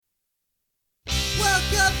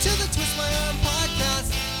Welcome to the Twist My Arm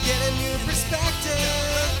podcast. Get a new perspective.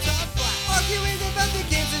 Arguing about the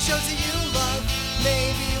games and shows that you love.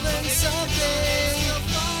 Maybe learn something.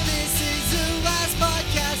 This is the last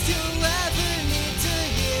podcast you'll ever need to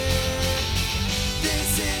hear.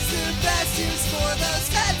 This is the best use for those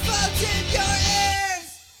headphones in your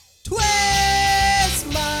ears. Twist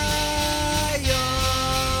my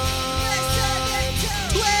arm.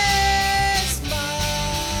 Twist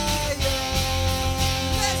my arm.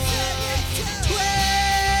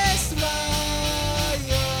 Twist my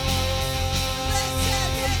arm.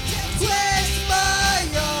 Twist my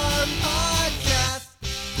arm podcast.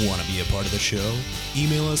 Want to be a part of the show?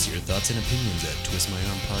 Email us your thoughts and opinions at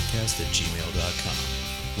twistmyarmpodcast@gmail.com.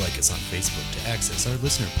 Like us on Facebook to access our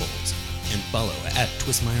listener polls, and follow at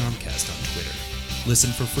TwistMyArmcast on Twitter. Listen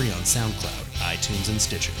for free on SoundCloud, iTunes, and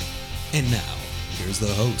Stitcher. And now, here's the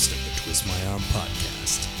host of the Twist My Arm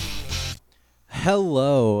podcast.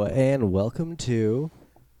 Hello, and welcome to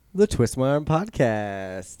the Twist My Arm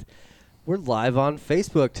podcast. We're live on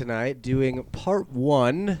Facebook tonight doing part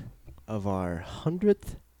 1 of our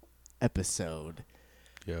 100th episode.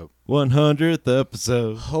 Yep. 100th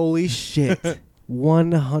episode. Holy shit.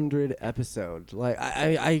 100 episode. Like,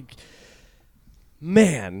 I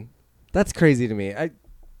man, that's crazy to me.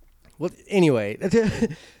 Well, anyway.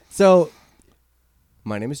 So,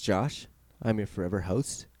 my name is Josh. I'm your forever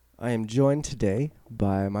host. I am joined today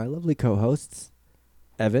by my lovely co-hosts,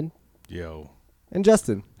 Evan Yo. and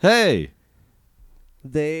Justin. Hey.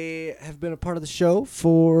 They have been a part of the show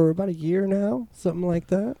for about a year now, something like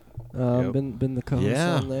that. Yep. Been the co-hosts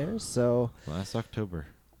Yeah. on there. So, Last October.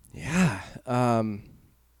 yeah.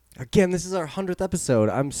 Again, this is our 100th episode.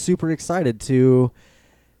 I'm super excited to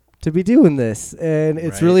be doing this, and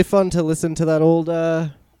it's Right. really fun to listen to that old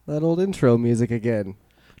intro music again.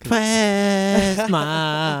 Twist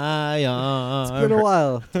my arm. It's been a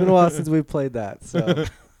while. It's been a while since we've played that, so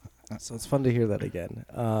it's fun to hear that again.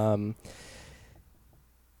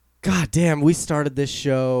 God damn, we started this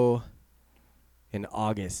show in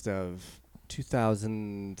August of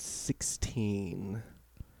 2016,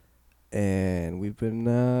 and we've been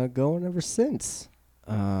going ever since.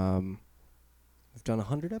 We've done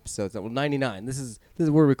 100 episodes. Well, 99. This is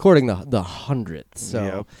we're recording the 100th.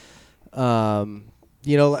 So,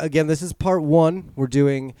 you know, again, this is part 1. We're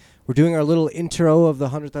doing our little intro of the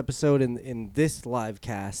 100th episode in this live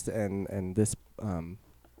cast and this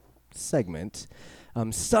segment.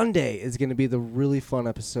 Sunday is going to be the really fun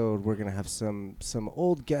episode. We're going to have some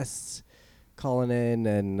old guests calling in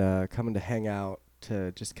and coming to hang out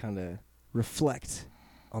to just kind of reflect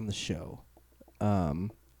on the show,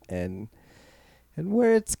 and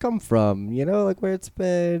where it's come from, you know, like where it's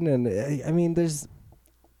been. And I mean, there's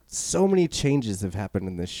so many changes have happened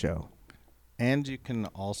in this show. And you can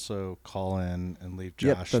also call in and leave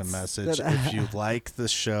Yep, Josh a message if you like the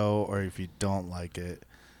show or if you don't like it.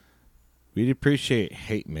 We'd appreciate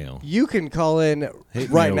hate mail. You can call in Hate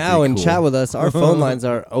right mail now would be and cool. chat with us. Our phone lines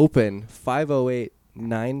are open,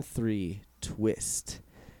 508-93-TWIST.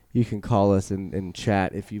 You can call us and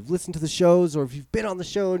chat if you've listened to the shows or if you've been on the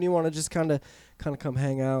show and you want to just kind of come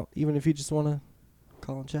hang out. Even if you just want to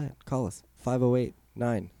call and chat, call us,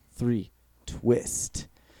 508-93-TWIST.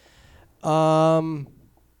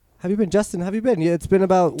 Have you been, Justin? Have you been? Yeah, it's been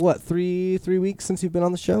about, what, three weeks since you've been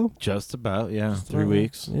on the show? Just about, yeah. Just 3 about.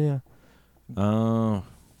 weeks. Yeah.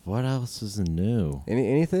 What else is new?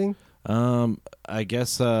 Anything? I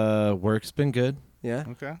guess work's been good. Yeah.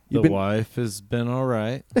 Okay. You've The been wife has been all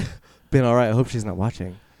right. all right. I hope she's not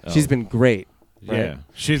watching. Oh. She's been great. Right. Yeah,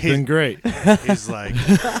 she's been great. He's like,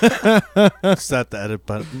 set the edit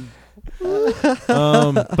button.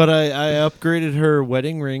 But I upgraded her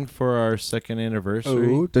wedding ring for our second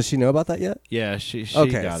anniversary. Oh, does she know about that yet? Yeah, she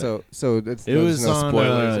Okay, got it. so it's It there's was no on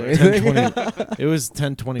spoilers or anything. 10/20. It was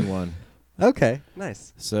 10/21. Okay,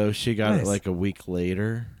 nice. So she got Nice. it like a week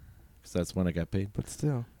later, because that's when I got paid. But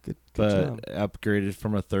still, good But job. upgraded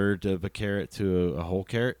from a third of a carat to a whole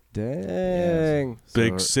carat. Dang.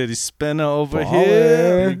 Big So- city spinner over Baller.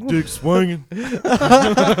 here. Big dick swinging.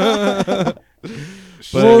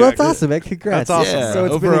 Well, that's awesome, man. Congrats. That's awesome. Yeah, So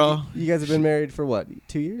it's overall. you guys have been married for what?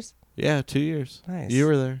 2 years? Yeah, 2 years. Nice. You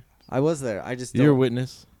were there. I was there. I just You were a don't.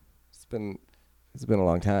 witness. It's been a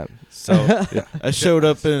long time. So, I showed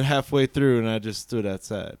up and halfway through, and I just stood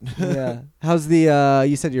outside. Yeah. How's the?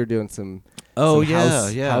 You said you were doing some. Oh,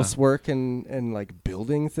 some yeah. housework and like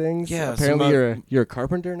building things. Yeah, so Apparently you're a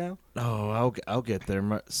carpenter now. Oh, I'll get there.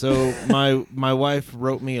 My wife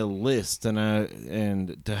wrote me a list,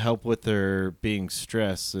 and to help with their being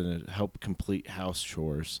stressed and help complete house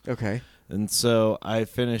chores. Okay. And so I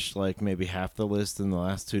finished like maybe half the list in the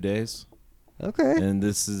last 2 days. Okay. And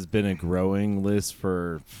this has been a growing list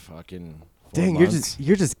for fucking 4 Dang, months.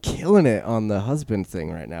 you're just killing it on the husband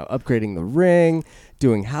thing right now. Upgrading the ring,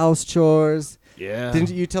 doing house chores. Yeah.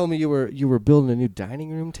 Didn't you tell me you were building a new dining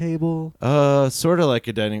room table? Sort of like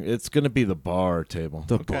a dining. It's gonna be the bar table.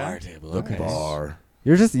 The bar table. The Okay. bar.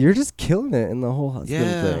 You're just killing it in the whole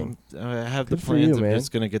husband thing. I have Good the for plans. you, I'm man.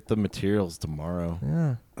 just gonna get the materials tomorrow.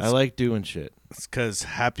 Yeah. I like doing shit. It's because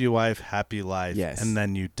happy wife, happy life. Yes. And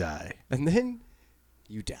then you die. And then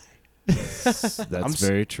you die. That's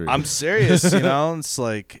very true. I'm serious, you know? It's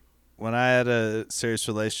like when I had a serious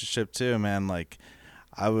relationship too, man, like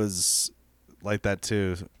I was like that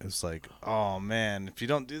too. It's like, oh man, if you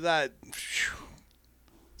don't do that,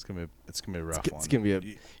 it's gonna be a rough one. It's gonna be you're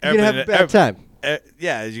Everybody- gonna have a bad time.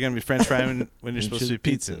 Yeah, you're gonna be French frying when you're supposed to be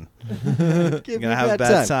pizza. You're You're gonna have a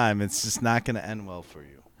bad time. It's just not gonna end well for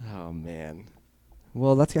you. Oh man.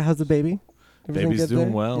 Well, that's how's the baby? Everything Baby's good doing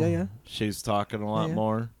there? well. Yeah, She's talking a lot yeah.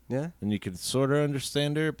 more, yeah. and you can sort of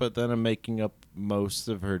understand her. But then I'm making up most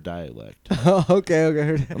of her dialect. Oh,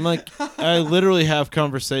 okay. I'm like, I literally have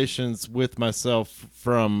conversations with myself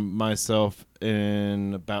from myself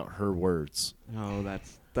and about her words. Oh,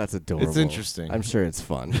 that's adorable. It's interesting. I'm sure it's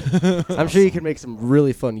fun. I'm sure you can make some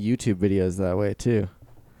really fun YouTube videos that way too.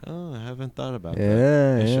 Oh, I haven't thought about that.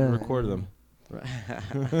 Yeah, I yeah. should record them.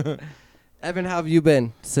 Evan, how have you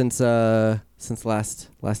been since last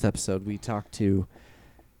episode? We talked to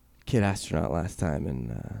Kid Astronaut last time,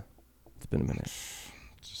 and it's been a minute.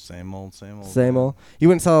 Same old. Same old. You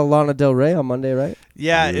went and saw Lana Del Rey on Monday, right?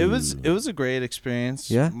 Yeah, it was a great experience.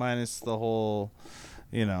 Yeah? Minus the whole,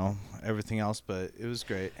 everything else, but it was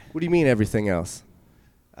great. What do you mean everything else?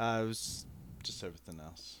 It was just everything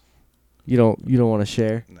else. You don't want to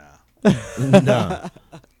share? Nah. No.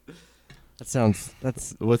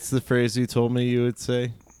 That's What's the phrase you told me you would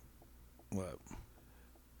say? What?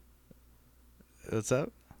 What's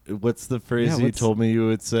up? What's the phrase Yeah, you what's- told me you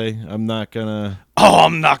would say? I'm not gonna. Oh,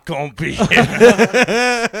 I'm not gonna be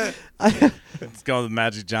here. It's going with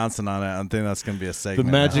Magic Johnson on it. I think that's gonna be a The segment.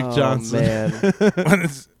 Magic oh, Johnson. man.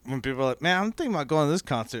 when people are like, man, I'm thinking about going to this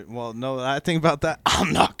concert. Well, no, I think about that.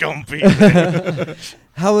 I'm not gonna be there.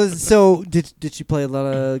 How was so? Did she play a lot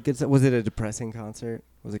of good stuff? Was it a depressing concert?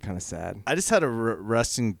 Was it kind of sad? I just had a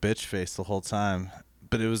resting bitch face the whole time,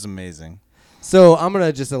 but it was amazing. So I'm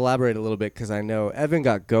gonna just elaborate a little bit because I know Evan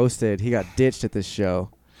got ghosted. He got ditched at this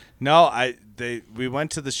show. No, we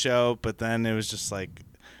went to the show, but then it was just like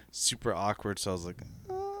super awkward. So I was like,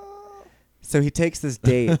 So he takes this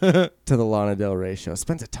date to the Lana Del Rey show.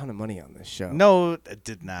 Spends a ton of money on this show. no, it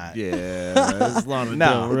did not. Yeah, it's Lana No.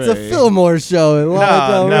 Del It's a Rey. Fillmore show. At Lana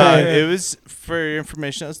Del No, Rey. it was for your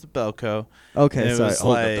information. It was the Belco. Okay, And it sorry. was Oh,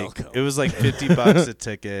 the like Belco. it was like $50 a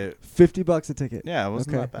ticket. $50 a ticket. Yeah, it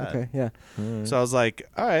wasn't Okay. that bad. Okay. Yeah. So I was like,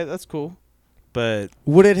 all right, that's cool. But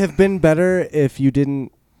Would it have been better if you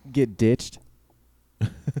didn't get ditched?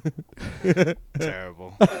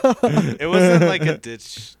 terrible. It wasn't like a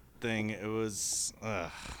ditch thing. It was.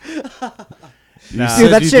 You Nah. said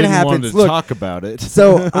Dude, that you shit didn't want happens. to Look. talk about it.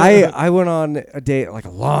 So I went on a date like a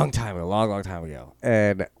long time ago,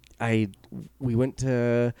 and we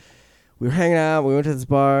were hanging out. We went to this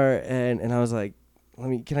bar, and I was like,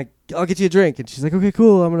 I'll get you a drink. And she's like, okay,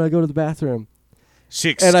 cool. I'm gonna go to the bathroom.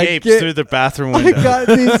 She And I escaped get- through the bathroom I window.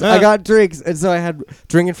 I got drinks, and so I had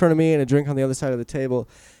drink in front of me and a drink on the other side of the table,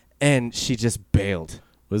 and she just bailed.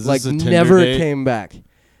 Was Like this a Tinder never date? came back. It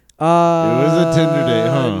was a Tinder date,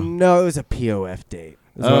 huh? No, it was a POF date.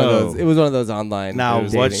 It was one of those online. Now,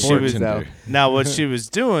 dating what she apps, was- though. Now, what she was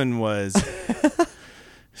doing was,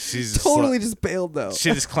 she's just Totally like- just bailed though.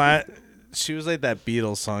 She just She was like that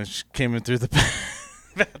Beatles song. She came in through the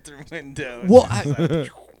bathroom window. Well, I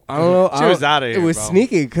don't know. She was outta It here, was bro.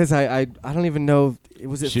 sneaky because I don't even know. It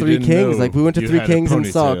was at She Three didn't Kings. know Like we went to you Three had a Kings and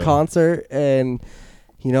saw a ponytail. concert, and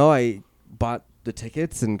I bought the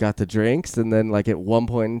tickets and got the drinks, and then like at one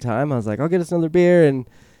point in time, I was like, I'll get us another beer, and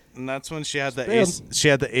And that's when she had the Bailed. Ace. She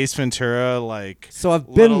had the Ace Ventura like. so I've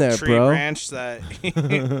been little there, tree bro. branch that he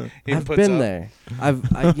I've puts been up. there.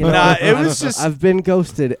 Nah, it was just- I've been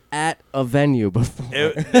ghosted at a venue before.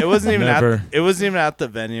 It wasn't even Never. it wasn't even at the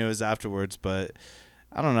venue. It was afterwards. But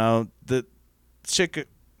I don't know. The chick,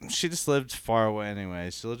 she just lived far away anyway.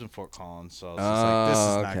 She lived in Fort Collins, so I was just like, this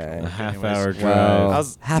is not okay. gonna A work half-hour anyways. drive. I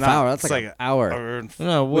was half not- hour. That's it's like an hour.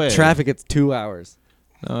 No way. With traffic, it's 2 hours.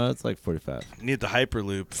 No, that's like 45. Need the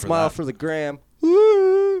Hyperloop for Smile that. for the gram.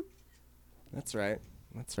 Woo! That's right.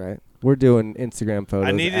 That's right. We're doing Instagram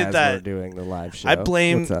photos needed as that- we're doing the live show. I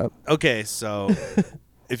blame. What's up? Okay, so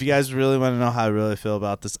if you guys really want to know how I really feel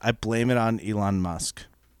about this, I blame it on Elon Musk.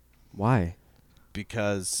 Why?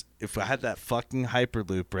 because if I had that fucking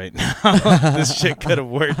Hyperloop right now, this shit could have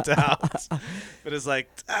worked out. But it's like,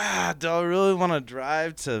 do I really want to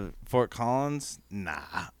drive to Fort Collins? Nah,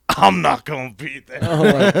 I'm not gonna be there. Oh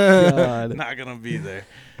my god. Not gonna be there.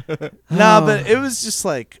 Nah, but it was just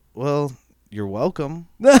like, well, you're welcome.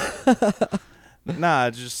 Nah,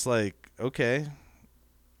 just like, okay.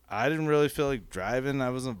 I didn't really feel like driving. I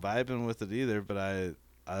wasn't vibing with it either, but I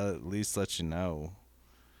at least let you know.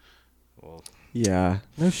 Well, Yeah,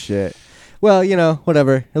 no shit. Well,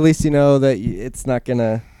 whatever. At least you know that it's not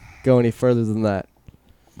gonna go any further than that.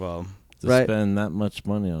 well, To Right. spend that much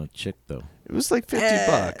money on a chick, though. it was like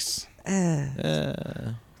 $50.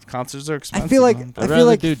 Yeah. Concerts are expensive. I feel like man. I feel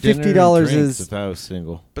like $50 is if I was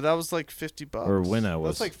single. But that was like $50. Or when I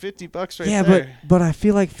was. That's like $50 right yeah, there. but I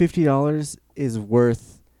feel like $50 is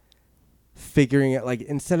worth figuring it. Like,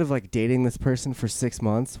 instead of like dating this person for 6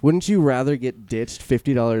 months, wouldn't you rather get ditched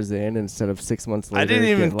 $50 in instead of 6 months later? I didn't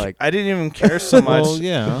even get, I didn't even care so much. Well,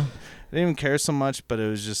 yeah. I didn't even care so much, but it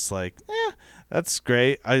was just like, that's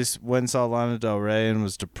great. I just went and saw Lana Del Rey and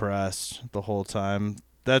was depressed the whole time.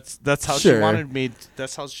 That's how she Sure. wanted me.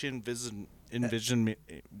 That's how she envisioned me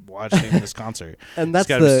watching this concert. And that's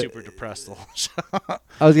Just gotta be the. super depressed the whole show.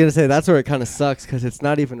 I was gonna say that's where it kind of sucks because it's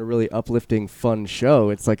not even a really uplifting, fun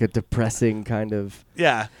show. It's like a depressing kind of.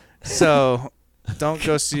 Yeah. So don't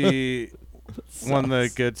go see one of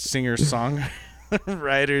the good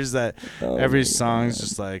singer-songwriters that Oh every my song's God.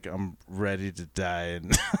 just like, I'm ready to die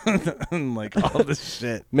and like all this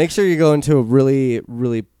shit. Make sure you go into a really,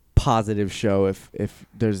 really positive show if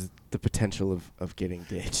there's the potential of getting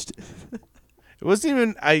ditched. It wasn't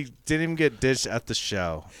even, I didn't even get ditched at the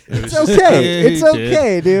show. It was It's just- okay. You It's did.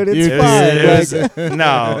 okay, dude. It's You fine. did.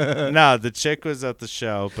 Like, no, the chick was at the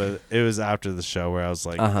show, but it was after the show where I was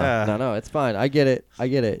like, No, it's fine. I get it.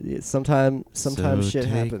 Sometimes shit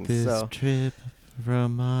happens. So Trip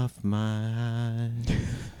from off my eyes.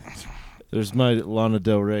 There's my Lana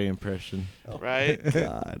Del Rey impression. right?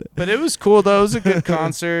 God. But it was cool though. It was a good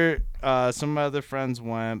concert. Some of my other friends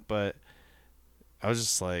went, but I was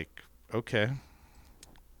just like, okay.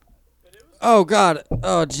 Oh God.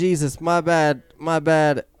 Oh Jesus. My bad.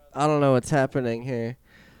 I don't know what's happening here.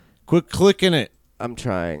 Quit clicking it. I'm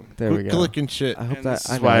trying. There we Quit go. clicking shit. I hope And that. this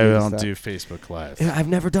I is know why I we noticed don't that. do Facebook Live. Yeah, I've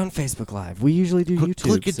never done Facebook Live. We usually do Quit YouTube.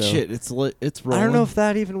 clicking so shit. It's I rolling. don't know if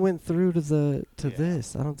that even went through to Yeah.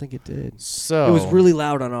 this. I don't think it did. So It was really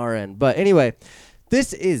loud on our end. But anyway,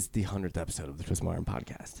 this is the 100th episode of the Twist My Arm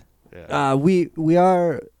podcast. yeah. We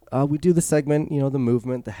do the segment, the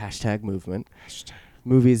movement, the hashtag movement.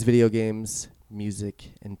 Movies, video games,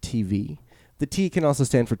 music, and TV. The T can also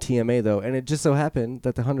stand for TMA, though, and it just so happened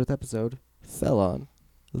that the 100th episode fell on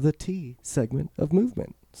the T segment of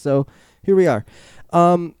movement. So here we are.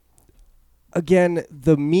 Again,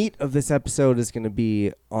 the meat of this episode is going to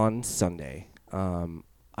be on Sunday.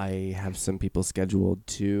 I have some people scheduled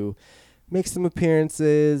to make some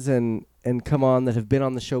appearances and come on that have been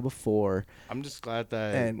on the show before. I'm just glad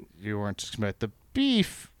that And- you weren't just about the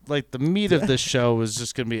beef. Like the meat of this show was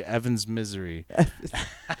just gonna be Evan's misery.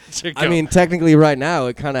 I mean, technically, right now,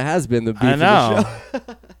 it kind of has been the beef I of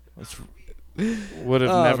the know. show. Would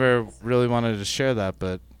have Um, never really wanted to share that,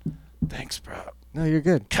 but thanks, bro. No, you're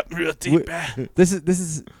good. Cut real deep. This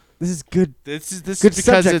is good. This is Good because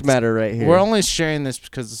subject it's, matter right here. we're only sharing this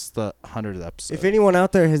because it's the 100th episode. If anyone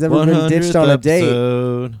out there has ever been ditched 100th on a date,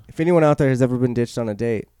 episode. if anyone out there has ever been ditched on a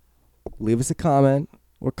date, leave us a comment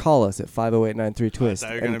or call us at 508-93-TWIST I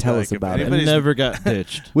thought you were gonna and be tell like, us if about it. I anybody's- never got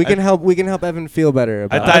ditched. We can help Evan feel better I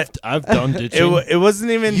about thought- it. I've done ditching. it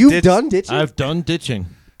wasn't even. You've ditch- done ditching? I've done ditching.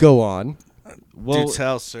 Go on. Well, Do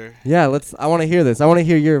tell, sir. Yeah, I want to hear this. I want to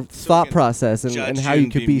hear your thought can process and judge how you you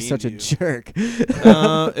and could be be mean such to a you. jerk.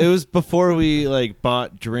 it was before we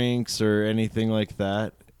bought drinks or anything like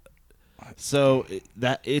that. So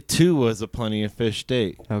it too was a Plenty of Fish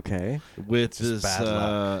date Okay. with Just this bad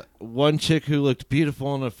luck. one chick who looked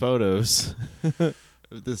beautiful in the photos.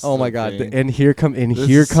 This is Oh my so God! vain. And here This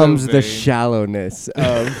here is so comes the vain. shallowness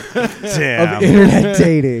of Damn. internet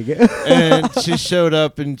dating. And she showed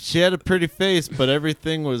up and she had a pretty face, but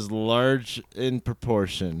everything was large in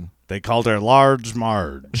proportion. They called her Large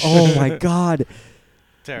Marge. Oh my God!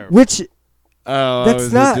 Terrible. Which Oh, I that's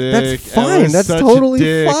was not. a That's dick. I fine. was That's such a totally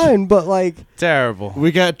dick. fine. But like, Terrible.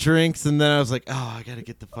 We got drinks, and then I was like, "Oh, I gotta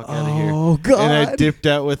get the fuck out of here." oh God! And I dipped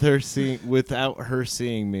out with her without her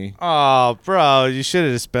seeing me. Oh, bro, you should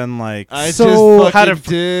have just been like. I So- just Had fucking a-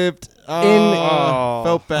 dipped. Oh.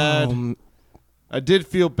 Felt bad. Um, I did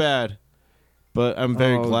feel bad, but I'm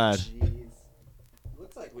very oh, glad. jeez.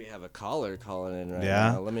 Looks like we have a caller calling in right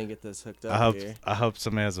Yeah? now. Let me get this hooked up here. I hope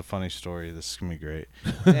somebody has a funny story. This is gonna be great.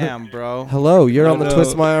 Damn, bro. Hello, you're on the know.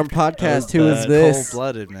 Twist My Arm podcast. Who is this?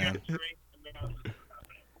 Cold-blooded, man.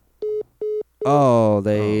 Oh,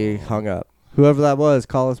 they hung up. Whoever that was,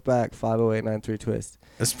 call us back. 508-93-TWIST.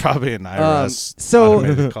 It's probably an IRS so-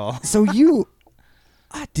 automated call. So you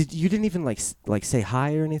didn't even like say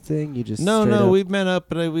hi or anything? You just No, straight no, up- we met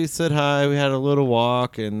up and we said hi. We had a little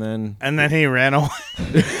walk, and then And then he ran away.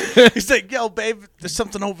 He's like, "Yo, babe, there's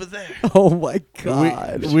something over there." Oh my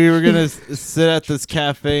god. we were gonna sit at this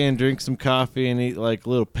cafe and drink some coffee and eat like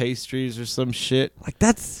little pastries or some shit. Like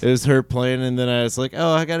that's It was her plan, and then I was like, "Oh,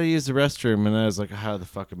 I gotta use the restroom," and I was like, "How the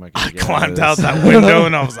fuck am I gonna I get climbed out out of this?" that window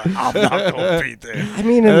and I was like, "I'm not gonna be there." I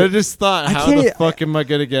mean, And I and just thought, I how the can't- fuck am I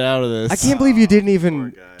gonna get out of this? I can't believe you didn't even Poor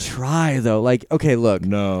guy. try though. Like, okay, look.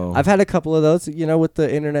 No, I've had a couple of those, with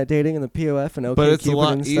the internet dating and the POF and OkCupid but it's a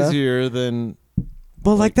lot and stuff. easier than.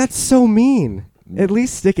 But like that's so mean. At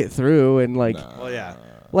least stick it through and like Well, yeah.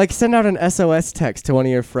 like send out an SOS text to one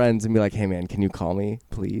of your friends and be like, "Hey man, can you call me,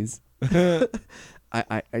 please?"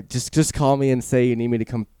 I just call me and say you need me to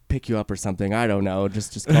come pick you up or something. I don't know.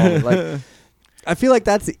 Just call me. Like I feel like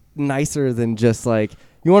that's nicer than just like,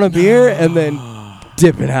 "You want a beer?" and then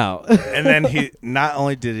dip it out. And then he not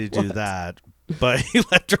only did he do that, but he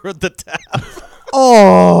left her with the tap.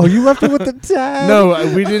 Oh, you left it with the tab.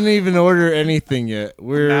 No, we didn't even order anything yet.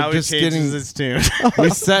 We're Now just he changes getting. his tune. We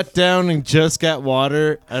sat down and just got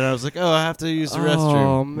water, and I was like, "Oh, I have to use the Oh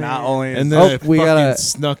restroom." man. Not only And is then Oh, I we fucking gotta-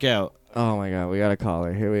 snuck out. Oh my god, we got a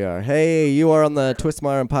caller. Here we are. Hey, you are on the Twist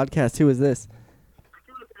My Arm podcast. Who is this?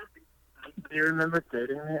 Do you remember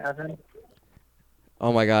dating me, Evan?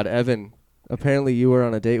 Oh my god, Evan. Apparently you were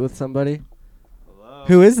on a date with somebody. Hello.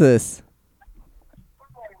 Who is this?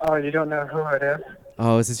 Oh, you don't know who it is?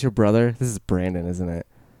 Oh, is this your brother? This is Brandon, isn't it?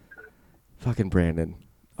 Fucking Brandon.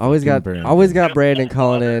 Always Fucking got Brandon. Brandon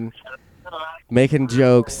calling in, making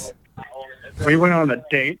jokes. We went on a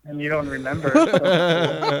date, and you don't remember.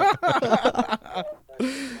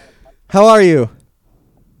 How are you?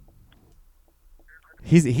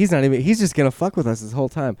 He's not even. He's just gonna fuck with us this whole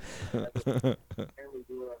time.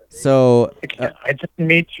 So, I just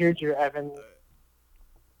made sure you're Evan.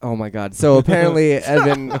 oh my god. So apparently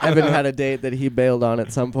Evan had a date that he bailed on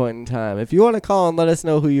at some point in time. If you want to call and let us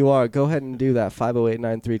know who you are, go ahead and do that.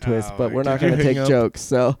 508-93-TWIST. Oh, But we're not did you gonna take hang up? jokes.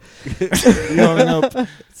 So You hung up.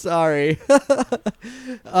 sorry.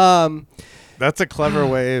 That's a clever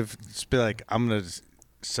way of just be like, I'm gonna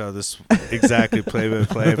show this exactly play by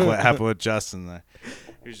play of what happened with Justin. There.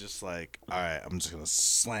 He's just like, all right, I'm just gonna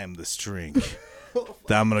slam this drink.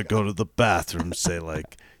 Then I'm gonna go to the bathroom and say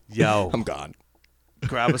like, "Yo, I'm gone.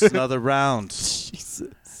 grab us another round."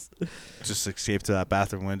 Jesus. Just escape to that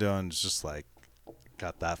bathroom window and it's just like,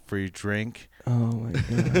 got that free drink. Oh my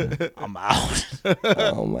god. I'm out.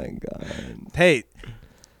 Oh my god. Hey,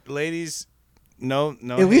 ladies, no.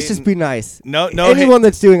 At least just be nice. no Anyone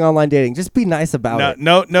that's doing online dating, just be nice about it.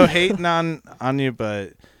 no hating on you,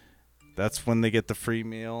 but that's when they get the free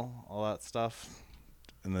meal, all that stuff.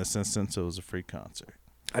 In this instance, it was a free concert.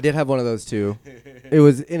 I did have one of those too. It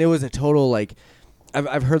was a total like,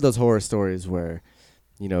 I've heard those horror stories where,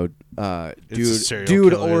 It's a serial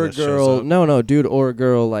dude killer or that shows girl, up. dude or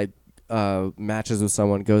girl like matches with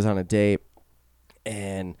someone, goes on a date,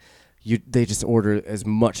 and they just order as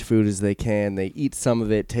much food as they can. They eat some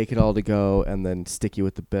of it, take it all to go, and then stick you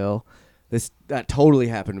with the bill. That totally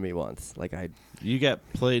happened to me once. Like You got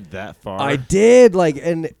played that far. I did like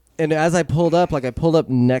and as I pulled up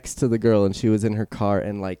next to the girl and she was in her car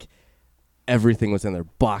and like everything was in their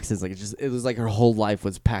boxes. Like it was like her whole life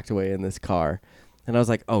was packed away in this car. And I was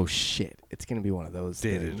like, "Oh shit, it's going to be one of those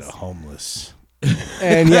Dated things." a homeless.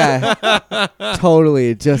 And yeah,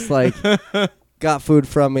 totally just like got food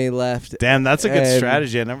from me, left. Damn, that's a good And-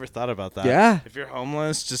 strategy. I never thought about that. Yeah. If you're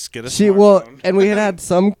homeless, just get a She smartphone. and we had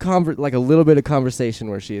some like a little bit of conversation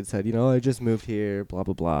where she had said, "I just moved here, blah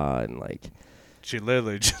blah blah," and like She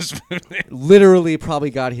literally just moved in. literally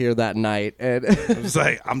probably got here that night and I was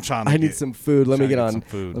like, I'm trying to I need get- some food. Let me trying get to on. some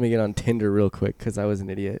food. Let me get on Tinder real quick because I was an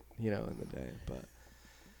idiot, in the day. But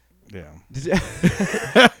Yeah.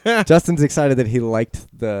 Justin's excited that he liked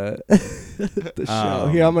the the show.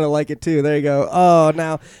 Here, I'm gonna like it too. There you go. Oh,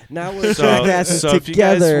 now we're jackasses So if you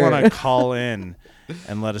guys together. want to call in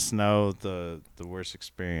and let us know the worst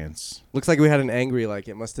experience. Looks like we had an angry. Like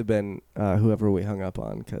it must have been whoever we hung up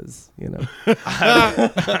on because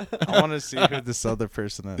I want to see who this other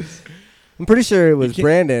person is. I'm pretty sure it was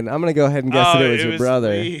Brandon. I'm gonna go ahead and guess that it was your brother.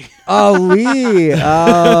 Lee. Oh, Lee.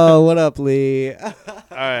 Oh, what up, Lee? All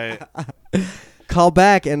right. call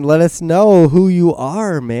back and let us know who you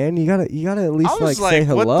are, man. You gotta at least say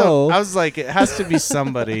hello. I was like, it has to be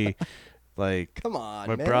somebody like Come on,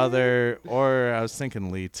 my man. brother, or I was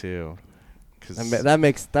thinking Lee too. 'Cause That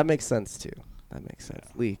makes sense too. That makes sense.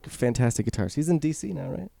 Lee, fantastic guitarist. He's in DC now,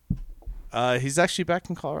 right? he's actually back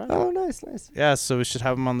in Colorado. Oh, nice. Yeah, so we should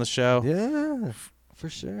have him on the show. Yeah, for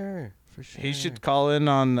sure. He should call in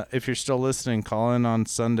on, if you're still listening, call in on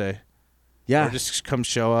Sunday. Yeah. Or just come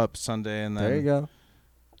show up Sunday and then. There you go.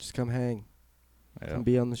 Just come hang. Yeah. Come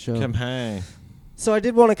be on the show. Come hang. So I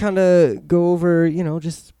did want to kind of go over,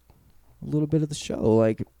 just a little bit of the show.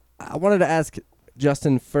 Like, I wanted to ask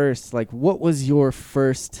Justin first, like, what was your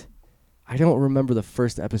first? I don't remember the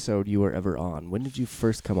first episode you were ever on. When did you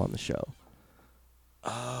first come on the show?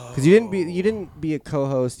 Because you didn't be a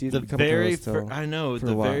co-host. You The didn't become very a co-host. I know for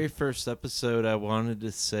the a while. very first episode I wanted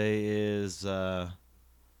to say is A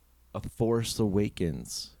Force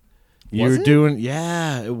Awakens. You Was were it? doing,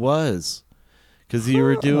 yeah, it was. Because you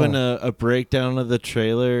were doing a breakdown of the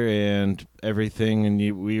trailer and everything, and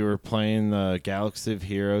we were playing the Galaxy of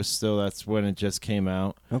Heroes still. That's when it just came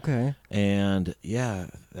out. Okay. And, yeah,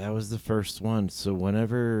 that was the first one. So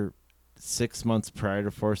whenever 6 months prior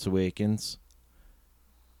to Force Awakens.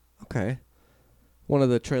 Okay. One of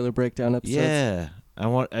the trailer breakdown episodes. Yeah.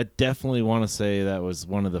 I definitely want to say that was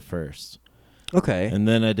one of the first. Okay. And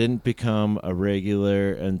then I didn't become a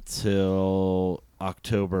regular until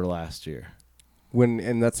October last year.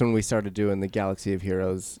 And that's when we started doing the Galaxy of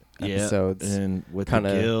Heroes episodes. Yeah, and with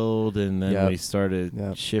kinda- the guild, and then Yep. we started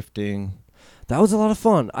Yep. shifting. That was a lot of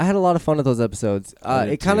fun. I had a lot of fun at those episodes. I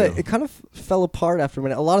did It kind too. of fell apart after a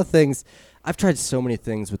minute. A lot of things. I've tried so many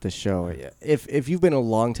things with this show. If you've been a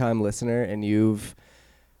long time listener and you've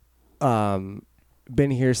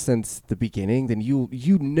been here since the beginning, then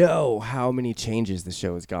you know how many changes the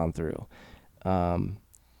show has gone through.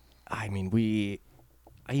 I mean,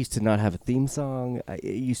 I used to not have a theme song. It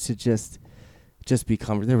used to just be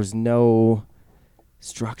there was no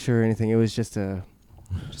structure or anything. It was just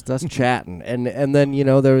us chatting. And then,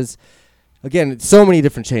 there was, again, so many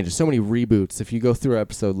different changes, so many reboots. If you go through our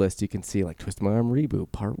episode list, you can see like Twist My Arm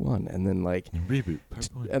reboot part 1, and then like Reboot.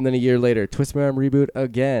 and then a year later, Twist My Arm reboot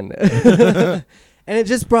again. And it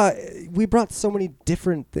just we brought so many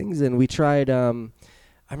different things in. We tried, I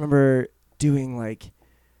remember doing like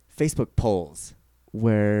Facebook polls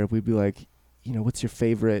where we'd be like, what's your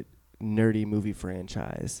favorite nerdy movie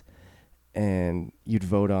franchise? And you'd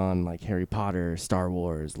vote on like Harry Potter, Star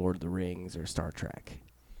Wars, Lord of the Rings, or Star Trek.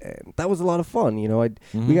 And that was a lot of fun.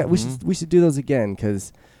 We should do those again,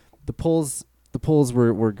 because the polls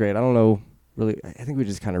were great. I don't know, really. I think we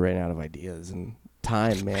just kind of ran out of ideas and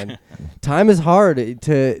time, man. Time is hard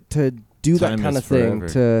to do that Time kind is of thing.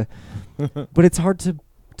 forever. But it's hard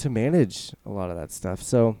to manage a lot of that stuff.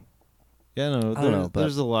 So Yeah, no, I don't know, but-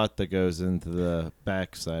 there's a lot that goes into the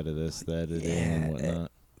backside of this, the editing and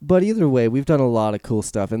whatnot. But either way, we've done a lot of cool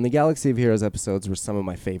stuff, and the Galaxy of Heroes episodes were some of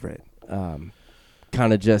my favorite.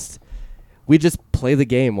 Kind of we just play the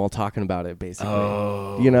game while talking about it, basically.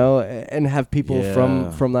 And have people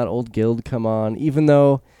from that old guild come on, even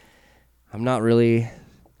though I'm not really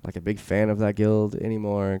like a big fan of that guild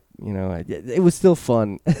anymore. It was still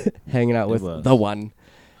fun hanging out with was. the one.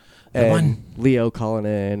 The And one. Leo calling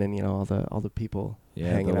in, and all the people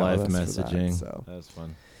Yeah, hanging the out live with us for messaging. that, so. That was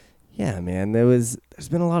fun. Yeah, man, there's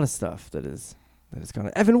been a lot of stuff that has gone.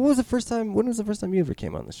 Evan, when was the first time you ever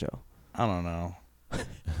came on the show? I don't know.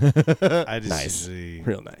 I just Nice. usually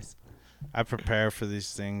Real nice. I prepare for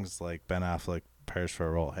these things like Ben Affleck prepares for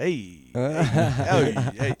a role. Hey,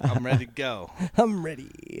 I'm ready to go. I'm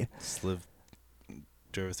ready. Just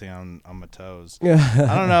do everything on my toes. Yeah.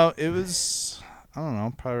 I don't know. It was, I don't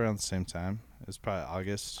know, probably around the same time. It was probably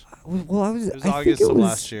August. Well, It was I August think it of was,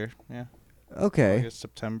 last year. Yeah. Okay. August,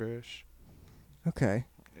 September-ish. Okay.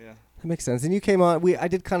 Yeah. That makes sense. And you came on. I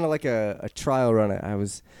did kind of like a trial run.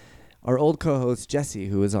 Our old co-host Jesse,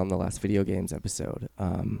 who was on the last video games episode.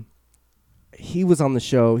 He was on the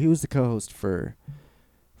show. He was the co-host for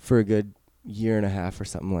a good year and a half or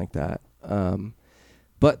something like that.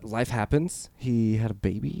 But life happens. He had a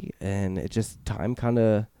baby, and it just time kind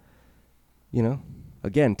of,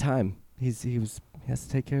 again, time. He has to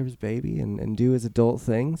take care of his baby and do his adult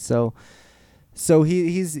thing. So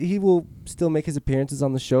he will still make his appearances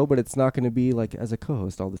on the show, but it's not going to be like as a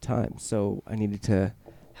co-host all the time. So I needed to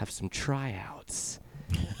have some tryouts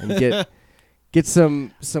and get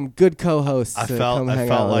some good co-hosts. I to felt come hang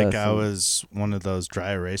out with like us I and- was one of those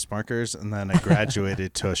dry erase markers, and then I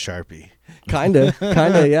graduated to a Sharpie. kinda,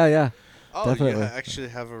 yeah. Oh, Definitely. you actually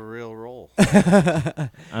have a real role.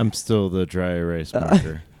 I'm still the dry erase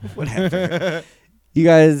marker. Whatever. You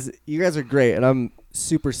guys are great, and I'm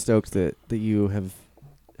super stoked that you have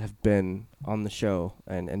been on the show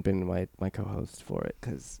and been my co-host for it,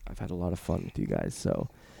 because I've had a lot of fun with you guys. So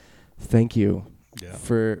thank you Yeah.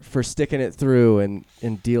 for sticking it through and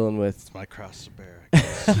dealing with. It's my cross to bear. I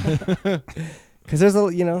guess. Because there's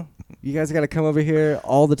you guys got to come over here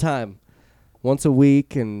all the time, once a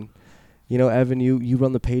week, and Evan, you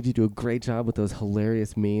run the page. You do a great job with those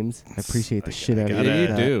hilarious memes. I appreciate the shit out of gotta- you.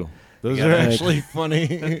 You do. Those You are gotta- actually funny.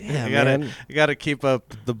 Yeah, you gotta keep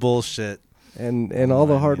up the bullshit. and all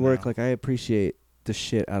the Online, hard you work. know. Like, I appreciate the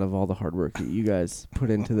shit out of all the hard work that you guys put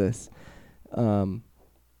into this.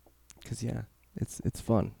 'Cause yeah, it's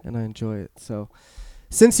fun and I enjoy it. So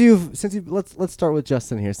since you've let's start with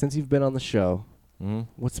Justin here. Since you've been on the show, Mhm.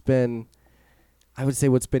 what's been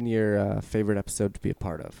your favorite episode to be a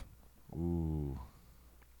part of? Ooh.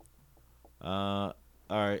 All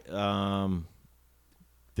right.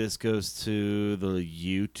 This goes to the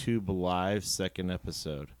YouTube Live second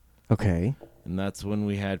episode. Okay. And that's when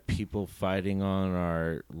we had people fighting on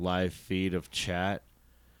our live feed of chat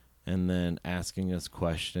and then asking us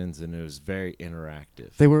questions, and it was very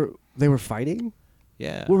interactive. They were fighting?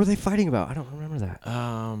 Yeah. What were they fighting about? I don't remember that.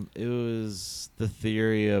 It was the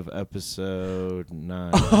theory of episode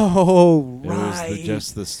 9. Oh, It right. was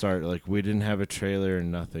just the start. Like, we didn't have a trailer and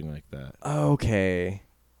nothing like that. Okay.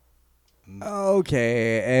 And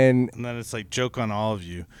And then it's like, joke on all of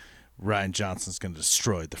you. Ryan Johnson's gonna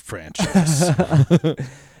destroy the franchise.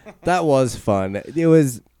 that was fun. It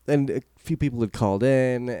was, and a few people had called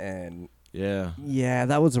in, and Yeah. yeah,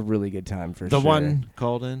 that was a really good time for The sure. one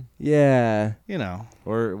called in? Yeah. You know,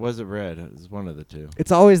 Or was it Red? It was one of the two.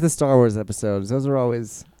 It's always the Star Wars episodes. Those are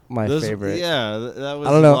always my Those- favorite. Yeah, that was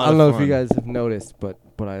I don't a know. lot I don't of know if fun. you guys have noticed, but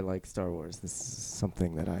I like Star Wars. This is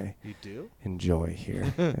something that I you do. enjoy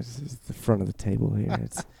here. This is the front of the table here.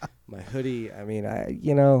 It's my hoodie. I mean,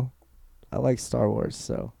 I like Star Wars,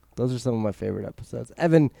 so those are some of my favorite episodes.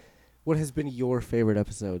 Evan, what has been your favorite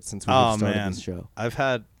episode since we Oh, started man. this show?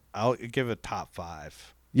 I'll give it top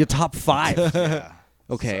 5. Your top 5. Yeah.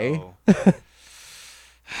 Okay. So,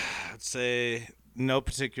 I'd say no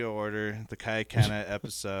particular order. The Kaikana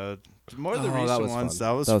episode. More of the Oh, that recent was ones. fun.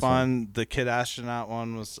 That was That was fun. The Kid Astronaut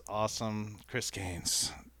one was awesome. Chris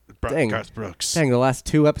Gaines. Dang. Garth Brooks. Dang, the last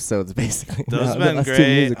 2 episodes basically. Those have The been last 2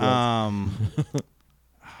 great. music ones.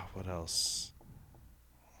 What else?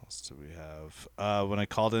 What else do we have? When I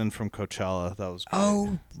called in from Coachella, that was great.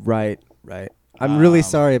 Oh, right. I'm really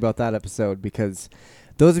sorry about that episode, because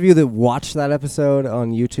those of you that watched that episode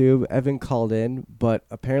on YouTube, Evan called in, but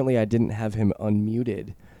apparently I didn't have him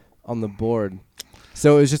unmuted on the board.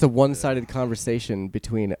 So it was just a one-sided conversation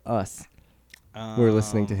between us. We were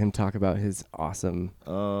listening to him talk about his awesome...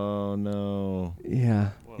 Oh, no. Yeah,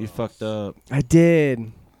 You fucked up. I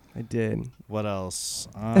did. What else?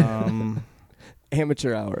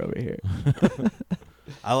 Amateur hour over here.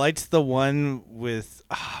 I liked the one with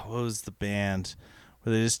what was the band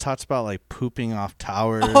where they just talked about like pooping off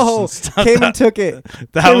towers. Oh, and stuff. came and took it.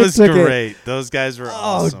 That Came and was took it. great. Those guys were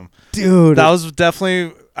awesome. Dude. That was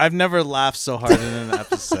definitely. I've never laughed so hard in an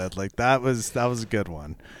episode. Like that was a good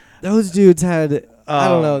one. Those dudes had... I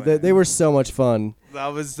don't know. Oh, They were so much fun. That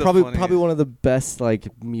was the Probably funniest. one of the best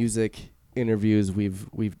music interviews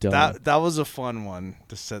we've done That was a fun one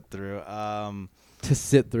to sit through. to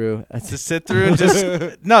sit through. To sit through and just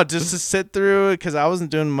to sit through, because I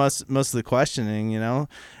wasn't doing most of the questioning, and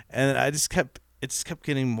it just kept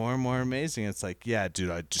getting more and more amazing. It's like, yeah,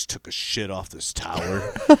 dude, I just took a shit off this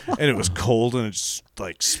tower and it was cold and it just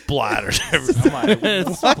like splattered everything. I'm like,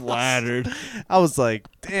 what? Splattered. I was like,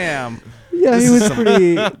 damn. Yeah, he This was is some-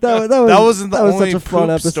 pretty. That Wasn't the that was only such a fun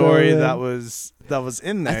poop episode, story man. that was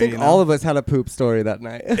in there. I think all of us had a poop story that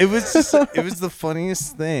night. it was the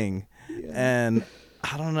funniest thing. And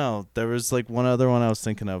I don't know, there was like one other one I was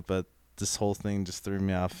thinking of, but this whole thing just threw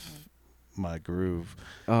me off my groove.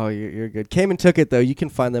 Oh, you're good. Came and Took It, though. You can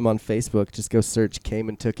find them on Facebook. Just go search Came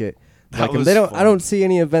and Took It. That Like 'em. was I fun. don't see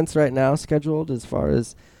any events right now scheduled as far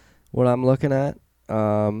as what I'm looking at.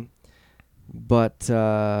 But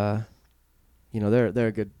they're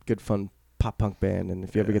a good fun pop punk band, and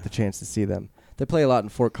if you ever get the chance to see them, they play a lot in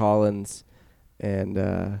Fort Collins, and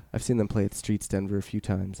I've seen them play at Streets Denver a few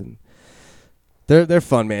times, and they're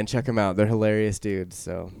fun, man. Check them out. They're hilarious dudes.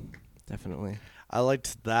 So definitely. I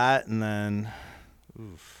liked that, and then,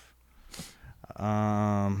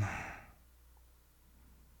 I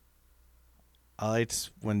liked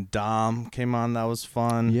when Dom came on. That was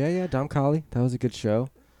fun. Yeah, Dom Collie. That was a good show.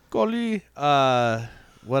 Golly.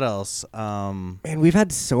 What else? Man, we've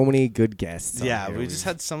had so many good guests. on Yeah, here. we just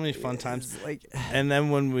had so many fun times. It's like And then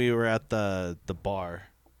when we were at the bar,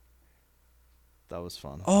 That was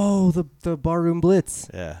fun. Oh, the Barroom Blitz.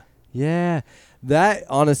 Yeah. Yeah. That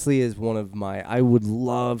honestly is one of my, I would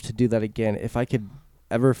love to do that again. If I could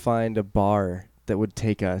ever find a bar that would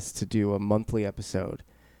take us to do a monthly episode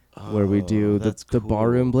where we do the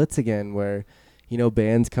Barroom Blitz again, where,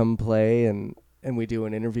 bands come play and we do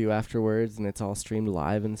an interview afterwards and it's all streamed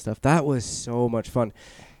live and stuff. That was so much fun.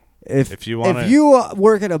 If you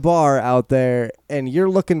work at a bar out there and you're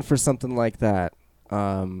looking for something like that,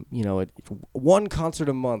 one concert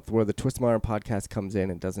a month where the Twist My Arm podcast comes in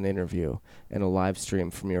and does an interview and a live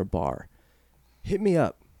stream from your bar, hit me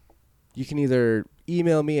up. You can either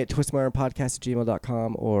email me at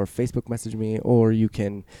twistmyarmpodcast@gmail.com or Facebook message me, or you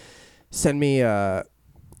can send me send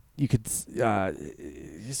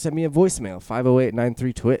me a voicemail,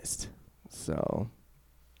 508-93-TWIST. So,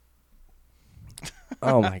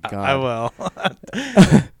 oh my God. I will.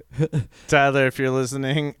 Tyler, if you're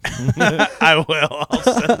listening, I will. I'll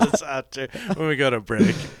send this out to when we go to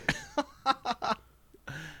break.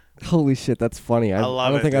 Holy shit, that's funny. I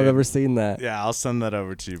love don't it, think I've dude. ever seen that. Yeah, I'll send that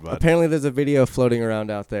over to you, bud. Apparently there's a video floating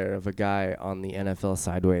around out there of a guy on the NFL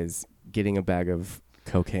sideways getting a bag of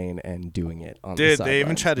cocaine and doing it on the Dude, sideline. they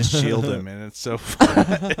even try to shield him, and it's so fun.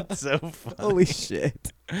 It's so fun. Holy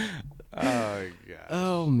shit. Oh, my God.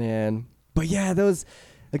 Oh, man. But yeah, those...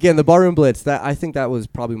 Again, the Barroom Blitz, I think that was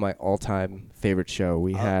probably my all-time favorite show.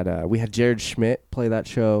 We had Jared Schmidt play that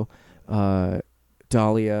show,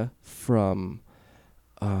 Dahlia from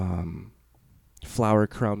Flower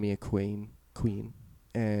Crown Me a Queen,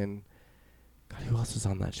 and God, who else was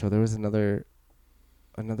on that show? There was another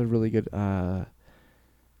really good punk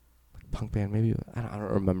band. Maybe I don't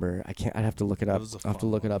remember. I'd have to look it up. I'll have to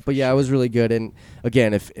look it up. But yeah, it was really good. And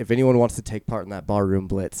again, if anyone wants to take part in that Barroom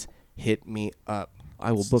Blitz, hit me up.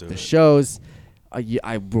 I will book the shows.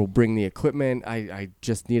 I will bring the equipment. I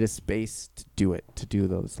just need a space to do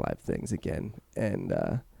those live things again, and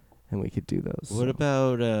we could do those. What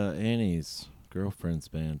about Annie's girlfriend's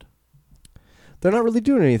band? They're not really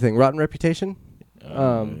doing anything. Rotten Reputation.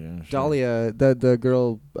 Yeah, sure. Dahlia, the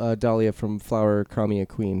girl Dahlia from Flower Crown Me a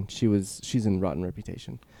Queen. She's in Rotten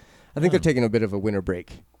Reputation. I think they're taking a bit of a winter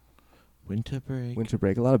break. Winter break. Winter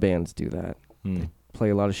break. A lot of bands do that. They play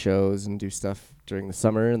a lot of shows and do stuff during the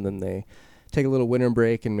summer, and then they take a little winter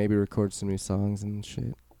break and maybe record some new songs and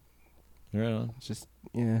shit. Yeah. It's just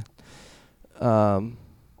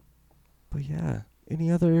but yeah, any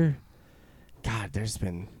other? God, there's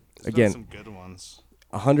been some good ones.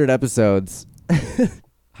 100 episodes.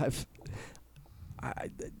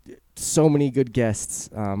 So many good guests.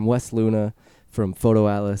 Wes Luna from Photo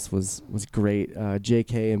Alice was great.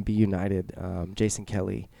 JK and Be United, Jason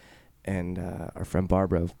Kelly, and our friend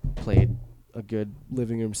Barbara played a good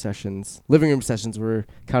living room sessions. Living room sessions were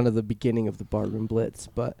kind of the beginning of the Barroom Blitz,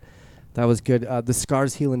 but that was good. The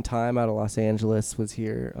Scars Heal in Time out of Los Angeles was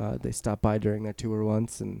here. They stopped by during their tour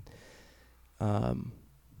once, and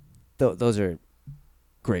those are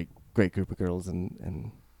great group of girls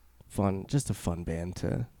and fun, just a fun band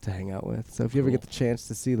to hang out with. So if you ever get the chance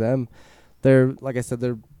to see them, they're, like I said,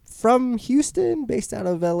 they're from Houston, based out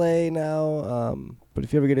of LA now. But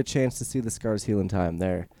if you ever get a chance to see the Scars Heal in Time,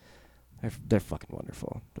 they're fucking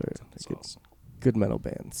wonderful. They're good metal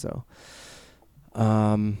band. So,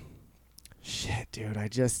 shit, dude,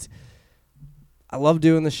 I love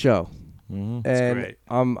doing the show. Mm-hmm. And great.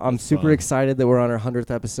 I'm super excited that we're on our 100th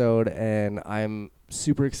episode, and I'm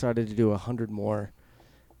super excited to do 100 more.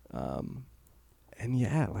 And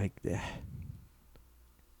yeah, I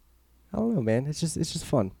don't know, man. It's just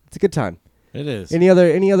fun. It's a good time. It is. Any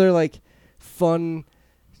other like fun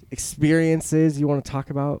experiences you want to talk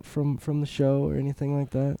about from the show or anything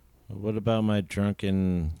like that? What about my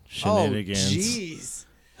drunken shenanigans? Oh, jeez.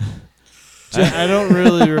 I don't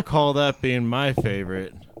really recall that being my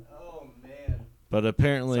favorite. Oh man. But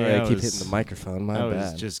apparently Sorry, I keep was, hitting the microphone. My I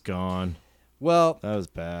bad. was just gone. Well, That was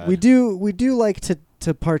bad. we do like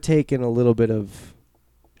to partake in a little bit of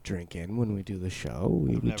drinking when we do the show.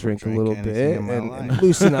 We never drink a drank little anything bit in my and life.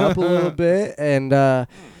 loosen up a little bit. And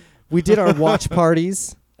we did our watch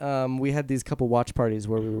parties. We had these couple watch parties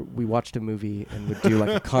where we watched a movie and would do like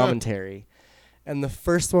a commentary. And the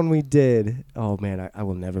first one we did, oh man, I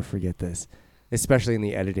will never forget this, especially in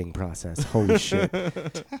the editing process. Holy shit.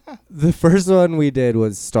 The first one we did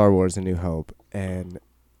was Star Wars A New Hope. And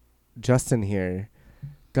Justin here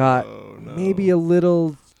got maybe a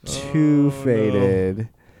little too faded.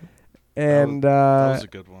 And that was a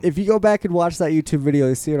good one. if you go back and watch that YouTube video,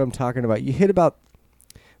 you see what I'm talking about. You hit about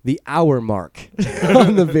the hour mark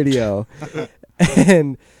on the video,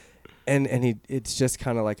 and it's just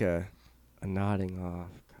kind of like a nodding off.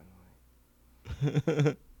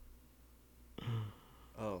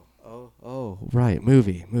 Oh, Oh, right,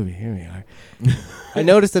 movie. Here we are. I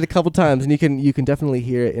noticed it a couple times, and you can definitely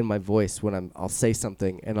hear it in my voice when I'll say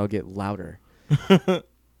something and I'll get louder,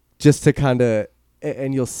 just to kind of,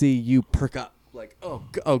 and you'll see you perk up like,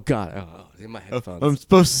 oh god, in my headphones. I'm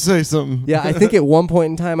supposed to say something. Yeah, I think at one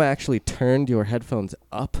point in time I actually turned your headphones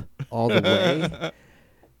up all the way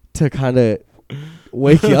to kind of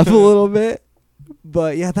wake you up a little bit.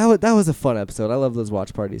 But yeah, that was a fun episode. I love those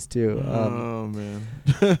watch parties too. Oh man.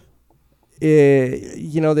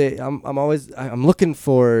 I'm looking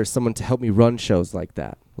for someone to help me run shows like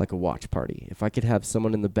that, like a watch party. If I could have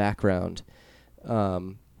someone in the background,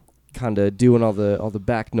 kind of doing all the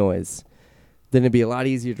back noise, then it'd be a lot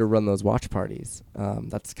easier to run those watch parties.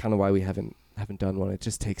 That's kind of why we haven't done one. It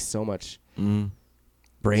just takes so much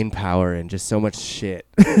brain power and just so much shit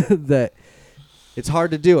that it's hard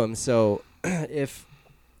to do them. So if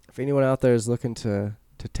anyone out there is looking to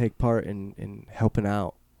take part in helping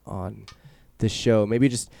out on this show, maybe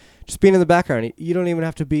just being in the background. You don't even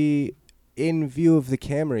have to be in view of the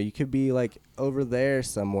camera. You could be like over there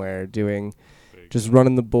somewhere doing, just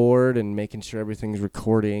running the board and making sure everything's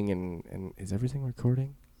recording. And is everything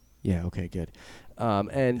recording? Yeah. Okay. Good.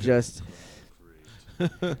 And just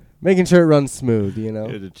making sure it runs smooth. You know.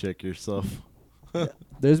 You had to check yourself.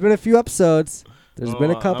 There's been a few episodes. There's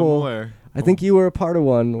been a couple. I'm aware. I think you were a part of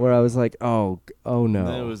one where I was like, oh no.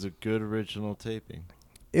 That was a good original taping.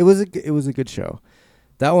 It was a good show.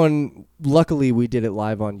 That one, luckily, we did it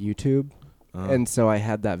live on YouTube, and so I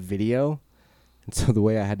had that video. And so the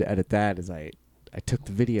way I had to edit that is I took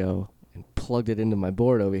the video and plugged it into my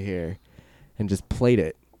board over here, and just played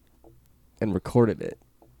it, and recorded it,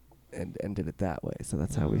 and did it that way. So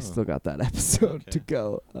that's how we still got that episode to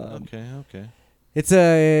go. Okay. It's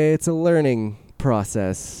a learning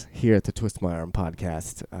process here at the Twist My Arm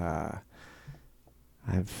podcast.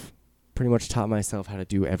 I've pretty much taught myself how to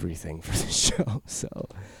do everything for this show. So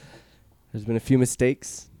there's been a few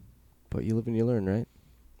mistakes, but you live and you learn, right?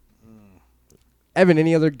 Evan,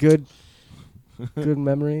 any other good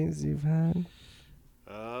memories you've had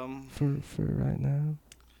for right now?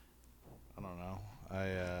 I don't know.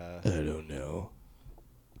 I don't know.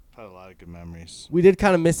 had a lot of good memories. We did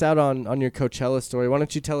kind of miss out on your Coachella story. Why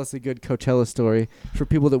don't you tell us a good Coachella story for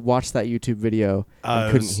people that watched that YouTube video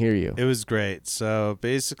and couldn't hear you? It was great. So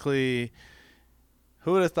basically,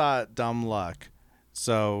 who would have thought dumb luck?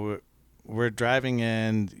 So we're driving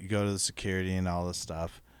in, you go to the security and all this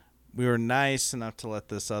stuff. We were nice enough to let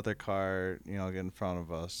this other car, get in front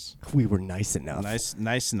of us. We were nice enough.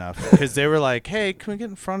 Nice enough. Because they were like, hey, can we get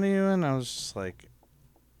in front of you? And I was just like,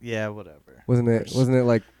 yeah, whatever. Wasn't it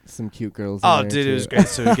like some cute girls? Oh, dude, it was great.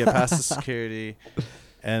 So we get past the security,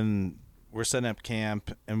 and we're setting up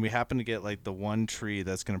camp, and we happen to get like the one tree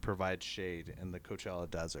that's going to provide shade in the Coachella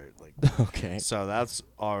desert. Like, okay. So that's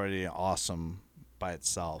already awesome by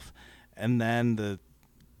itself. And then the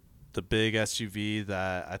big SUV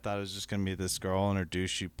that I thought was just going to be this girl and her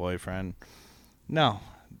douchey boyfriend. No,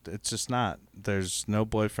 it's just not. There's no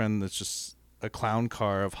boyfriend. It's just a clown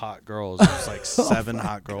car of hot girls. It's like seven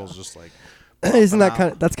hot girls just like. Isn't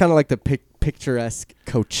that that's kind of like the picturesque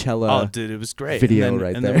Coachella? Oh, dude, it was great. Video and then,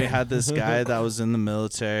 right and there. then we had this guy that was in the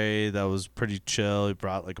military that was pretty chill. He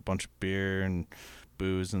brought like a bunch of beer and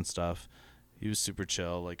booze and stuff. He was super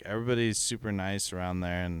chill. Like everybody's super nice around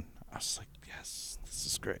there, and I was like, yes, this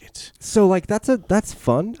is great. So like that's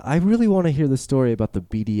fun. I really want to hear the story about the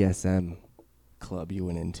BDSM club you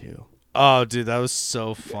went into. Oh, dude, that was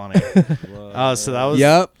so funny. Oh, so that was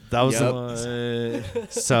that was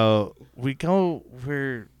so we go.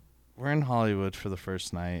 We're in Hollywood for the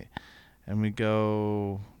first night, and we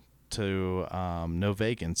go to No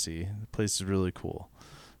Vacancy. The place is really cool.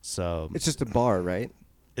 So It's just a bar, right?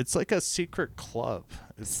 it's like a secret club.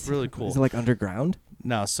 It's really cool. Is it like underground?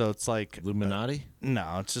 No, so it's like Illuminati?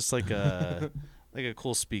 no, it's just like a like a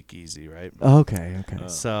cool speakeasy, right? Oh, okay.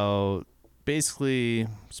 So basically,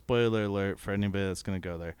 spoiler alert for anybody that's going to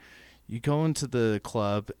go there. You go into the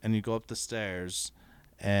club and you go up the stairs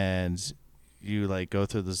and you like go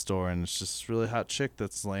through this door and it's just this really hot chick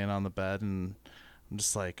that's laying on the bed, and I'm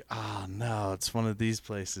just like, oh no, it's one of these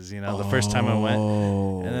places, the first time I went.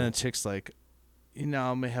 And then the chick's like,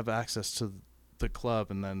 I may have access to the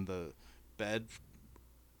club, and then the bed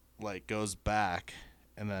like goes back.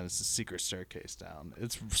 And then it's a secret staircase down.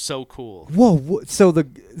 It's so cool. Whoa! So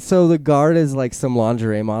the guard is like some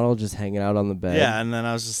lingerie model just hanging out on the bed. Yeah, and then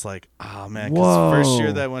I was just like, oh man, because first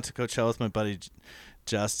year that I went to Coachella with my buddy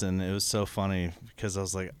Justin, it was so funny because I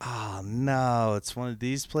was like, oh no, it's one of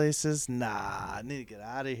these places. Nah, I need to get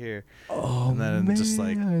out of here. Oh, And then man. just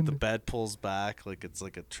like the bed pulls back, like it's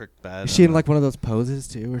like a trick bed. Is she in and like one of those poses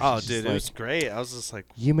too? Where oh, she's just dude, it like, was great. I was just like,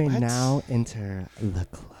 you may what? now enter the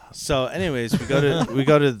club. So, anyways, we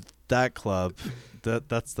go to that club.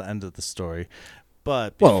 That's the end of the story.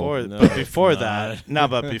 But before, no, but before it's that, no,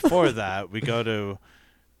 but before that, we go to,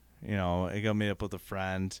 I go meet up with a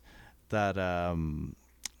friend that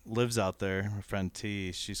lives out there. My friend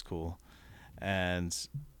T, she's cool, and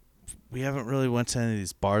we haven't really went to any of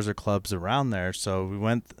these bars or clubs around there. So we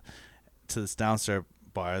went to this downstairs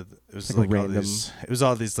bar. It was Like a all random- these. It was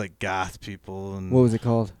all these like goth people and What was it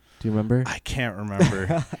called? Do you remember? I can't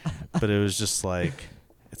remember, but it was just like,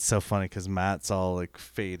 it's so funny because Matt's all like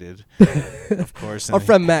faded, of course. Our and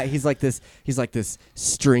friend Matt, he's like this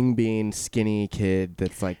string bean skinny kid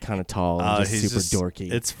that's like kind of tall and just he's super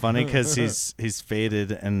dorky. It's funny because he's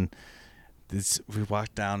faded, and we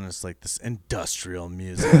walk down and it's like this industrial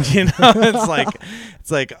music, it's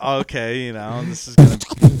like okay, this is gonna.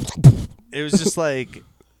 It was just like.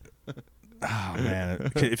 Oh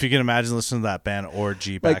man! If you can imagine listening to that band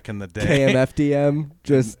Orgy back Like in the day, KMFDM,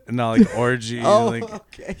 just no, like Orgy. like,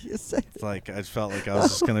 okay, you said it's like I felt like I was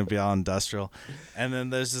just gonna be all industrial, and then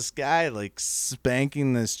there's this guy like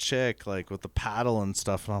spanking this chick like with the paddle and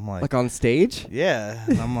stuff, and I'm like on stage. yeah,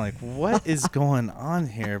 and I'm like, what is going on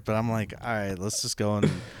here? But I'm like, all right, let's just go and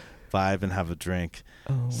vibe and have a drink.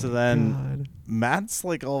 Oh So my then God. Matt's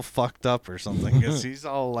like all fucked up or something because he's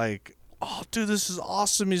all like, oh, dude, this is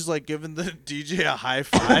awesome. He's like giving the DJ a high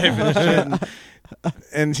five and shit.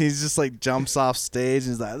 And he's just like jumps off stage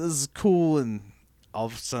and he's like, this is cool. And all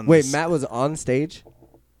of a sudden, Wait, Matt was on stage.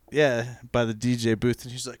 yeah, by the DJ booth.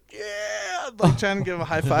 And he's like, yeah, like trying to give him a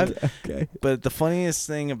high five. Okay. But the funniest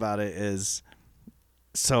thing about it is,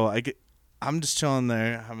 so I'm just chilling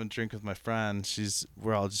there, having a drink with my friend.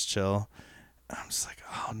 We're all just chill. And I'm just like,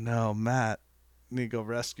 oh no, Matt, need to go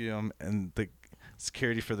rescue him. And the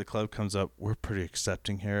security for the club comes up. We're pretty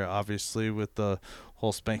accepting here, obviously, with the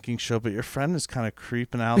whole spanking show. But your friend is kind of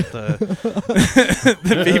creeping out the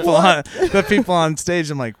the people on stage.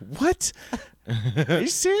 I'm like, what? Are you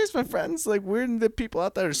serious? My friend's like weirding the people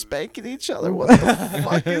out there are spanking each other. What the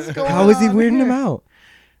fuck is going on? How is he weirding here? him out?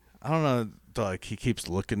 I don't know. Like he keeps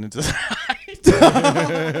looking into the eyes,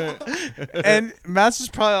 and Matt's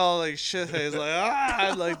just probably all like shit faced,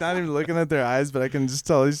 like like not even looking at their eyes, but I can just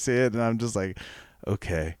totally see it, and I'm just like,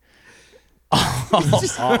 okay,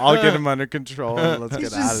 I'll get him under control and let's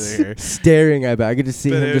get out of here. Staring, I bet. I could just see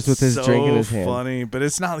But him just with his it's drink in so his hand. funny, but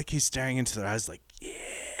it's not like he's staring into their eyes like,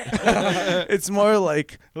 yeah. It's more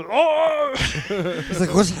like, oh. He's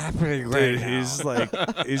like, what's happening Dude, he's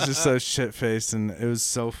just so shit faced, and it was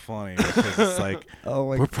so funny because it's like, oh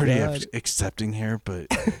my we're pretty God. accepting here, but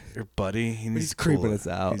your buddy, he needs He's to cool creeping it. us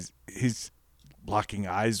out. He's locking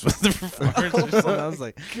eyes with the performers or something. I was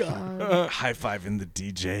like, high fiving the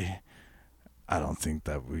DJ. I don't think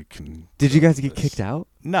that we can. Did you guys get kicked out?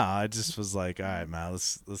 No, I just was like, all right, man,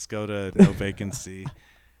 let's go to No Vacancy.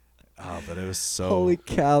 Oh, but it was so. Holy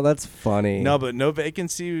cow, that's funny. No, but No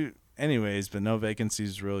Vacancy. Anyways, but No Vacancy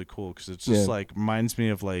is really cool because it's just like reminds me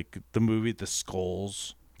of like the movie The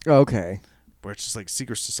Skulls. Okay. Where it's just like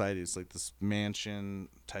secret society. It's like this mansion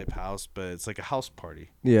type house, but it's like a house party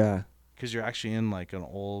Yeah. because you're actually in like an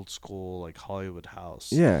old school like Hollywood house.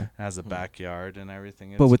 Yeah. It has a backyard and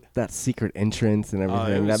everything. But It's- with that secret entrance and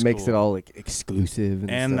everything, that was makes it cool. all like exclusive.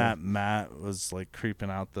 and stuff. that Matt was like creeping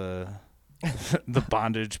out the the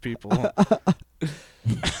bondage people.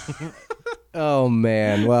 Oh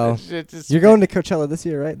man. Well, Shit just- you're going to Coachella this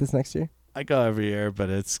year, right? This next year? I go every year, but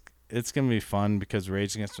it's gonna be fun because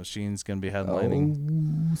Rage Against the Machine's gonna be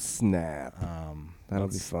headlining. Oh snap! That'll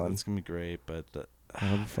be that's- fun. It's gonna be great, but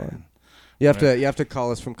That'll be fun. You have to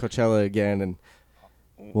call us from Coachella again, and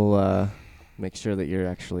we'll make sure that you're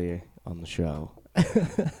actually on the show.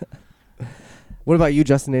 What about you,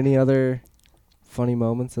 Justin? Any other funny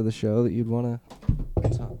moments of the show that you'd want to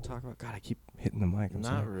talk about? God, I keep hitting the mic. I'm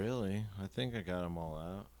Not sorry. really. I think I got them all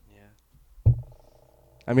out.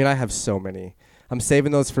 I mean, I have so many. I'm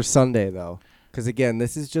saving those for Sunday, though. Because, again,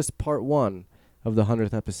 this is just part 1 of the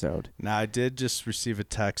 100th episode. Now, I did just receive a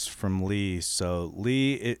text from Lee. So,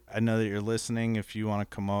 Lee, I know that you're listening. If you want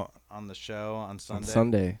to come out on the show on Sunday, On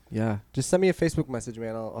Sunday, yeah. Just send me a Facebook message,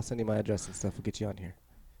 man. I'll send you my address and stuff. We'll get you on here.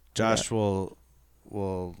 Josh will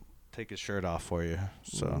take his shirt off for you.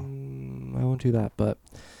 So, I won't do that, but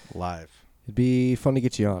live. it'd be fun to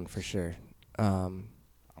get you on for sure. I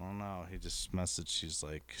don't know. He just messaged. He's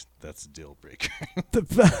like, that's a deal breaker.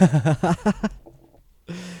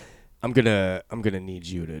 I'm gonna need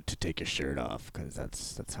you to take your shirt off because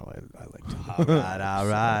that's how I like to. All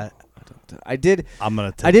right. I did I'm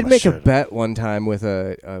gonna. Take I did my make a shirt bet one time with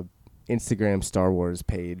a Instagram Star Wars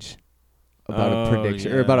page about a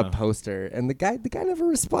prediction or about a yeah. poster, and the guy never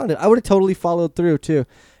responded. I would have totally followed through too.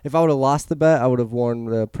 If I would have lost the bet, I would have worn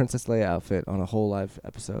the Princess Leia outfit on a whole live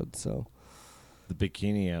episode. So The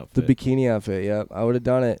bikini outfit. the bikini outfit, yep, I would have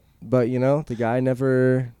done it. But the guy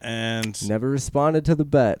never And responded to the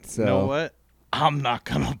bet. So you know what? I'm not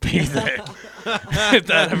gonna be there if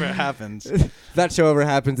that ever happens. if that show ever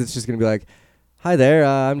happens, it's just gonna be like, "Hi there,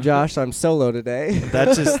 I'm Josh. I'm solo today."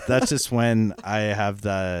 That's just when I have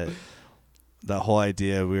the whole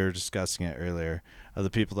idea we were discussing it earlier of the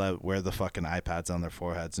people that wear the fucking iPads on their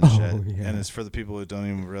foreheads and shit. Yeah. And it's for the people who don't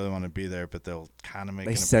even really want to be there, but they'll kind of make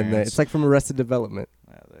They an send that. appearance. It's like from Arrested Development.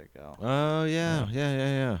 Yeah, there you go. Oh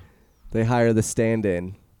yeah. They hire the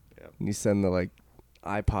stand-in, Yep. and you send the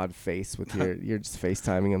iPod face with you're just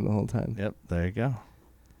FaceTiming him the whole time. Yep, there you go.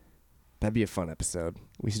 That'd be a fun episode.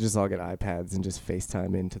 We should just all get iPads and just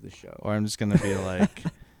FaceTime into the show. Or I'm just gonna be like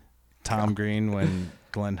Tom Green when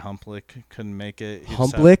Glenn Humplick couldn't make it. He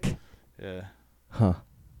just had- Humplick? Yeah. Huh.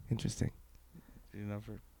 Interesting. You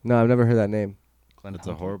never. No, I've never heard that name. Glenn That's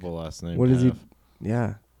a Humplick? horrible last name. What to is he? have.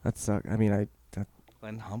 Yeah, that sucks. I mean,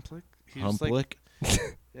 Glenn Humplick? He was like-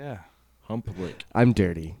 Humplick. yeah. Humplick. I'm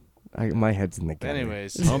dirty. My head's in the gutter.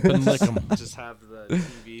 Anyways, Hump and lick 'em. just have the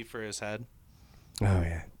TV for his head. Oh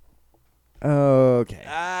yeah. Okay.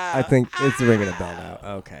 Ah. I think it's ringing a bell now.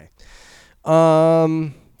 Okay.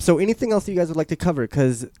 So anything else you guys would like to cover?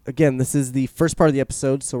 Because again, this is the first part of the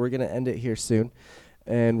episode, so we're gonna end it here soon,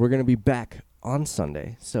 and we're gonna be back on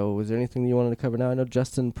Sunday. So is there anything you wanted to cover now? I know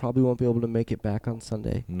Justin probably won't be able to make it back on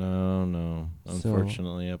Sunday. No. So-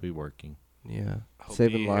 Unfortunately, I'll be working. Yeah. He'll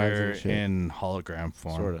Saving be lives here and shit. in hologram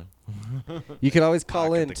form. Sorta. You can always call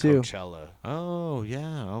Pocket in the too. Coachella. Oh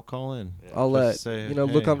yeah, I'll call in. Yeah. I'll Just say,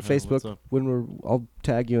 look "Hey, on what's Facebook up?" when I'll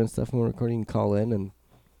tag you and stuff when we're recording. You can call in and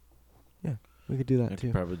yeah, we could do I that could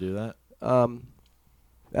too. probably do that.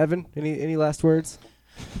 Evan, any last words?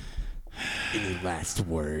 Any last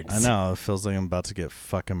words? I know. It feels like I'm about to get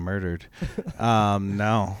fucking murdered.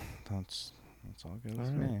 No. That's all good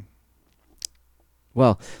with me.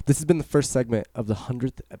 Well, this has been the first segment of the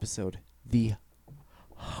 100th episode. The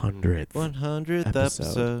 100th 100th Episode.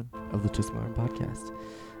 episode. of the Twist My Arm podcast.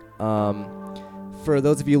 For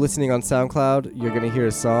those of you listening on SoundCloud, you're going to hear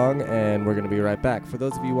a song, and we're going to be right back. For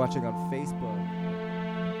those of you watching on Facebook,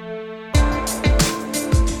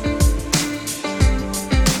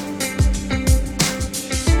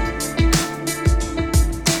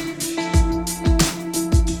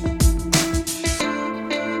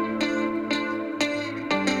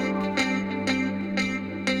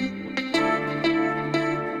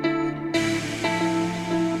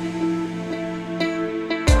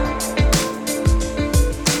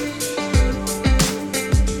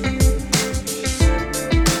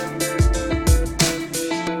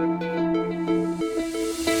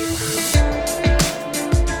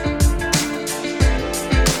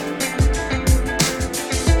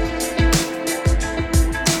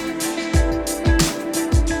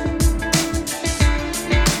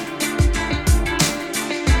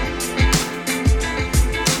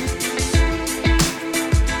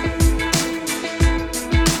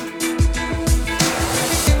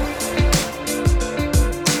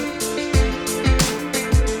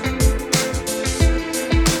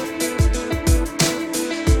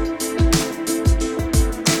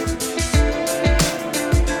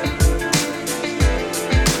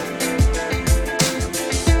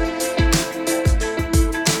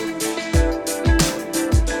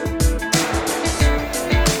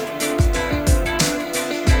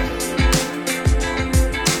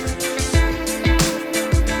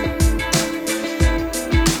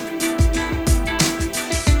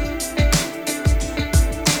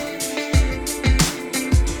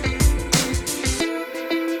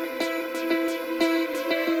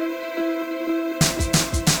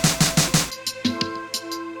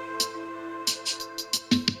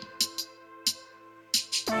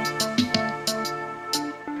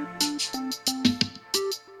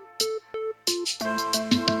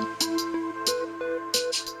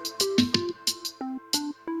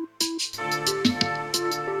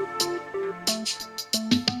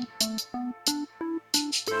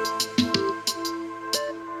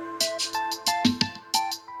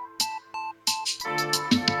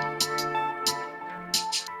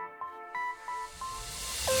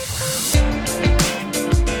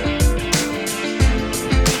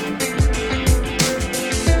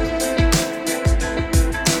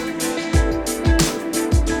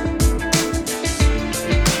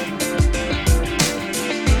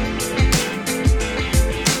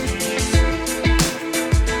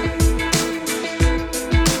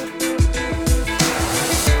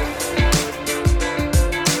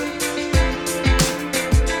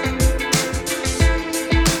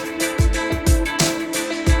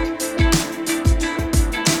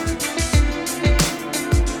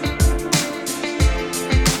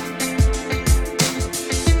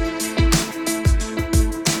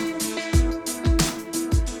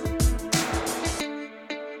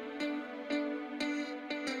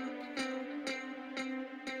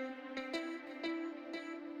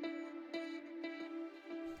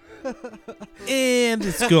 And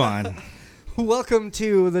it's gone. Welcome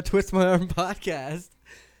to the Twist My Arm podcast.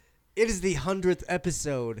 It is the 100th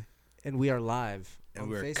episode, and we are live. And on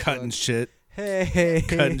we're Facebook. cutting shit Hey.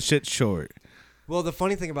 short. Well, the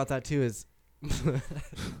funny thing about that too is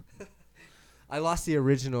I lost the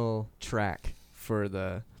original track for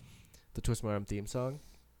the Twist My Arm theme song.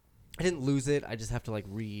 I didn't lose it. I just have to like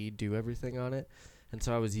redo everything on it. And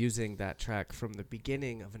so I was using that track from the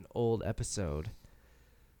beginning of an old episode.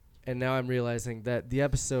 And now I'm realizing that the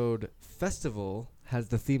episode Festival has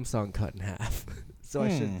the theme song cut in half. So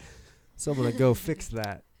I'm going to go fix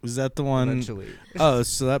that Was that the one? eventually. Oh,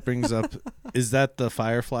 so that brings up. Is that the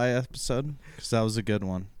Firefly episode? Because that was a good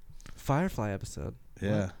one. Firefly episode.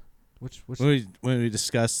 Yeah. Which When we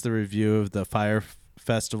discussed the review of the Fire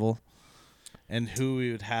Festival and who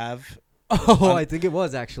we would have. Oh, I think it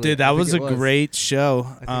was actually. Dude, that I think was it a great show.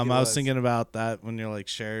 think I it was was. thinking about that when you're like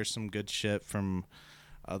share some good shit from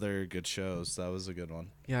other good shows. That was a good one.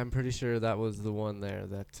 Yeah, I'm pretty sure that was the one there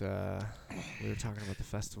that we were talking about the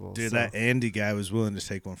festival. Dude, So that Andy guy was willing to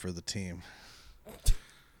take one for the team.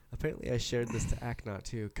 apparently I shared this to Aknot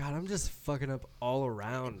too. God, I'm just fucking up all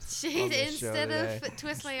around. on Shit, this show instead today. of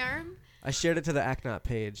Twist My Arm? I shared it to the Aknot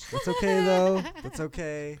page. That's okay though. That's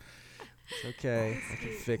okay. It's okay. I can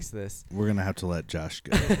fix this. We're going to have to let Josh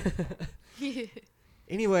go.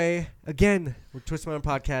 Anyway, again, we're Twist My Arm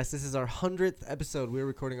podcast. This is our 100th episode. We're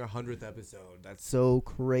recording our 100th episode. That's so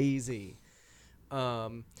crazy.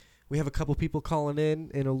 We have a couple people calling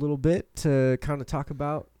in a little bit to kind of talk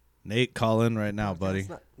about. Nate, call in right now, buddy.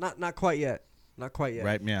 Not quite yet. Not quite yet.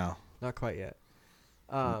 Right meow. Not quite yet.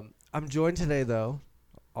 I'm joined today though.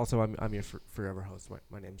 Also, I'm your forever host.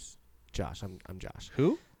 My name's Josh. I'm Josh.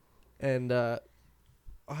 Who? And I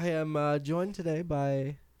am joined today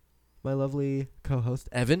by my lovely co-host,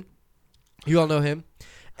 Evan. You all know him.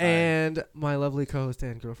 Hi. And my lovely co-host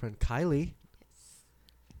and girlfriend, Kylie.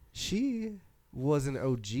 She was an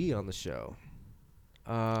OG on the show.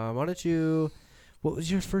 Why don't you... What was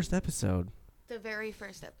your first episode? The very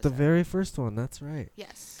first episode. The very first one. That's right.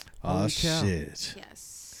 Yes. Oh, Holy cow. shit.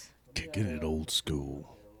 Yes. Kicking it old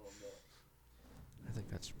school. I think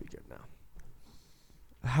that should be good now.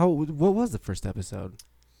 What was the first episode?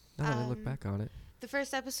 Now that I look back on it. The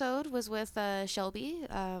first episode was with Shelby.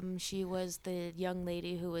 She was the young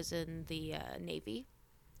lady who was in the Navy.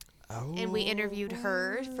 Oh. And we interviewed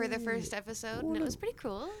her for the first episode, and it was pretty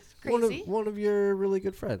cool. One Crazy. of your really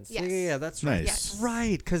good friends. Yes. Yeah, that's right. Nice. Yes.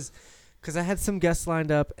 Right, because I had some guests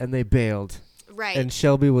lined up and they bailed. Right. And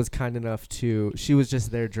Shelby was kind enough to. She was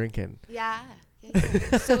just there drinking. Yeah.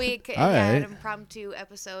 So we All had right. an impromptu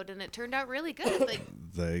episode, and it turned out really good. Like,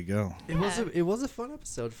 There you go. It was a fun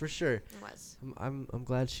episode for sure. it was. I'm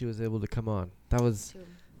glad she was able to come on. That was, Too.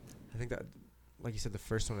 I think that, like you said, the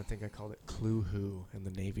first one. I think I called it Clue Who in the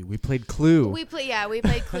Navy. We played Clue. We played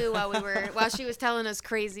Clue while she was telling us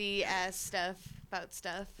crazy ass stuff about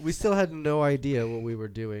stuff. We still had no idea what we were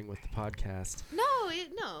doing with the podcast. No.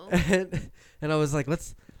 And I was like,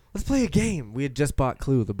 let's play a game. We had just bought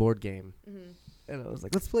Clue, the board game. Mm-hmm. And I was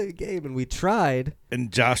like, let's play a game. And we tried.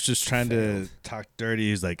 And Josh was trying to talk dirty.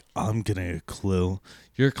 He's like, I'm getting a clue.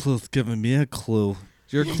 Your clue's giving me a clue.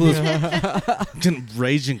 Your clue's getting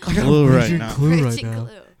raging clue right raging now. clue. right Raging now.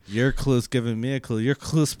 Clue. Your clue's giving me a clue. Your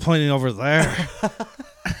clue's pointing over there.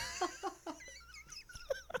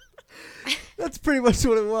 That's pretty much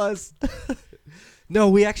what it was. No,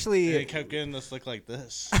 we And actually he kept getting this look like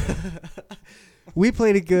this. we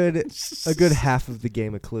played a good half of the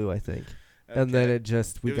game of Clue, I think. And then it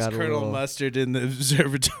just we it was got a Colonel little Mustard in the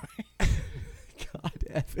observatory. God,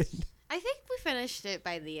 Evan. I think we finished it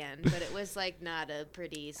by the end, but it was like not a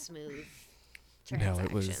pretty smooth No, transaction.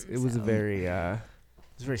 it was a so.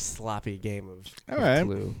 very sloppy game of All right.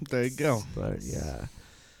 Clue. There you go. But yeah.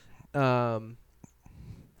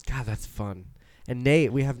 God, that's fun. And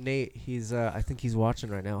Nate, we have Nate. He's I think he's watching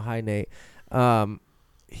right now. Hi, Nate.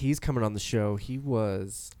 He's coming on the show. He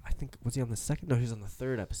was he on the second? No, he was on the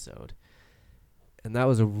third episode. And that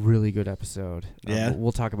was a really good episode. Yeah.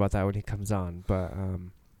 We'll talk about that when he comes on. But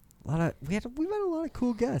we've had a lot of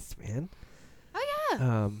cool guests, man. Oh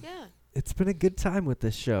yeah. Yeah. It's been a good time with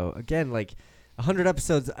this show. Again, like 100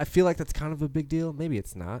 episodes. I feel like that's kind of a big deal. Maybe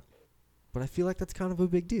it's not, but I feel like that's kind of a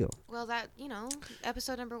big deal. Well,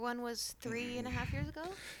 episode number 1 was 3.5 years ago.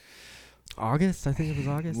 August, I think it was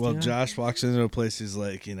August. Well, yeah. Josh walks into a place. He's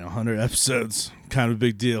like, 100 episodes, kind of a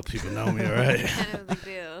big deal. People know me, all right? Kind of a big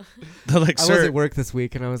deal. They're like, I was sir. at work this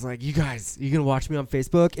week and I was like, "You guys, you gonna watch me on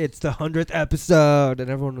Facebook? It's the 100th episode," and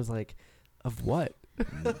everyone was like, "Of what?"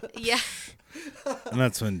 Yeah. And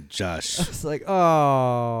that's when I Josh was like,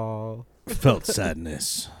 "Oh." felt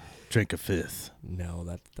sadness. Drink a fifth. No,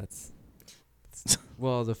 that's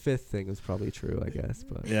well, the fifth thing was probably true, I guess,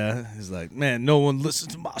 but Yeah, he's like, man, no one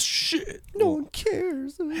listens to my shit. no one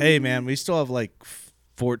cares. Hey, man, we still have like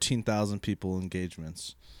 14,000 people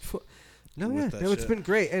engagements. No, with yeah, that no, it's shit. been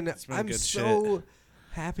great, and It's been I'm good so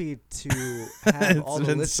happy to have all It's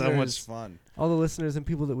the been listeners, so much fun. all the listeners and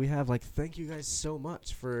people that we have. Like, thank you guys so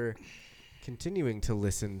much for continuing to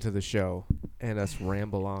listen to the show and us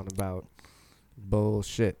ramble on about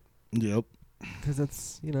bullshit. Yep. Because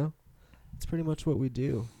that's, it's pretty much what we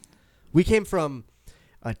do. We came from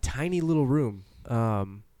a tiny little room. God,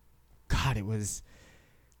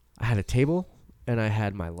 I had a table and I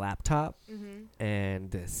had my laptop and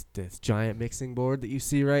this giant mixing board that you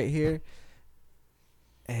see right here.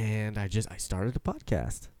 And I started a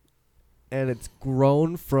podcast. And it's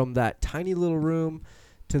grown from that tiny little room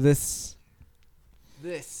to this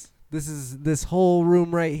is this whole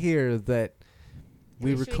room right here that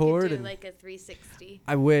we record. We could do and like a 360.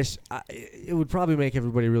 I wish it would probably make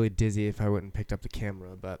everybody really dizzy if I went and picked up the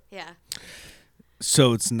camera, but Yeah.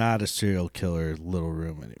 So it's not a serial killer little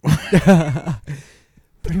room anymore.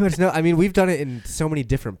 pretty much no. I mean, we've done it in so many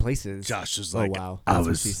different places. Josh is Oh like, wow, I that's what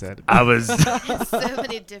was, she said. I was. So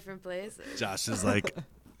many different places. Josh is like,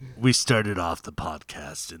 we started off the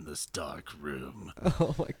podcast in this dark room,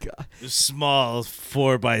 Oh my god. small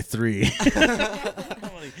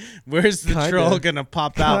 4x3. Where's the Kinda. troll gonna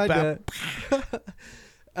pop out? Kinda.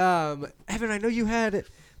 Evan, I know you had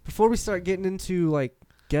before we start getting into like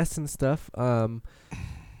guests and stuff.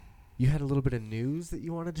 You had a little bit of news that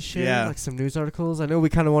you wanted to share, Yeah. like some news articles. I know we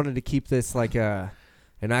kind of wanted to keep this like an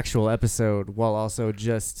actual episode while also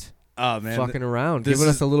just Oh man, fucking around, this giving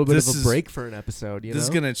us is- a little bit of this a is- break for an episode. You this is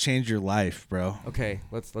know? gonna change your life, bro. Okay,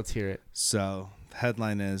 let's hear it. So the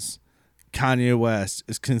headline is Kanye West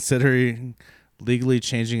is considering legally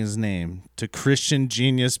changing his name to Christian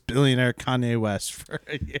genius billionaire Kanye West for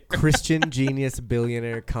a year. Christian genius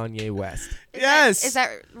billionaire Kanye West. Yes. Is that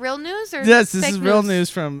real news or Yes, this fake is real news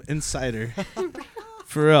from Insider.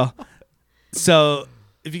 For real. So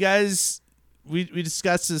if you guys we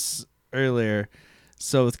discussed this earlier.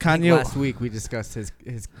 So with I think Kanye last week we discussed his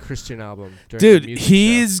Christian album. During the dude, music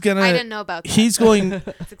he's I gonna didn't know about that. he's going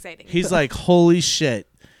It's exciting. he's like, holy shit.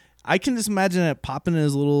 I can just imagine it popping in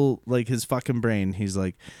his little, like, his fucking brain. He's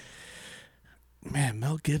like, man,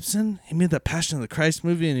 Mel Gibson, he made that Passion of the Christ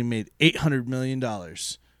movie and he made $800 million.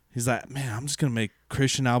 He's like, man, I'm just going to make a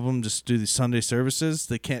Christian album, just do these Sunday services.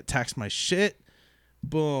 They can't tax my shit.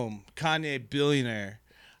 Boom. Kanye billionaire.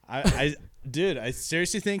 Dude, I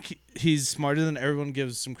seriously think he's smarter than everyone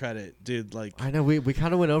gives him credit. Dude, like, I know we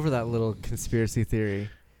kind of went over that little conspiracy theory.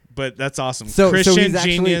 but that's awesome. So Christian he's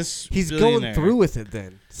actually genius he's billionaire. going through with it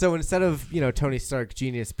then. So instead of Tony Stark,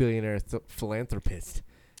 genius billionaire philanthropist,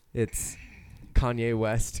 it's Kanye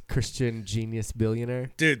West, Christian genius billionaire.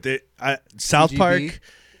 Dude, South CGB? Park,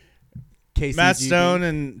 KCGB. Matt Stone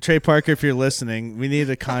and Trey Parker, if you're listening, we need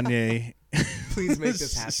a Kanye Please make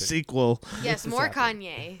this happen. sequel. Yes, this more happen.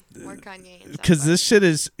 Kanye. More Kanye. in South Because Park. this shit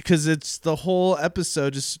is, because it's the whole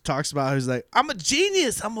episode just talks about how he's like, I'm a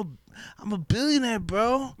genius, I'm a billionaire,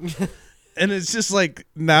 bro. And it's just like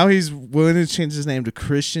now he's willing to change his name to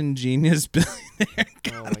Christian Genius Billionaire.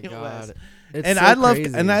 Oh my Kanye god. West. It's And so I love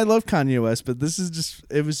crazy. I love Kanye West, but this is just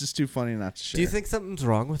it was just too funny not to share. Do you think something's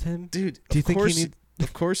wrong with him? dude? Do you of think he course, need-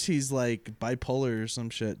 Of course, he's like bipolar or some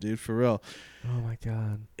shit, dude. For real. Oh my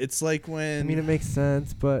god. It's like when I mean, it makes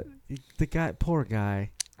sense, but the guy, poor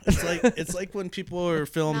guy. it's like when people are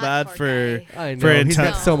feeling Not bad poor for guy. I For know he's got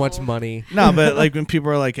intent- so much No. money. no, but like when people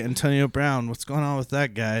are like Antonio Brown, what's going on with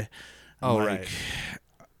that guy? Oh, Like, right.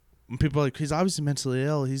 When people are like, he's obviously mentally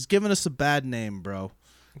ill. He's giving us a bad name, bro.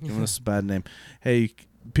 Giving us a bad name. Hey,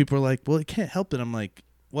 people are like, well, he can't help it. I'm like,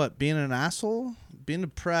 what? Being an asshole, being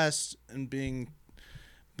depressed, and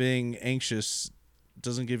being anxious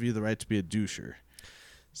doesn't give you the right to be a doucher.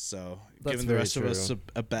 So That's giving the very rest of us true.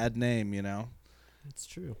 a bad name, you know. That's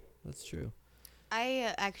true. That's true.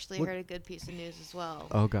 I actually What- heard a good piece of news as well.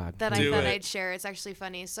 Oh god. That I Do thought it. I'd share. It's actually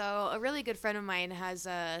funny. So a really good friend of mine has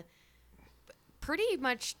pretty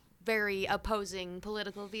much very opposing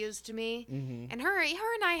political views to me. And her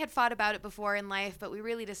and I had fought about it before in life, but we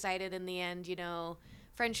really decided in the end,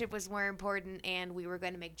 friendship was more important and we were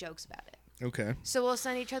going to make jokes about it. Okay. So we'll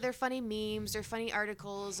send each other funny memes or funny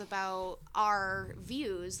articles about our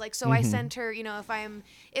views. Like, so I sent her,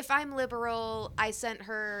 if I'm liberal, I sent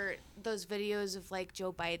her those videos of like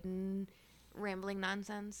Joe Biden rambling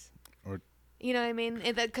nonsense. Or You know what I mean?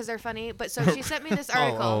 Because they're funny. But so she sent me this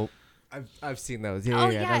article. Oh, I've seen those. Yeah, Oh,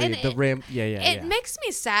 yeah, yeah, no, and the ram. Yeah, yeah, It yeah. makes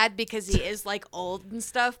me sad because he is like old and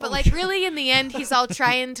stuff, but like really in the end, he's all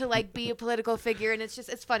trying to like be a political figure, and it's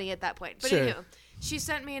funny at that point. But Sure. anywho, she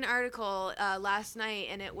sent me an article last night,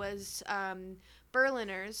 and it was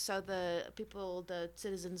Berliners, so the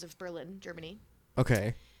citizens of Berlin, Germany.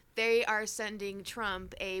 Okay. They are sending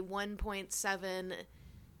Trump a 1.7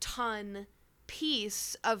 ton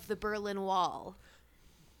piece of the Berlin Wall.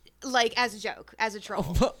 Like, as a joke, as a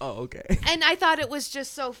troll. Oh, okay. And I thought it was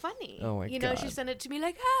just so funny. Oh, my You know, she God. sent it to me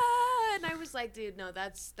like, and I was like, dude, no,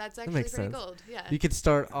 that's actually makes pretty sense. gold. Yeah. You could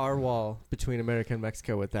start our wall between America and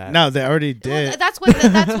Mexico with that. No, they already Well, did. that's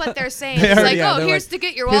what they're saying. They It's already- like, yeah, oh, they're here's like, to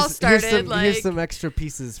get your wall started. Here's some extra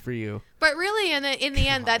pieces for you. But really, in the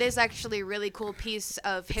end, that is actually a really cool piece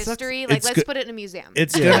of sucks- history. Like, it's let's go- put it in a museum.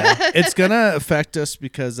 It's Yeah. gonna it's gonna affect us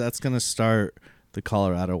because that's gonna start the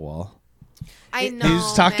Colorado Wall. I know, he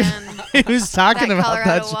was talking. man. He was talking That about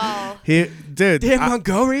Colorado that. Wall. Dude. Damn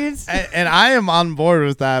Mongolians. And I am on board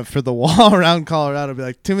with that for the wall around Colorado. Be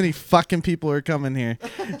like, too many fucking people are coming here.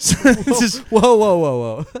 So it's just,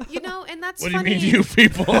 Whoa. You know, and that's what do you funny. mean, you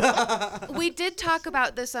people? We did talk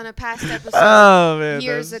about this on a past episode. Oh man,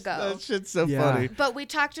 Years that's- ago. That shit's so Yeah. funny. But we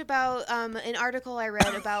talked about an article I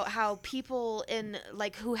read about how people in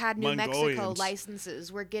like who had New Mexico Mongolians.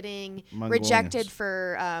 licenses were getting Mongolians. rejected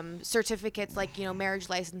for certificates like marriage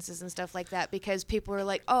licenses and stuff like that because people were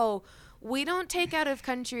like, oh, we don't take out of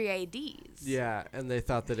country IDs. Yeah, and they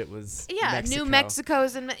thought that it was Yeah, Mexico. New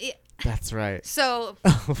Mexico's and That's right. so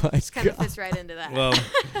Oh my it kind of God. fits right into that. Well,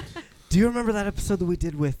 Do you remember that episode that we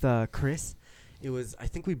did with Chris? It was. I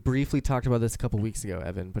think we briefly talked about this a couple weeks ago,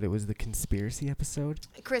 Evan. But it was the conspiracy episode.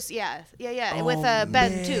 Chris, yeah, Oh, with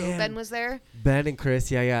Ben too. man. Ben was there. Ben and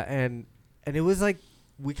Chris, yeah, and it was like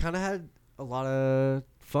we kind of had a lot of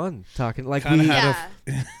fun talking. Like Kinda we had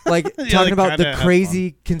Yeah. like Yeah, talking they about the kinda had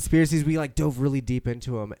crazy conspiracies. We like dove really deep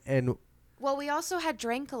into them, and Well, we also had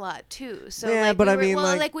drank a lot too, so Yeah, like but we I were, mean,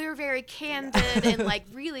 well, like- we were very candid and like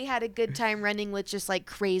really had a good time running with just like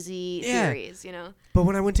crazy Yeah. theories, you know. but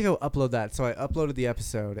when I went to go upload that, so I uploaded the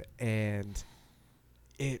episode, and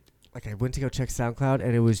it like I went to go check SoundCloud,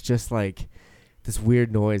 and it was just like this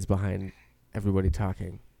weird noise behind everybody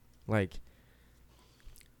talking, like.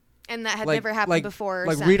 And that had Like- never happened like- before.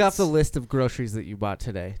 Like read off since. the list of groceries that you bought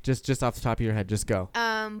today. Just off the top of your head. Just go.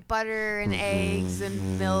 Butter and eggs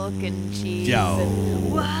and milk and cheese. Yo.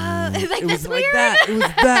 And, what? Like It that's was like weird. that. It was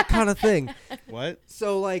that kind of thing. what?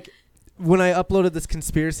 So like when I uploaded this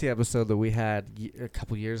conspiracy episode that we had a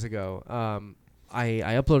couple years ago, I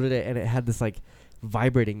uploaded it and it had this like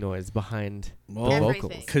vibrating noise behind Well, the Everything.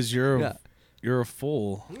 vocals. Because you're a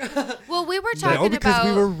fool. Well, we were No, talking because about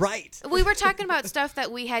we were right. we were talking about stuff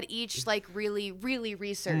that we had each like really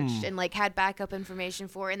researched and like had backup information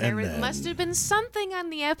for, and there And then- must have been something on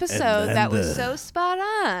the episode then that was the- so spot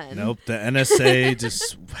on. Nope, the NSA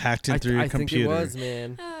just hacked into your I think computer. it was,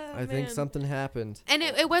 man. Oh, I think man. something happened. And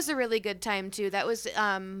it was a really good time too. That was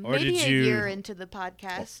maybe did a you- year into the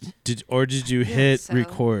podcast. Did you hit so-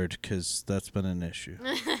 record? Because that's been an issue.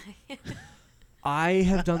 I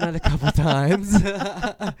have done that a couple times.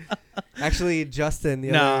 Actually, Justin. The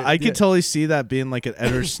No, other, I the- could totally see that being like an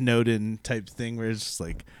Edward Snowden type thing where it's just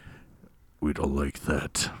like, we don't like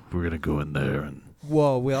that. We're gonna go in there and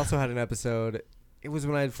Whoa, we also had an episode. It was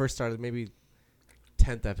when I had first started, maybe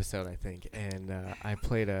 10th episode, I think, and I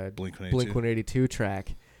played a Blink-182. Blink-182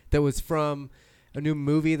 track that was from a new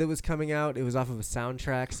movie that was coming out. It was off of a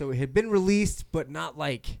soundtrack, so it had been released, but not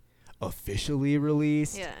like officially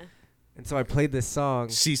released. Yeah. And so I played this song.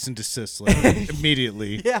 cease and desist like,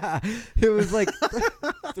 immediately. Yeah, it was like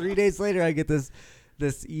 3 days later, I get this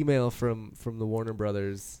email from the Warner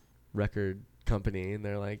Brothers record company, and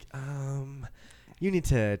they're like, you need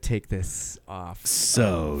to take this off.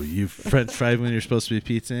 So you French fried when you're supposed to be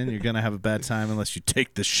pizza in, you're gonna have a bad time unless you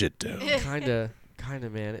take this shit down. Kinda,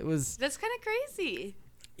 man. It was, That's kind of crazy.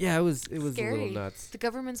 yeah, it was a Scary. little nuts. The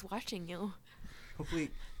government's watching you.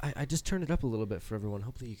 Hopefully, I just turned it up a little bit for everyone.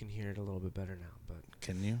 Hopefully, you can hear it a little bit better now. But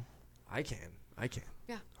Can you? I can.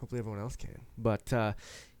 Yeah. Hopefully, everyone else can. But Are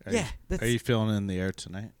yeah, you, that's are you feeling it in the air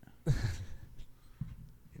tonight?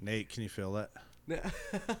 Nate, can you feel that?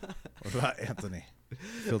 What about Anthony?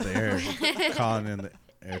 Feel the air calling in the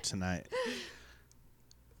air tonight.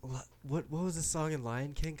 What was the song in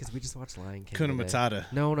Lion King? Because we just watched Lion King. Kuna today.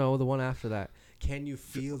 Matata. No, the one after that. Can you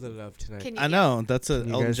feel the love tonight? Can you, I know that's a Can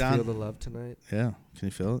you Elton guys John. feel the love tonight? Yeah, can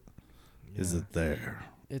you feel it? Is Yeah. it there?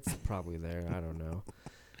 It's probably there. I don't know.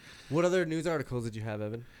 What other news articles did you have,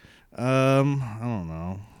 Evan? I don't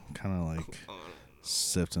know. Kind of like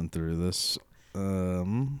sifting through this.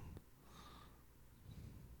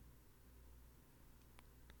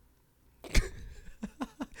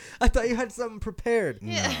 I thought you had something prepared.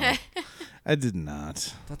 Yeah. I did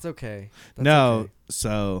not. That's okay. That's No. okay.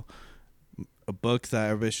 So, a book that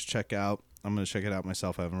everybody should check out. I'm going to check it out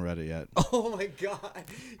myself. I haven't read it yet. Oh my god.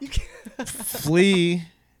 You can't. Flea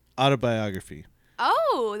autobiography.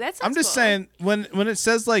 Oh, that sounds I'm just cool. saying when it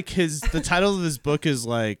says like the title of his book is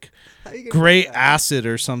like How you gonna Great do that? Acid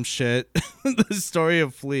or some shit. The story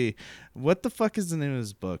of Flea. What the fuck is the name of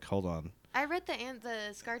his book? Hold on. I read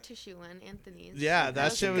the scar tissue one, Anthony's. Yeah, that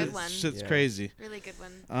was shit a was good one. shit's Yeah. crazy. Really good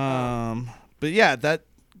one. But yeah, that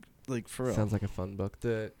like for real. Sounds like a fun book.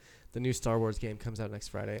 The new Star Wars game comes out next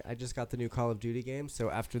Friday. I just got the new Call of Duty game, so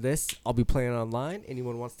after this, I'll be playing online.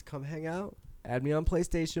 Anyone wants to come hang out? Add me on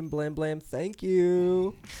PlayStation. Blam blam. Thank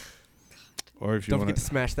you. Or if you Don't want forget to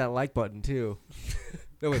smash that like button too.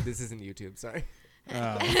 No wait, this isn't YouTube. Sorry.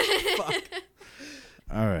 Fuck.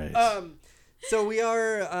 All right. So we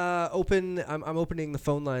are open. I'm opening the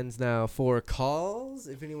phone lines now for calls.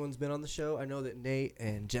 If anyone's been on the show, I know that Nate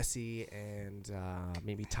and Jesse and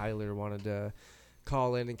maybe Tyler wanted to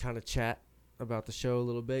call in and kind of chat about the show a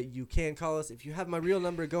little bit. You can call us. If you have my real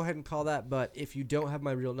number, go ahead and call that. But if you don't have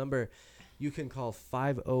my real number, you can call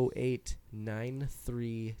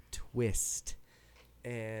 508-93-TWIST.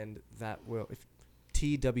 And that will, if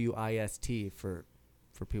TWIST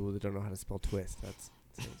for people that don't know how to spell twist. That's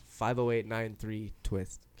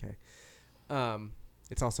 508-93-TWIST. Okay.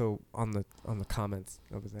 It's also on the comments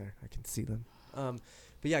over there. I can see them.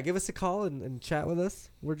 But yeah, give us a call and chat with us.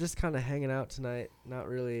 We're just kind of hanging out tonight, not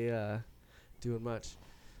really doing much.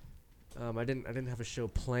 I didn't have a show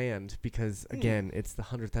planned because again, it's the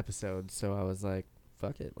 100th episode, so I was like,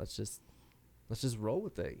 fuck it, let's just roll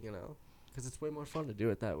with it, you know, because it's way more fun to do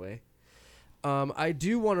it that way. I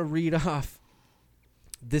do want to read off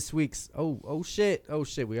this week's oh shit,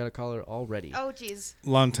 we got a caller already. Oh, jeez.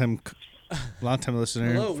 long time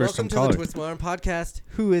listener. Hello, first welcome time to caller. the Twist My Arm podcast.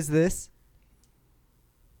 Who is this?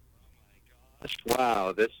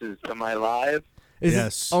 Wow, this is, am I live? Is Yes.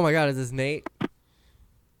 This, oh my god, is this Nate?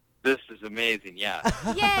 This is amazing, yeah.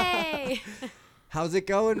 Yay! How's it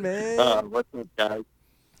going, man? What's up, guys?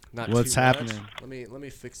 Not What's too much. happening? Let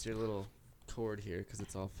me fix your little cord here because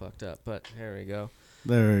it's all fucked up. But here we go.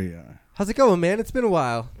 There you are. How's it going, man? It's been a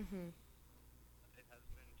while.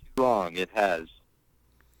 Too long, it has.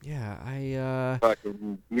 Yeah, I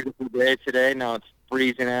Fucking beautiful day today, now it's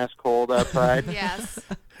freezing ass cold outside. Yes.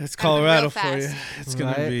 It's Happened real Colorado for you. fast. It's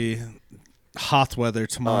gonna Right? be hot weather Oh,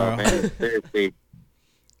 tomorrow. man, seriously.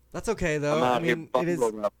 that's okay I'm though. I out here mean,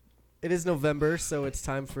 buckled up. it is November, so it's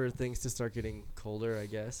time for things to start getting colder, I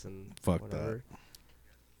guess, and Fuck that. whatever.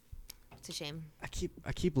 It's a shame. I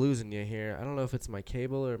keep losing you here. I don't know if it's my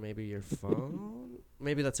cable or maybe your phone.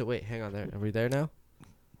 Maybe that's it. Wait, hang on there. Are we there now?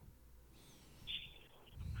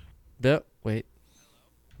 Nope. Wait.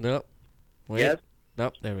 Nope. Wait. Yes,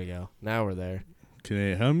 Nope. There we go. Now we're there. Can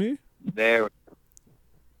you hear me? there.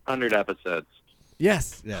 100 episodes.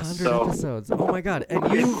 Yes. Yes. 100 So- episodes. Oh my god.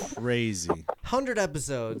 And you Crazy. 100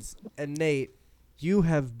 episodes. And Nate, you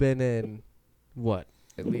have been in what?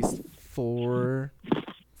 At least four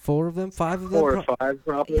of them? 5 of them? 4 or 5,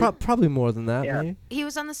 probably. Probably more than that, Yeah. maybe. He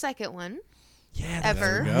was on the second one. Yeah, Ever. that's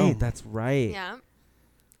There we right. go. That's right. Yeah.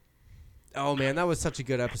 Oh man, that was such a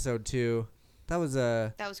good episode too. That was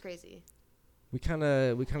That was crazy. we kind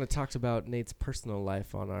of talked about Nate's personal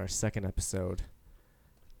life on our second episode,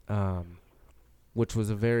 which was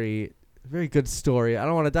a very very good story. I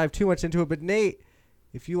don't want to dive too much into it, but Nate,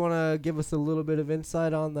 if you want to give us a little bit of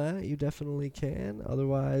insight on that, you definitely can.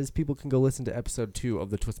 Otherwise, people can go listen to episode 2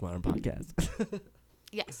 of the Twist My Arm podcast.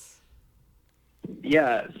 Yes.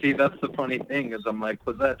 Yeah, see, that's the funny thing is I'm like,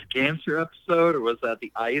 was that the cancer episode, or was that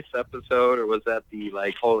the ICE episode, or was that the,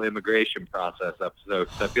 like, whole immigration process episode?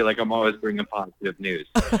 'Cause I feel like I'm always bringing positive news.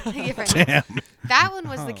 You're right. Damn. That one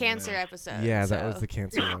was the Oh, cancer man. episode. yeah, that so was the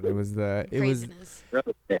cancer one. It was craziness.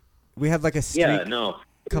 we had like a streak, Yeah, no.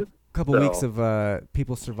 couple So- weeks of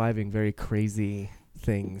people surviving very crazy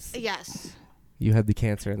things. Yes. You had the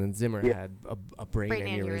cancer, and then Zimmer Yeah. had a brain, Brain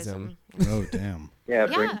aneurysm. aneurysm. Oh damn. Yeah,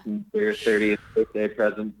 Yeah. Brinson, your 30th birthday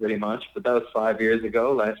present, pretty much. But that was 5 years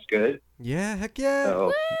ago. Life's good. Yeah, heck yeah.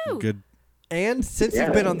 So, Woo! Good. And since Yeah.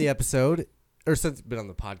 you've been on the episode, or since you've been on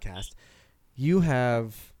the podcast, you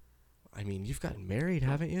have, I mean, you've gotten married,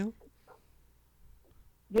 haven't you?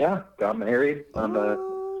 yeah, got married on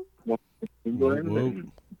the England Whoa.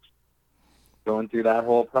 and going through that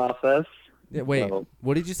whole process. Yeah, wait, So-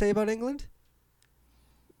 what did you say about England?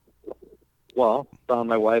 Well, found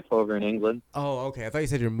my wife over in England. Oh, okay. I thought you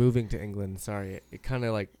said you're moving to England. Sorry. It kind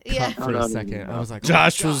of like cut Yeah. for No, a no, second. no. I was like,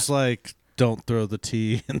 Josh oh my was like, "Don't throw the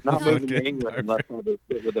tea." In Not the moving to fucking England unless garbage. I was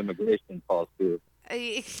good with immigration calls too. God.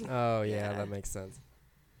 Oh, yeah, Yeah. that makes sense.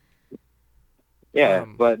 Yeah,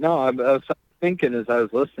 Um, but no, I was thinking as I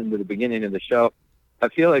was listening to the beginning of the show, I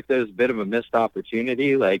feel like there's a bit of a missed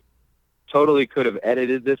opportunity. Like, totally could have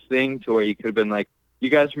edited this thing to where you could have been like, you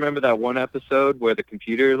guys remember that one episode where the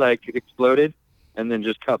computer like exploded, and then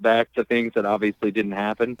just cut back to things that obviously didn't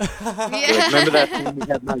happen? Like, remember that time we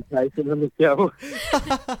had Mike Tyson on the show?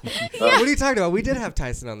 What are you talking about? We did have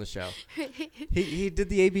Tyson on the show. He did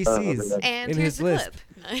the ABCs And in here's his the list.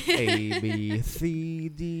 clip. A B C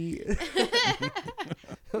D.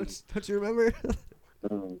 Don't you remember?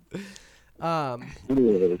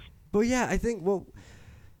 Anyways. But yeah, I think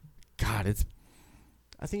God,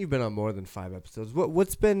 I think you've been on more than 5 episodes.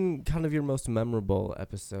 What's been kind of your most memorable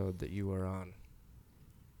episode that you were on?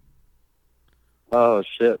 Oh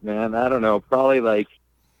shit, man! I don't know. Probably like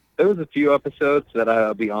there was a few episodes that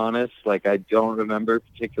I'll be honest, like I don't remember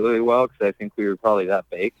particularly well because I think we were probably that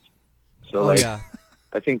baked. So like, yeah.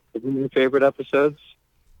 I think one of your favorite episodes.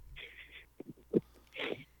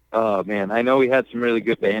 Oh man, I know we had some really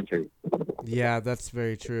good banter. Yeah, that's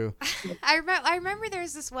very true. I remember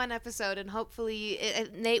there's this one episode, and hopefully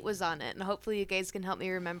Nate was on it, and hopefully you guys can help me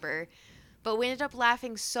remember. But we ended up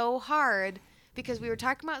laughing so hard because we were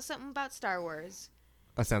talking about something about Star Wars,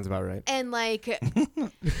 That sounds about right. and like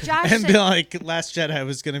Josh And said, be like, Last Jedi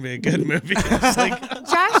was going to be a good movie. It's like,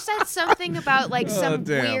 Josh said something about like some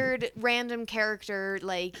damn. weird random character,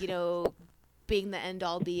 like being the end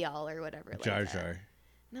all be all or whatever. Like Jar that. Jar.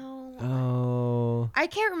 No. Oh. I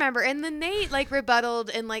can't remember. And then Nate like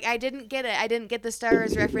rebutted, and like I didn't get it. I didn't get the Star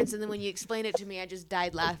Wars reference, and then when you explained it to me, I just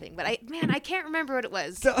died laughing. But I can't remember what it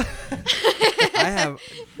was. I have.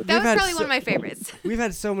 That was probably one of my favorites. We've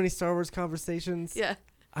had so many Star Wars conversations. Yeah.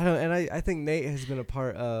 I think Nate has been a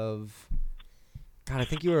part of. God, I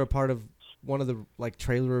think you were a part of one of the like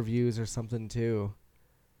trailer reviews or something too.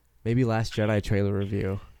 Maybe Last Jedi trailer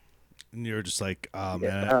review. And you were just like, oh, man,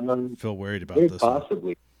 Yeah, I feel worried about very this one.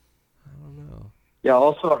 possibly. I don't know. Yeah.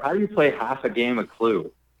 Also, how do you play half a game of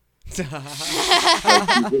Clue?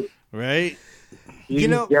 Right? You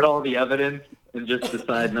know- just get all the evidence and just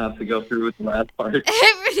decide not to go through with the last part.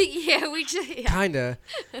 Yeah, we just Kinda.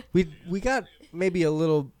 We got maybe a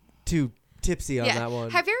little too tipsy on that one.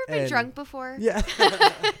 Have you ever been and- drunk before? Yeah.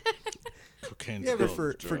 Cocaine's You ever built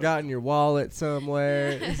for drugs. forgotten your wallet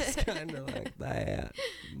somewhere? It's kind of like that.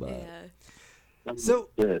 But Yeah. So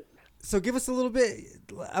Shit. so give us a little bit.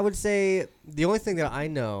 I would say the only thing that I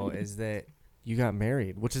know is that you got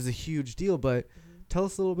married, which is a huge deal. But tell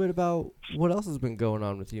us a little bit about what else has been going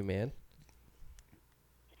on with you, man.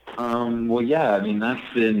 Well, yeah, I mean, that's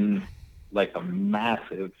been like a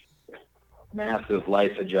massive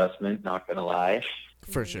life adjustment, not gonna lie.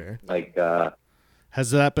 For sure. Like,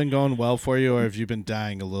 Has that been going well for you, or have you been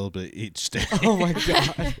dying a little bit each day? Oh my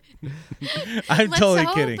god. I'm Let's totally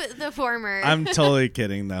hope kidding. the former. I'm totally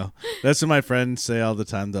kidding, though. That's what my friends say all the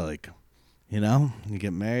time. They're like, you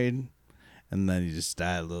get married, and then you just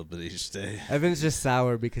die a little bit each day. Evan's just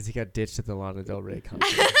sour because he got ditched at the Lana Del Rey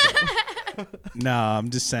concert. No, I'm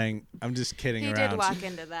just saying. I'm just kidding he around. did walk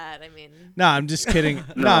into that. I mean, No, I'm just kidding.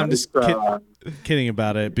 No, I'm just kidding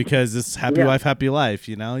about it because it's happy Yeah. wife, happy life.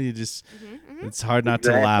 You just, it's hard not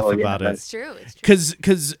to laugh Exactly, yeah, about it. it's true. It's true.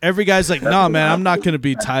 Cause every guy's like, no, man, I'm not gonna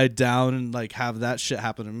be tied down and like have that shit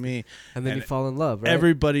happen to me. And then And you fall in love, right?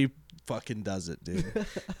 Everybody fucking does it, dude.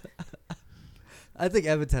 I think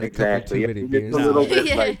Evan's had a exactly. couple too many It's beers. a little bit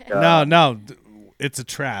Yeah. like, No, it's a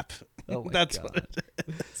trap. Oh my That's God. what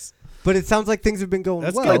it is. But it sounds like things have been going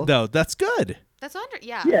That's well. good though. That's good. That's under.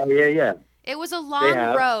 Yeah. yeah. It was a long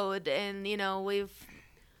have. road, and we've.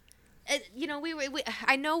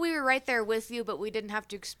 I know we were right there with you, but we didn't have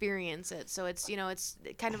to experience it. So it's it's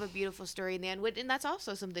kind of a beautiful story in the end, and that's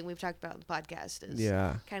also something we've talked about on the podcast. Is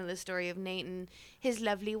Yeah. kind of the story of Nate and his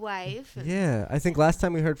lovely wife. and- Yeah, I think last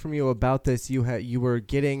time we heard from you about this, you were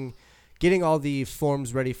getting all the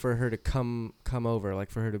forms ready for her to come over, like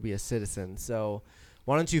for her to be a citizen. So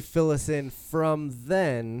why don't you fill us in from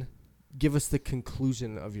then? Give us the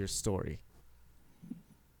conclusion of your story.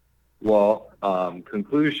 Well,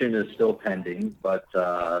 conclusion is still pending, but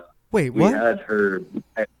Wait, we what? had her.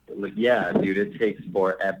 Yeah, dude, it takes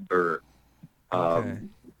forever. Okay.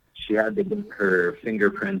 She had to get her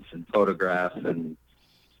fingerprints and photographs and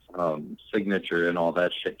signature and all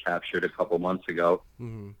that shit captured a couple months ago.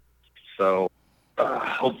 Mhm. So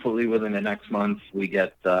hopefully within the next month we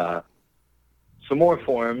get some more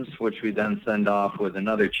forms, which we then send off with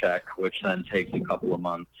another check, which then takes a couple of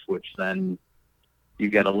months, which then you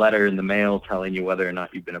get a letter in the mail telling you whether or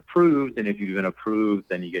not you've been approved. And if you've been approved,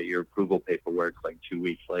 then you get your approval paperwork like 2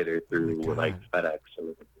 weeks later through God. like FedEx.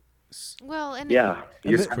 Or, Well, and yeah.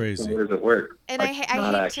 That's you're- crazy. Where does it work? And Like, I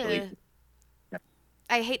not hate actually. to.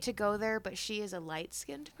 I hate to go there, but she is a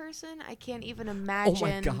light-skinned person. I can't even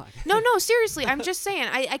imagine. God. No, seriously. I'm just saying.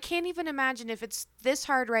 I can't even imagine if it's this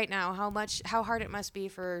hard right now, how hard it must be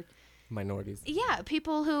for Minorities.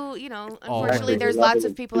 people who, All unfortunately right. there's lots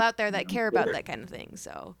of people out there that care about that kind of thing.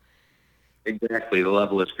 So Exactly, the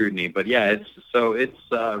level of scrutiny. But yeah, it's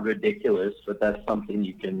ridiculous, but that's something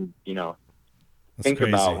you can, think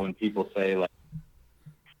crazy. about when people say, like,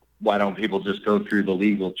 why don't people just go through the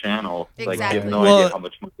legal channel? Like, you have Exactly. no Well, idea how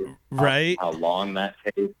much money, right. how long that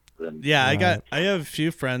takes. And Yeah, Right. I have a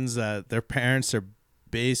few friends that their parents are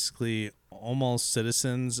basically almost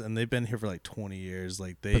citizens, and they've been here for like 20 years.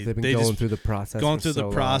 Like But they've been they going just through the process. going for through so the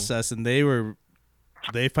long. process, and they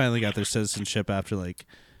finally got their citizenship after like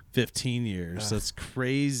 15 years. Ugh. That's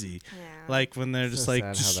crazy. yeah. Like when they're So just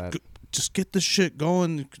like, sad how that- just get the shit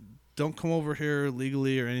going. Don't come over here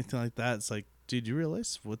legally or anything like that. It's like, dude, you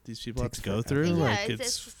realize what these people have Takes to go forever. through? Yeah, Like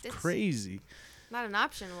it's crazy. not an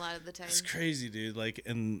option a lot of the time. It's crazy, dude. Like,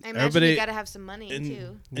 and I imagine everybody you got to have some money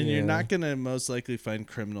too. And you're Yeah. not gonna most likely find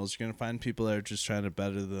criminals. You're gonna find people that are just trying to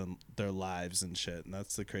better their lives and shit. And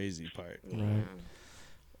that's the crazy part. Right.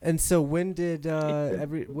 And so when did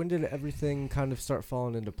everything kind of start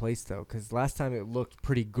falling into place though? Because last time it looked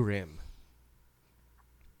pretty grim.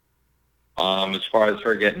 as far as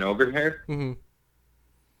her getting over here, Mm-hmm.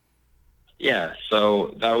 yeah,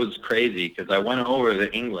 so that was crazy because I went over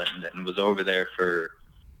to England and was over there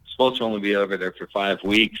supposed to only be over there for 5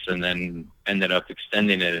 weeks, and then ended up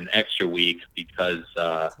extending it an extra week because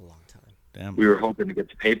That's a long time. Damn. we were hoping to get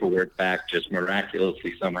the paperwork back just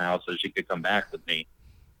miraculously somehow so she could come back with me.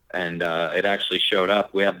 And it actually showed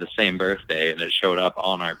up. We have the same birthday, and it showed up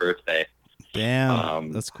on our birthday.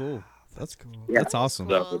 Damn. That's cool. That's cool. Yeah. That's awesome.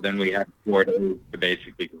 So then we had 4 days to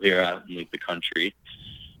basically clear out and leave the country.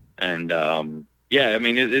 And yeah, I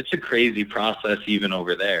mean, it's a crazy process even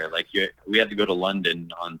over there. Like we had to go to London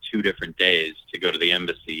on 2 different days to go to the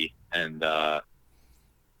embassy, and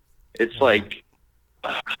it's like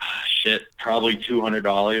shit, probably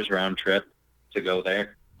 $200 round trip to go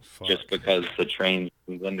there, Fuck. just because the trains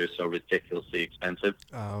in England are so ridiculously expensive.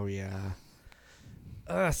 Oh yeah.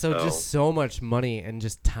 So just so much money and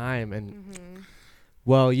just time and Mm-hmm.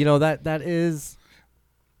 well, that is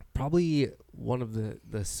probably one of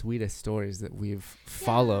the sweetest stories that we've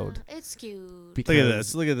followed. Yeah, it's cute. Because Look at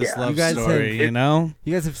this. Look at this Yeah. love You guys story. have- You know?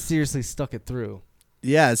 you guys have seriously stuck it through.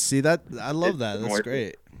 Yeah. See that? I love It's that. That's worth it.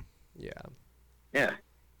 great. Yeah. Yeah.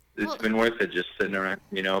 It's Well- been worth it just sitting around,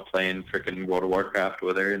 playing freaking World of Warcraft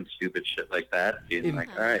with her and stupid shit like that. Being like,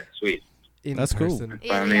 all right, sweet. In That's cool. person.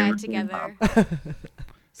 Yeah, together.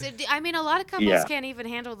 So I mean, a lot of couples Yeah. can't even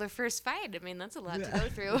handle their first fight. I mean, that's a lot to go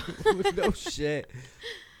through. No shit.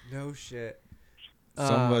 No shit.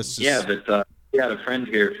 Some of us just. Yeah, but we had a friend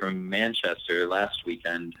here from Manchester last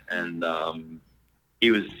weekend, and he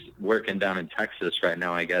was working down in Texas right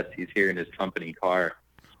now, I guess. He's here in his company car.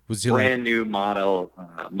 Was you like, Brand new Model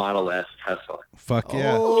S Tesla. fuck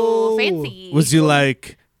yeah? Oh, fancy. Was you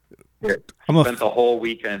like, I'm a Spent the whole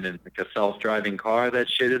weekend in like a self-driving car. That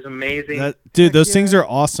shit is amazing. dude? Those Heck things yeah. are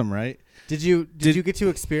awesome, right? Did you Did- you get to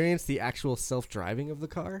experience the actual self-driving of the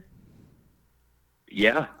car?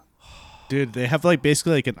 Yeah. Dude, they have like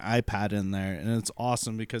basically like an iPad in there, and it's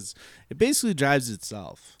awesome because it basically drives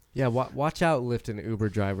itself. Yeah, watch out, Lyft and Uber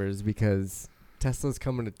drivers, because Tesla's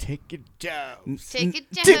coming to take it down. Take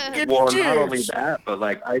it down. Well, not only that, but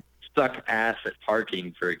like I suck ass at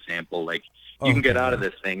parking, for example. Like you can get out of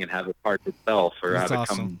this thing and have it park itself, or That's have it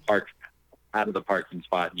come awesome. park out of the parking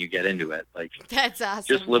spot and you get into it. Like That's awesome.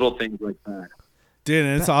 just little things like that. Dude,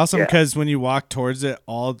 and it's awesome Yeah. because when you walk towards it,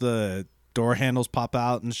 all the door handles pop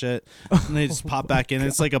out and shit, and they just pop back in.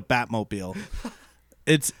 It's like a Batmobile.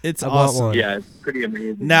 It's I want awesome. one. Yeah, it's pretty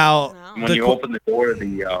amazing. Now, Wow. when the you qu- open the door,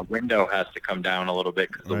 the window has to come down a little bit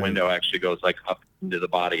because the Right. window actually goes like up into the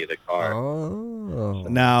body of the car. Oh.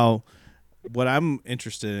 now, what I'm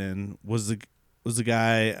interested in was the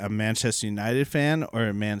guy a Manchester United fan or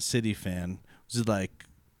a Man City fan? Was he like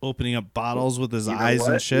opening up bottles with his You know eyes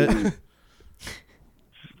and what? shit?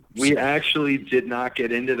 We actually did not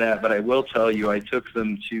get into that, but I will tell you, I took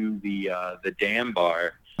them to the Dam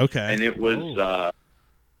Bar, Okay. and it was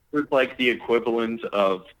like the equivalent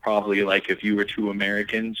of probably like if you were 2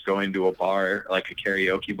 Americans going to a bar, like a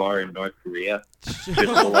karaoke bar in North Korea. Just the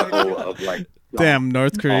level of like, Damn,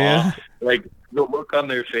 North Korea. like the look on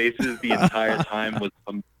their faces the entire time was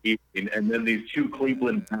amazing. And then these 2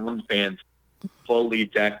 Cleveland Browns fans fully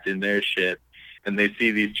decked in their shit, and they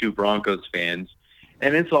see these 2 Broncos fans,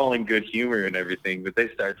 and it's all in good humor and everything, but they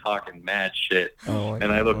start talking mad shit. Oh, And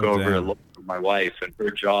I look Oh, over damn. and look at my wife, and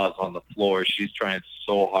her jaw's on the floor. She's trying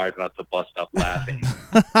so hard not to bust up laughing.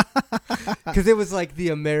 Because it was like the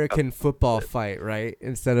American football fight, right?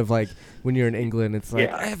 Instead of like when you're in England, it's like,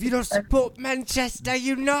 Yeah. have you not support Manchester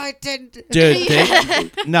United?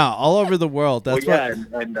 Dude, no, all over the world. That's well, yeah,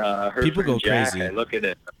 what and her people friend go Jack, crazy. I look at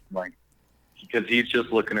it, I'm like, because he's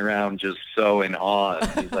just looking around, just so in awe.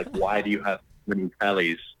 And he's like, "Why do you have so many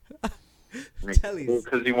tellies?" Tellies.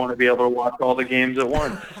 Because you want to be able to watch all the games at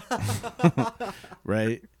once.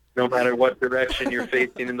 right. No matter what direction you're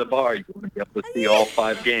facing in the bar, you want to be able to see all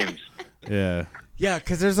 5 games. Yeah. Yeah,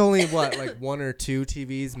 because there's only what, like 1 or 2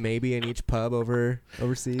 TVs maybe in each pub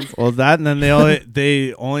overseas. Well, that and then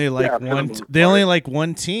they only like Yeah, for the one. most They only part. like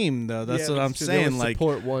one team though. That's what I'm They saying. only Like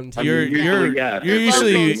support one team. you're usually, yeah, you're if they're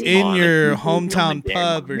usually both in on, your it's usually the hometown only game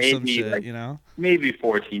pub on. or some Maybe, shit. like, You know. maybe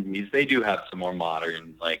 4 TVs. They do have some more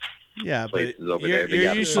modern Yeah, but places over you're, there. But you're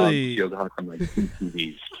yeah, usually Field Hunt from 2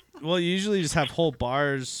 TVs. well, you usually just have whole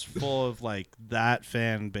bars full of like that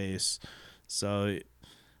fan base. So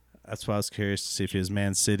that's why I was curious to see if he was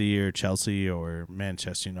Man City or Chelsea or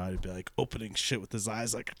Manchester United. Be like opening shit with his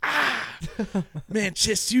eyes, like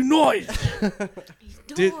Manchester United.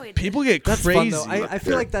 Dude, people get That's crazy. fun though. I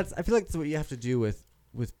feel like that's what you have to do with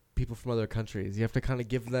people from other countries. You have to kind of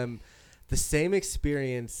give them the same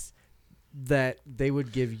experience that they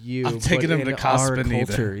would give you. I'm taking but them to in Casa our Bonita.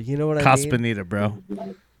 culture. You know what I Casa mean? Bonita, bro.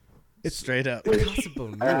 It's straight up. Casa I have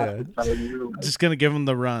Bonita. to tell you, Just gonna give them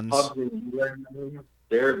the runs. pubs in England,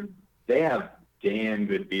 they have damn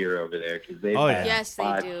good beer over there because they Oh, have yeah. Yes, they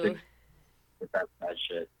 5, do. 6 that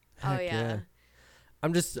shit. Oh Heck yeah.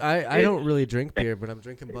 I'm just I don't really drink beer, but I'm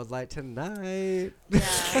drinking Bud Light tonight.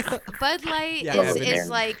 Yeah. Bud Light Yeah, is, yeah. is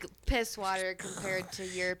like piss water compared to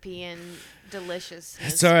European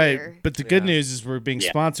deliciousness. It's all right, beer. but the good Yeah. news is we're being Yeah.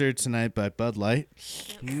 sponsored tonight by Bud Light.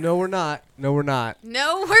 No, we're not. No, we're not.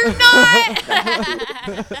 No, we're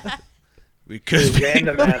not. We could be.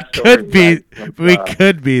 Random ass Could be. story, We like,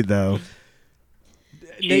 could be though.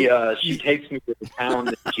 she takes me to the town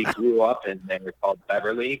that she grew up in there called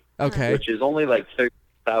Beverly, Okay. which is only like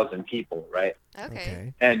 30,000 people, right?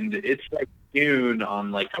 Okay. And it's like noon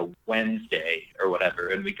on like a Wednesday or whatever,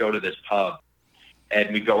 and we go to this pub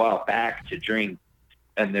and we go out back to drink,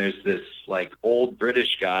 and there's this like old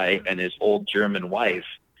British guy and his old German wife,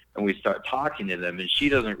 and we start talking to them, and she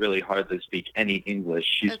doesn't really hardly speak any English.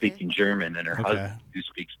 She's Okay. speaking German, and her Okay. husband, who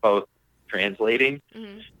speaks both, translating.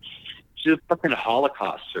 hmm She's a fucking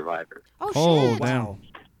Holocaust survivor, Oh, Oh, shit. damn.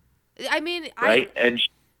 I mean, right? And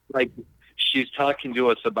she's talking to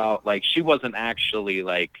us about like she wasn't actually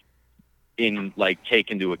like in like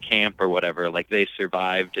taken to a camp or whatever. Like they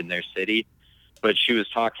survived in their city, but she was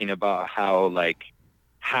talking about how like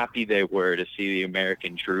happy they were to see the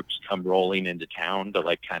American troops come rolling into town to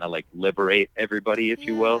like kind of like liberate everybody, if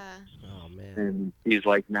you will. Oh man. And he's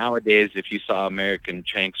like, nowadays, if you saw American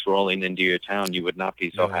tanks rolling into your town, you would not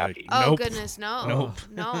be so You're like, happy. Oh Nope. goodness, no. Nope.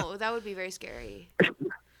 No, that would be very scary.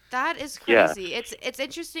 That is Yeah. crazy. It's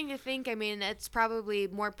interesting to think. I mean, it's probably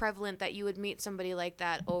more prevalent that you would meet somebody like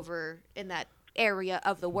that over in that area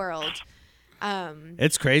of the world.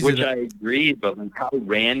 It's crazy. Which that- I agree, but like how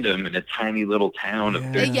random in a tiny little town of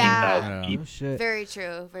Yeah. 13,000 Yeah. people. Oh shit. Very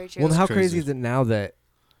true. Very true. Well, how crazy. crazy is it now that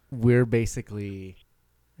we're basically,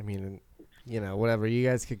 I mean, you know, whatever. You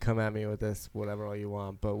guys could come at me with this, whatever all you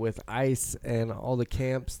want. But with ICE and all the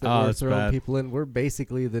camps that Oh, we're it's throwing bad. people in, we're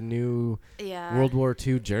basically the new yeah. World War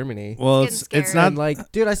II Germany. well, It's it's getting not. And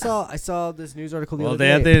like, dude, I saw this news article the Well, other they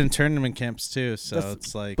day. had the internment camps too, so That's-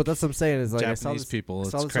 it's like. But that's what I'm saying is like I saw Japanese this people, I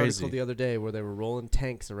it's saw this crazy. article the other day where they were rolling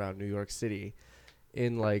tanks around New York City,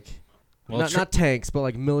 in like Well, not tanks but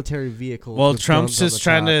like military vehicles. well, with Trump's guns on just the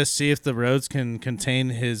trying top. to see if the roads can contain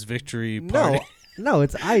his victory party. No,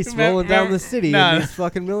 it's ICE Remember- rolling down the city No. in these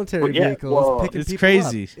fucking military Well, yeah, vehicles, well, picking it's people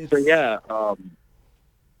crazy. up. It's, So yeah,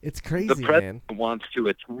 it's the crazy, man. president wants to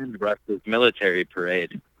attend Russia's military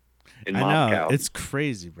parade in I Moscow. know it's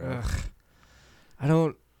crazy, bro. Ugh. I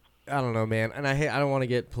don't know, man. And I don't want to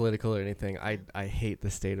get political or anything. I hate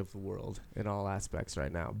the state of the world in all aspects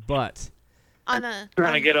right now. But on a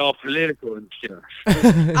trying to get all political and shit.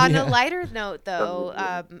 on Yeah. a lighter note, though,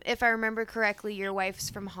 if I remember correctly, your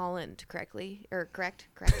wife's from Holland, correctly?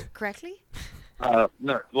 Correctly?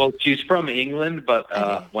 No, well, she's from England, but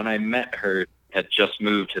Okay. when I met her, had just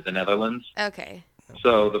moved to the Netherlands. Okay.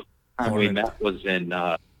 So the time we Holland. met was in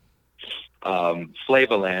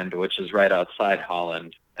Flevoland, which is right outside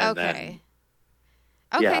Holland. And Okay.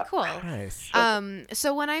 Okay, yeah. cool. nice.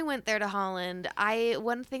 So when I went there to Holland,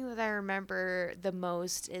 one thing that I remember the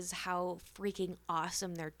most is how freaking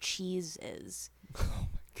awesome their cheese is. Oh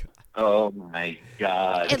my god. Oh my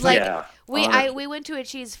god! And, like, yeah, we went to a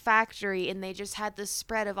cheese factory and they just had this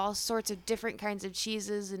spread of all sorts of different kinds of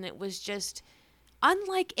cheeses, and it was just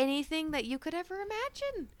unlike anything that you could ever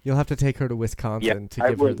imagine. You'll have to take her to Wisconsin to I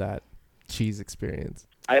give her would. that cheese experience.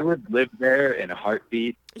 I would live there in a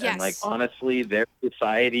heartbeat. Yes. And like honestly, their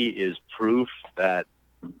society is proof that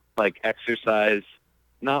like exercise.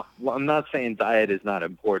 I'm not saying diet is not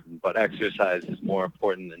important, but exercise is more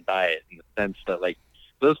important than diet in the sense that like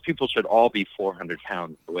those people should all be 400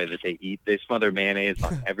 pounds the way that they eat. They smother mayonnaise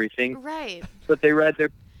on everything, Right. but they ride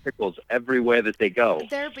their pickles everywhere that they go.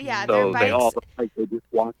 Their So bikes. they all look like they just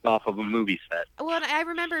walked off of a movie set. Well, and I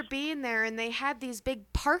remember being there, and they had these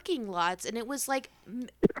big parking lots, and it was like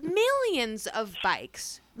millions of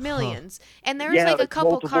bikes, millions, and there was Yeah, like a like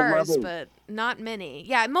couple multiple cars, levels. but not many.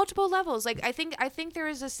 Yeah, multiple levels. Like I think there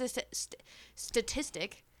is a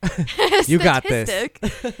statistic. You got this. statistic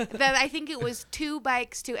that I think it was 2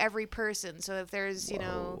 bikes to every person. So if there's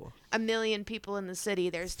Whoa. a million people in the city,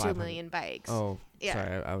 there's 2 500. million bikes. Oh, Yeah.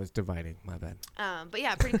 sorry, I was dividing. My bad. But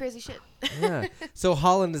yeah, pretty crazy shit. Yeah. So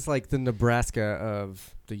Holland is like the Nebraska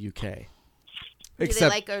of the UK. Do Except they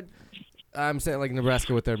like a? I'm saying like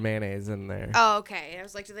Nebraska with their mayonnaise in there. Oh, okay. I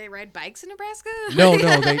was like, do they ride bikes in Nebraska? No,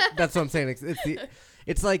 that's what I'm saying.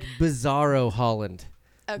 It's like Bizarro Holland.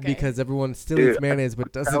 Okay. Because everyone still Dude, eats mayonnaise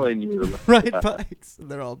but doesn't Telling you, ride bikes. And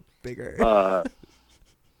they're all bigger.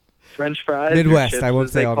 French fries. or Midwest, chips, I won't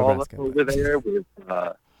as say they all call them Nebraska, over there with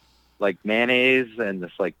like mayonnaise and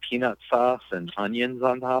this like peanut sauce and onions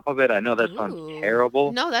on top of it. I know that sounds Ooh.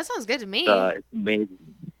 terrible. No, that sounds good to me. It's amazing.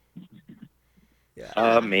 Yeah.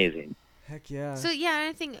 amazing. Heck yeah. So yeah,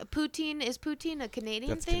 I think poutine is poutine a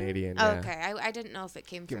Canadian That's thing? Canadian, Oh, yeah. okay, I didn't know if it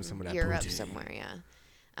came Give 'em some from of that Europe poutine. somewhere.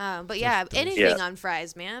 Yeah. But yeah, anything Yeah. on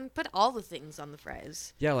fries, man. Put all the things on the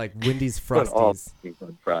fries. Yeah, like Wendy's Put all Frosties. things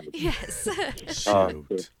on fries. Yes.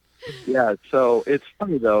 Yeah, so it's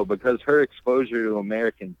funny though because her exposure to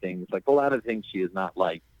American things, like a lot of things she is not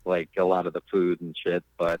like a lot of the food and shit,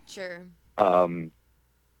 but Sure.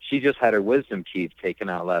 she just had her wisdom teeth taken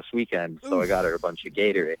out last weekend, so I got her a bunch of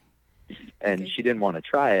Gatorade, and Okay. she didn't want to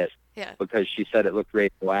try it Yeah. because she said it looked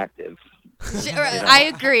radioactive.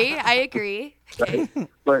 I agree. Okay.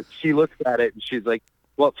 But she looks at it and she's like,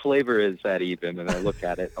 "What flavor is that even?" And I look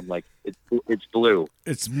at it, I'm like, "It's blue."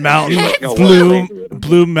 It's Mountain No, Blue what flavor is it?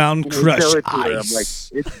 Blue Mountain And I Crush show it to her, I'm like,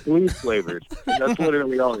 Ice. "It's blue flavored." And that's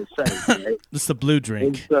literally all it says, right? It's the blue And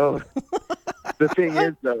drink. so the thing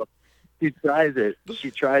is, though, she tries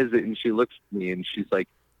it, and she looks at me, and she's like,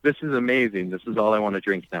 "This is amazing. This is all I want to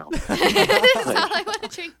drink now." This is all I want to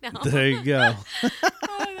drink now. There you go.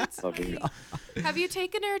 Oh, that's Love funny. it. Have you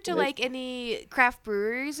taken her to like any craft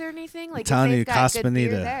breweries or anything? Like, telling if you, they've got good beer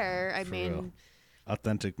Casa there, I For mean, real.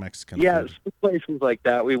 Authentic Mexican Yeah, food. some places like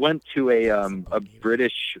that. We went to a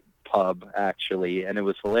British pub actually, and it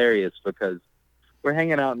was hilarious because we're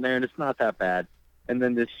hanging out in there, and it's not that bad. And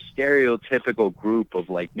then this stereotypical group of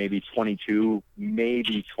like maybe 22,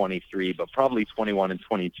 maybe 23, but probably 21 and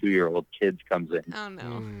 22-year-old kids comes in, oh no.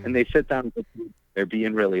 Mm. and they sit down. They're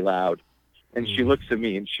being really loud, and she looks at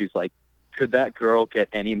me and she's like, "Could that girl get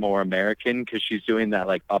any more American?" Because she's doing that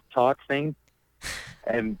like up talk thing,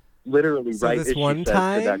 and literally So right this as she one says,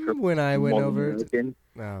 "Could that girl time when I get went more over, American?"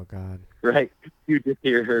 oh god, Right. You just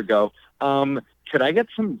hear her go, "Could I get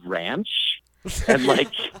some ranch?" And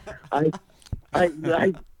like,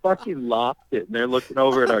 I fucking lost it. And they're looking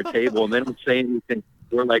over at our table and they don't say anything.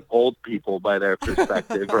 We're like old people by their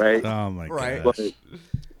perspective, right? Oh my Right. But gosh.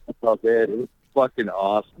 oh, man, it was fucking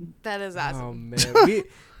awesome. That is awesome. oh man,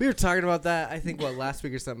 we were talking about that. I think last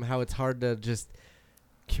week or something. How it's hard to just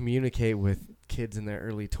communicate with kids in their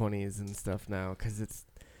early 20s and stuff now because it's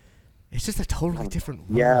just a totally different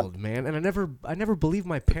Yeah. world, man. And I never believed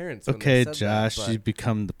my parents. When Okay, they said Josh, that, but you've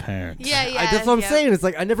become the parent. Yeah, yeah. that's what I'm yeah. saying. It's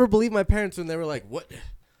like I never believed my parents when they were like, "What?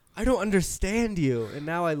 I don't understand you." And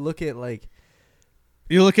now I look at like,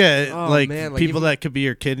 You look at Oh, like man, like people even- that could be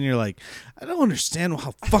your kid, and you're like, I don't understand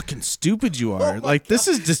how fucking stupid you are. my Like this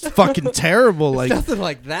is just fucking terrible. Like nothing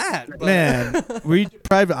like that, but man, were you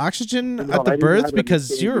private oxygen No, at I the didn't birth have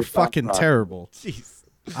because any you're serious thought fucking process. terrible. Jeez.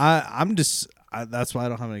 I'm just. That's why I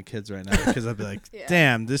don't have any kids right now because I'd be like, Yeah.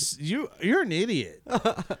 damn, you're an idiot.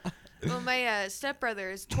 Well, my stepbrother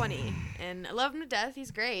is 20, and I love him to death.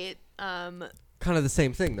 He's great. Kind of the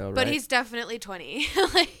same thing though, right? But he's definitely 20.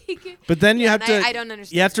 Like, But then you yeah, have and to. I don't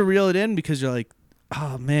understand. You have to reel it in because you're like,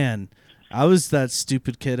 oh man, I was that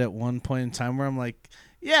stupid kid at one point in time where I'm like,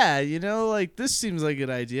 yeah, like this seems like a good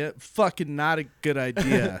idea. Fucking not a good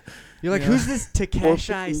idea. You're like, Yeah. who's this Takashi Well,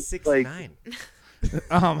 6ix9ine?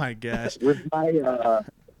 Oh my gosh. With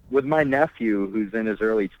with my nephew who's in his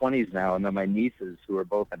early 20s now, and then my nieces who are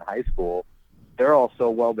both in high school, they're all so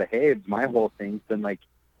well behaved. My whole thing's been like,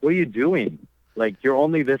 what are you doing? Like, you're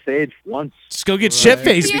only this age once. Just go get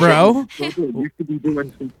shit-faced, bro. You should be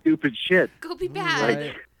doing some stupid shit. Go be bad.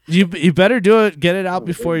 Right. You better do it. Get it out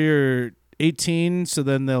before you're 18, so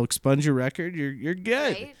then they'll expunge your record. You're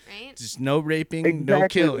good. Right. Just no raping, Exactly. no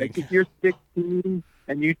killing. Like, if you're 16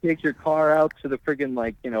 and you take your car out to the friggin',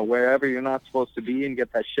 like, you know, wherever you're not supposed to be and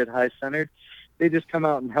get that shit high centered, they just come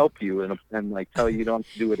out and help you and like tell you don't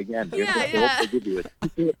have to do it again. You're Yeah, just yeah. they give you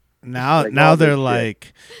it. Now Like, now all they're this shit.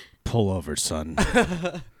 like, pull over, son.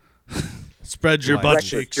 Spread your butt License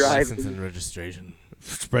cheeks. drive. License and registration.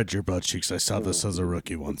 Spread your butt cheeks. I saw this as a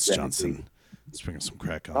rookie once, Exactly. Johnson. Let's bring some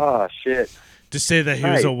crack on. Oh, shit. Just say that he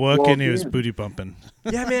was Right. a wook Well, and he was yeah. booty bumping.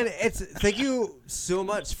 Yeah, man. Thank you so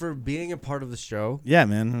much for being a part of the show. Yeah,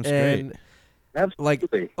 man. That was And great. like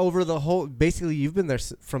Absolutely. over the whole, basically, you've been there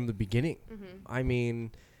from the beginning. I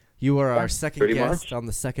mean, you were our second pretty guest much. on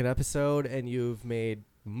the second episode, and you've made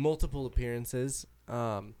multiple appearances.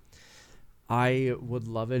 I would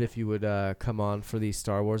love it if you would come on for the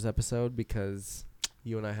Star Wars episode, because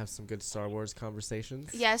you and I have some good Star Wars conversations.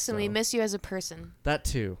 Yes, and we So, miss you as a person. that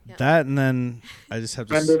too. That, and then I just have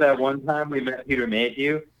to... Remember that one time we met Peter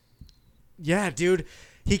Mayhew? Yeah, dude.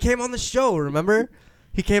 He came on the show, remember?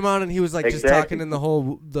 He came on and he was like just Exactly. talking in the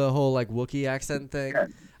whole like Wookiee accent thing.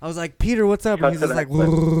 I was like, "Peter, what's up?" And Cut he's to just like,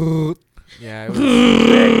 that yeah, it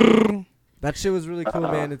was, that shit was really cool,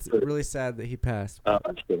 man. It's really sad that he passed. Oh,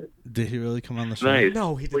 shit. Did he really come on the show? Nice.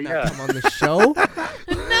 No, he did Well, not yeah. come on the show.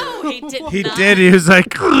 No, he did He not. did. He was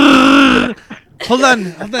like, hold on,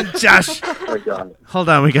 Josh. Oh, my God. Hold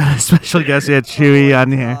on, we got a special guest. We had Chewy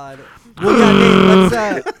on here. God. Well,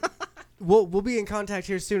 yeah, Nate, let's we'll be in contact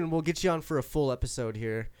here soon, and we'll get you on for a full episode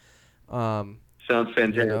here. Sounds You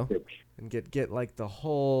fantastic. know? And get like the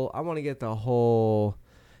whole. I want to get the whole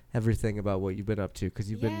everything about what you've been up to,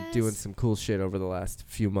 because you've been doing Yes. some cool shit over the last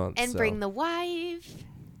few months. And so. bring the wife.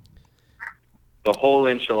 The whole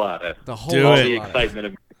enchilada. the whole Do All it. the enchilada. excitement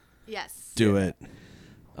of Yes. Do it.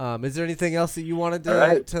 Is there anything else that you wanted All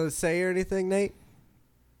right. to say or anything, Nate?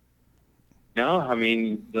 No, I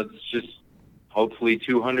mean, that's just hopefully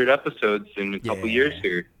 200 episodes in a couple Yeah. years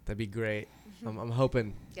here. That'd be great. I'm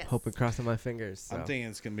hoping, Yes. crossing my fingers. So. I'm thinking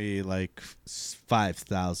it's going to be like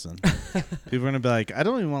 5,000. People are going to be like, I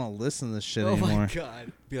don't even want to listen to this shit Oh anymore. my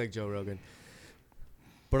god, be like Joe Rogan.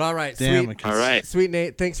 But all right, Damn, sweet, All right. sweet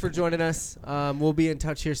Nate. Thanks for joining us. We'll be in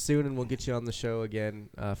touch here soon, and we'll get you on the show again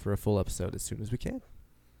for a full episode as soon as we can.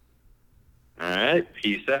 All right.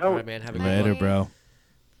 Peace out. All right, man. Have a good Later, one. bro.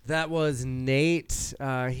 That was Nate.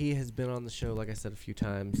 He has been on the show, like I said, a few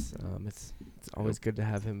times. It's always good to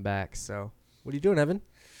have him back. So, what are you doing, Evan?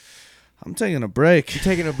 I'm taking a break. You're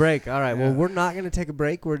taking a break. All right. Well, Yeah. we're not going to take a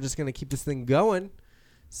break. We're just going to keep this thing going,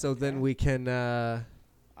 so then we can.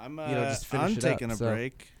 I'm, just finish I'm it up, taking a so.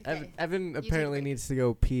 break. Okay. Evan take a apparently break. needs to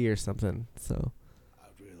go pee or something. So.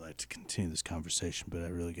 I'd really like to continue this conversation, but I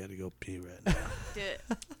really got to go pee right now. Do it.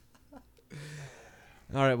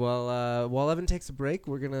 All right. Well, while Evan takes a break,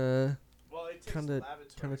 we're gonna kind of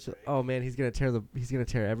chill. Oh man, he's gonna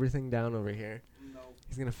tear everything down over here.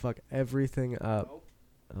 He's gonna fuck everything up.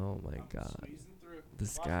 Oh my god,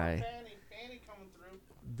 this guy.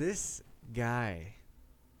 This guy.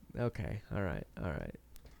 Okay. All right. All right.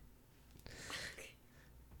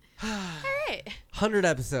 100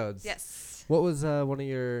 episodes. Yes. What was another one of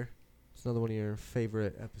your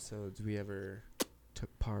favorite episodes we ever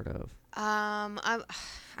took part of? I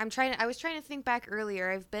was trying to think back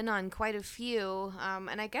earlier. I've been on quite a few,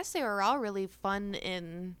 and I guess they were all really fun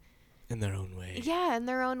in In their own way. in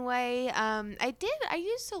their own way. I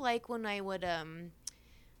used to like when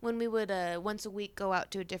we would once a week go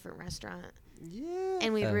out to a different restaurant Yeah.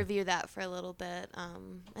 and we'd review that for a little bit.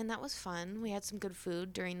 And that was fun. We had some good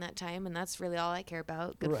food during that time, and that's really all I care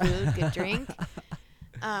about. Good food, good drink.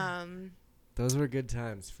 Those were good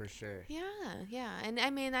times for sure. Yeah. And I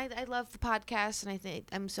mean, I love the podcast, and I think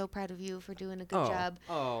I'm so proud of you for doing a good job.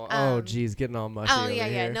 Oh, geez, getting all mushy. Oh, over yeah.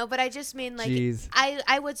 here. No, but I just mean, like, Jeez.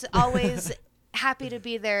 I was always happy to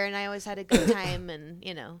be there, and I always had a good time, and,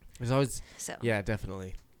 There's always, so. yeah,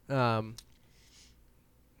 definitely. Oh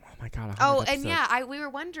my god. 100 Oh, and episodes. yeah, we were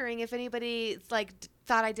wondering if anybody, like,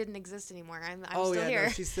 thought I didn't exist anymore. I'm Oh still yeah, here. no,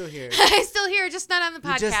 she's still here. I'm still here, just not on the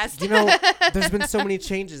You podcast. just, there's been so many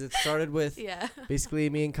changes. It started with Yeah. basically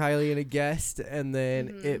me and Kylie and a guest, and then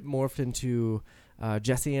Mhm. it morphed into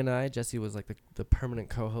Jesse and I. Jesse was like the permanent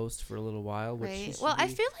co-host for a little while. Which Right. should Well, I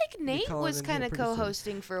be- feel like Nate calling was in kind here of pretty soon.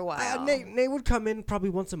 co-hosting for a while. Nate would come in probably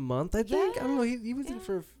once a month, I think. I don't know. Yeah, He was in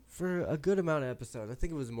for a good amount of episodes. I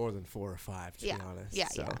think it was more than 4 or 5, to Yeah. be honest. Yeah,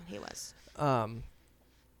 So, yeah, he was.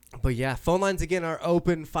 But yeah, phone lines again are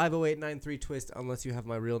open 508-93-TWIST unless you have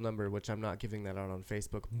my real number, which I'm not giving that out on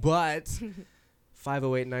Facebook. But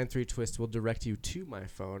 508-93-TWIST will direct you to my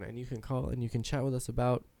phone, and you can call and you can chat with us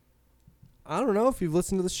about, I don't know, if you've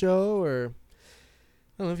listened to the show, or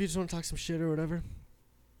I don't know if you just want to talk some shit or whatever.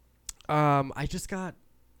 I just got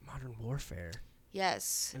Modern Warfare.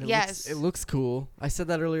 Yes. And Yes. It looks cool. I said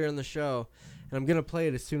that earlier in the show, and I'm gonna play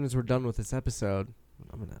it as soon as we're done with this episode.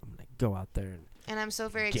 I'm gonna go out there and I'm so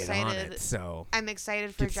very and get on excited. it. So I'm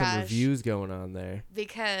excited for get some Josh reviews going on there.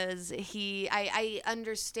 because I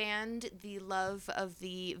understand the love of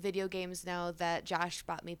the video games now that Josh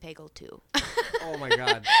bought me Peggle 2. Oh my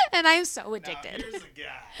god. And I'm so addicted.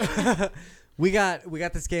 We got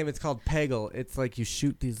this game. It's called Peggle. It's like you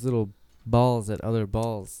shoot these little balls at other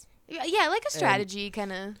balls. Yeah, like a strategy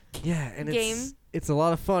kind of. Yeah, and Game. it's a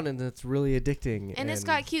lot of fun, and it's really addicting. And it's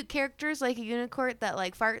got cute characters like a unicorn that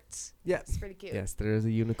like farts. yes, It's pretty cute. yes, there is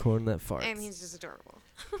a unicorn that farts. And he's just adorable.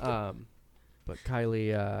 But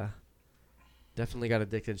Kylie definitely got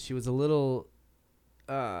addicted. She was a little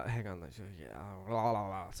hang on,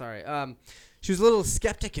 sorry. She was a little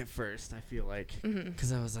skeptic at first, I feel like,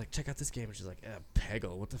 because I was like, check out this game, and she's like,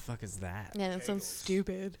 Peggle, what the fuck is that? Yeah, that sounds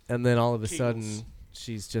stupid. And then all of a sudden,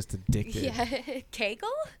 she's just addicted. Yeah, Kegel?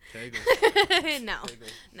 No.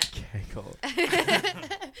 Kegel.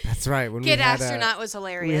 That's right. When Kid we had, Astronaut was we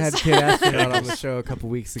hilarious. had Kid Astronaut on the show a couple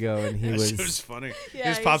weeks ago, and he That was shit was funny. Yeah, he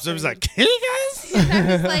just he's pops up. He's funny. like, "Hey guys."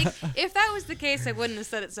 I was like, if that was the case, I wouldn't have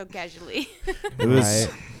said it so casually. It was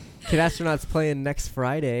right. Kid Astronaut's playing next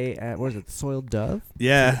Friday at, what is it, Soiled Dove?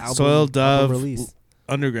 yeah, Album- Soiled album Dove release.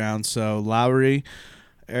 Underground. So Lowry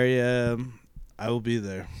area, I will be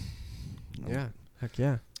there. Yeah, heck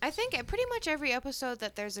yeah. I think pretty much every episode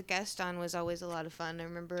that there's a guest on was always a lot of fun. I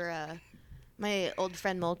remember my old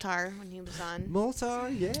friend Moltar when he was on. Moltar,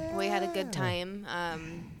 yeah. We had a good time.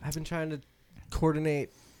 I've been trying to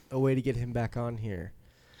coordinate a way to get him back on here.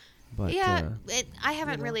 But yeah, I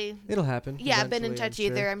haven't know, really. it'll happen. Yeah, been in eventually, touch I'm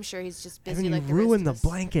either. sure. I'm sure he's just busy. Evan, like you the rest ruined of the us.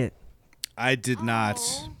 blanket. I did not.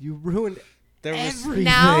 You ruined There was everything.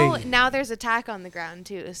 Now there's a tack on the ground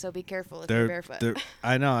too, so be careful if you're barefoot.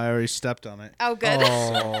 I know. I already stepped on it. Oh, good.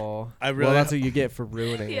 Oh, I well, really. that's what you get for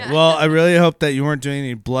ruining Yeah. it. Well, I really hope that you weren't doing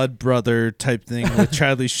any Blood Brother type thing with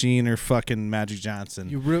Charlie Sheen or fucking Magic Johnson.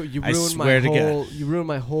 You I ruined my swear to God. whole. You ruined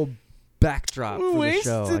my whole backdrop for the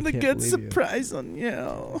show. I Wasting the can't good believe you. surprise on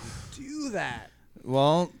you. Do that.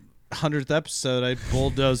 Well, 100th episode, I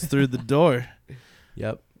bulldozed through the door.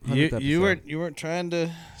 Yep. You 100th you episode. weren't trying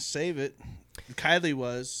to save it. Kylie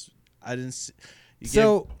was. I didn't. You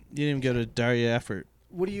So- you didn't even go to Daria effort.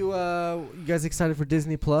 What are you guys excited for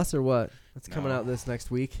Disney Plus or what? It's coming No. out this next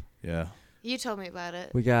week. Yeah. You told me about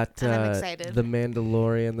it. We got And I'm excited. The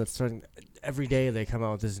Mandalorian that's starting. Every day they come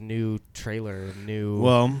out with this new trailer, new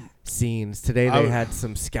Well, scenes. Today I they w- had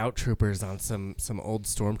some scout troopers on some old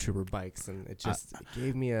stormtrooper bikes, and it just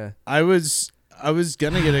gave me a. I was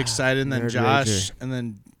gonna get excited, and then Nerd Josh,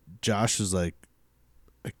 rager. Was like,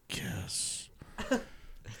 I guess.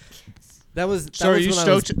 That was. So are was you when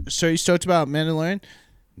I was- stoked? So are you stoked about Mandalorian?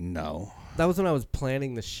 No. That was when I was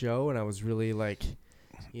planning the show, and I was really like,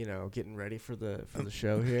 getting ready for the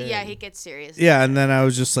show here. Yeah, and- he gets serious. Yeah, and then I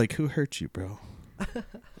was just like, who hurt you, bro?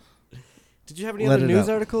 Did you have any Let other it news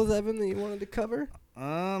out. articles, Evan, that you wanted to cover?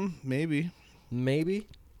 Maybe. Maybe.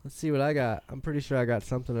 Let's see what I got. I'm pretty sure I got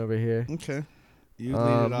something over here. Okay. You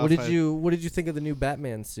lead it off. What did you think of the new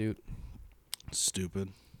Batman suit? Stupid.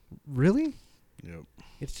 Really? Yep.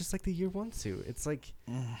 It's just like the year one suit. It's like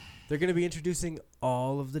they're going to be introducing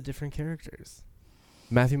all of the different characters.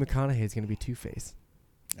 Matthew McConaughey is going to be Two-Face.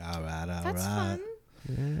 All right. That's fun.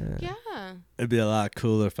 Yeah. Yeah. It'd be a lot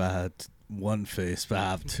cooler if I had one face, but I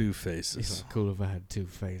have two It's faces. cool if I had two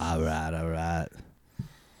faces. All right.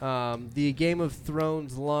 The Game of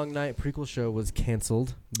Thrones Long Night prequel show was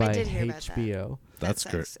canceled by did hear about that. HBO. That's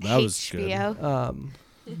That great. sucks. That was HBO. good.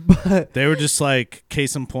 But They were just like,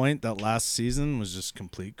 case in point, that last season was just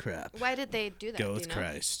complete crap. Why did they do that? Go do with you know?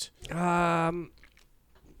 Christ.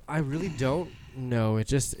 I really don't know. It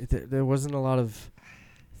just there wasn't a lot of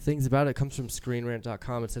things about it. It comes from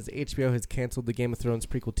ScreenRant.com. It says HBO has canceled the Game of Thrones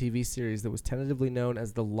prequel TV series that was tentatively known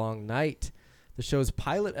as The Long Night. The show's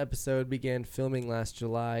pilot episode began filming last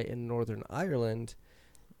July in Northern Ireland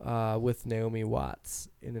with Naomi Watts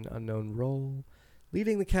in an unknown role,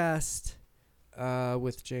 leading the cast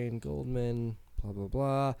with Jane Goldman, blah, blah,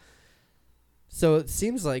 blah. So it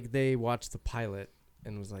seems like they watched the pilot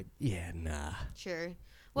and was like, yeah, nah. Sure. We're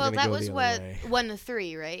Well, gonna that go was the other what way. 1 to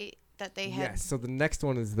 3, right? That they had. Yes. So the next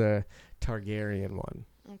one is the Targaryen one.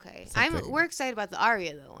 Okay. Something. We're excited about the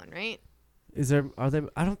Arya though one, right? Are they?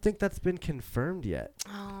 I don't think that's been confirmed yet.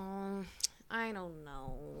 Oh, I don't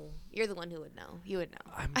know. You're the one who would know. You would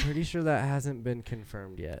know. I'm pretty sure that hasn't been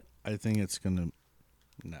confirmed yet. I think it's gonna.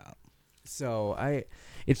 No. So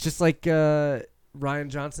it's just like Ryan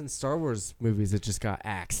Johnson's Star Wars movies that just got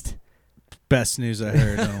axed. Best news I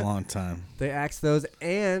heard in a long time. They axed those,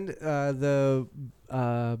 and the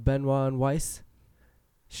Benoit and Weiss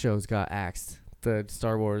shows got axed. The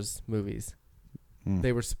Star Wars movies.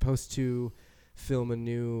 They were supposed to film a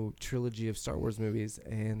new trilogy of Star Wars movies,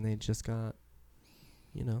 and they just got,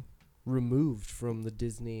 removed from the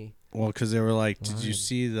Disney. Well, because they were like, "Did you Line.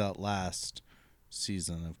 see that last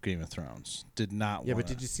season of Game of Thrones?" Did not. Yeah, wanna. but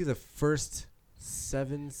did you see the first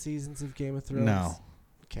 7 seasons of Game of Thrones? No.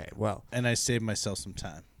 Okay, well. And I saved myself some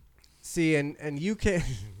time. See, and you can.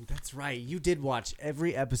 That's right. You did watch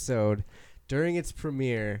every episode during its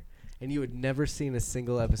premiere, and you had never seen a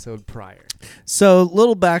single episode prior. So,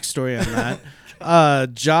 little backstory on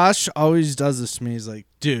that. Josh always does this to me. He's like,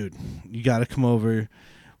 "Dude, you got to come over,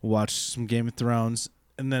 watch some Game of Thrones."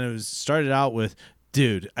 And then it was started out with,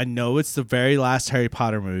 "Dude, I know it's the very last Harry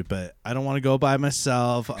Potter movie, but I don't want to go by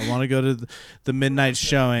myself. I want to go to the midnight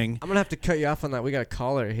showing." I'm gonna have to cut you off on that. We got a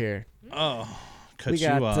caller here. Oh, cut we you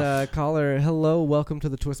got off. caller. Hello, welcome to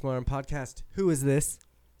the Twist My Arm podcast. Who is this?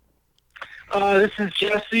 This is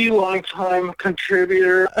Jesse, longtime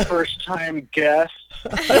contributor, first-time guest,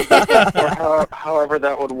 or however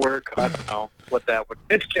that would work. I don't know what that would.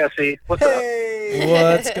 It's Jesse. What's up? Hey,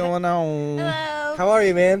 What's going on? Hello. how are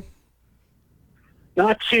you, man?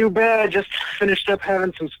 Not too bad. Just finished up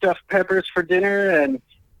having some stuffed peppers for dinner and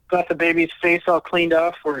got the baby's face all cleaned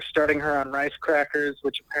off. We're starting her on rice crackers,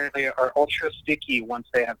 which apparently are ultra sticky. Once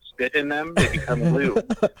they have spit in them, they become glue.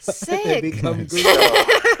 They Sick. become So,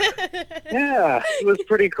 yeah, it was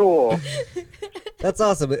pretty cool. That's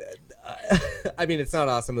awesome. I mean, it's not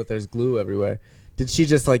awesome that there's glue everywhere. Did she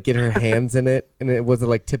just like get her hands in it, and it was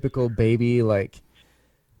like typical baby like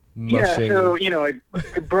mushing? Yeah, so,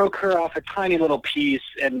 I broke her off a tiny little piece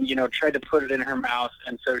and, tried to put it in her mouth.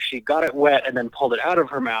 And so she got it wet and then pulled it out of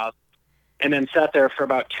her mouth and then sat there for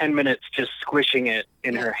about 10 minutes just squishing it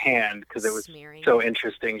in her hand because it was Smearing. so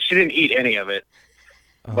interesting. She didn't eat any of it,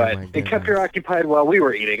 Oh, but my it kept her goodness. occupied while we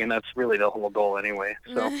were eating, and that's really the whole goal anyway.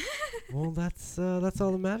 So, Well, that's all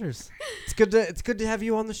that matters. It's good to have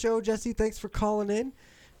you on the show, Jesse. Thanks for calling in.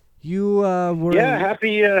 You were yeah,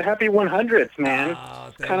 happy 100th, man. Oh,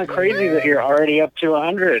 It's kind of crazy that you're already up to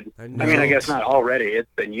 100. I I mean, I guess not already. It's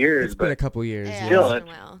been years, It's been a but couple years. Yeah, Yeah. Still, it's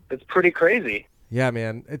been a while. it's pretty crazy. Yeah,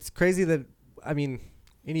 man. It's crazy that, I mean,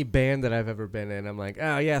 any band that I've ever been in, I'm like,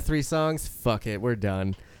 oh, yeah, 3 songs? Fuck it, we're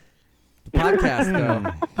done. The podcast,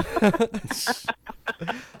 though.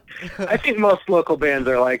 I think most local bands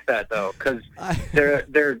are like that, though, because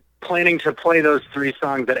they're planning to play those 3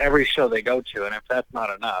 songs at every show they go to, and if that's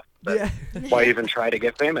not enough, then Yeah. why even try to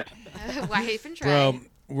get famous? Why even try? Bro,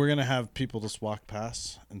 we're going to have people just walk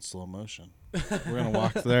past in slow motion. We're going to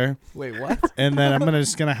walk there. Wait, what? And then I'm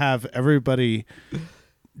just going to have everybody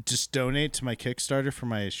just donate to my Kickstarter for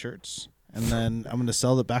my shirts. And then I'm going to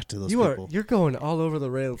sell it back to those people. You're going all over the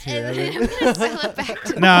rails here, Evan. I'm gonna sell it back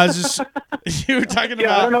to No, I was just... You were talking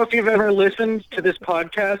Yeah, I don't about... know if you've ever listened to this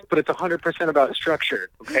podcast, but it's 100% about structure,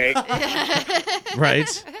 okay?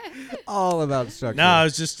 Right? All about structure. No, I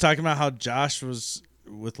was just talking about how Josh was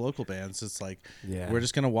with local bands. It's like, Yeah. we're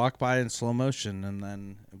just going to walk by in slow motion, and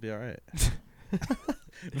then it'll be all right.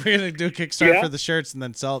 We're going to do a Kickstarter Yeah. for the shirts and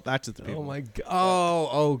then sell it back to the people. Oh my god!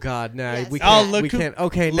 Oh god! Nah, Yes. we Oh, can't. look we who- can't.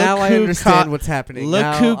 Okay, look now I who understand caught- what's happening. look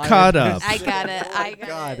Now who I caught understand. I got it. I got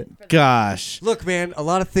God. it. Gosh. Look, man, a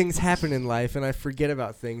lot of things happen in life, and I forget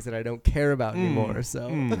about things that I don't care about anymore. So,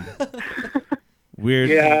 Weird.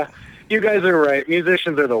 Yeah, you guys are right.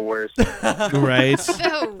 Musicians are the worst. Right?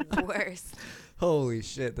 The worst. holy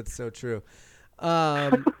shit, that's so true.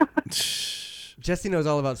 Jesse knows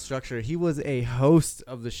all about structure. He was a host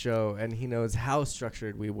of the show, and he knows how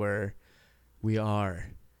structured we are.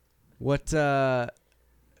 What's been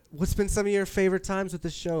some of your favorite times with the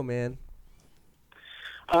show, man?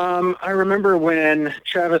 I remember when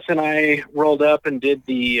Travis and I rolled up and did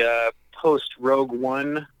the post Rogue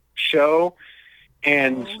One show,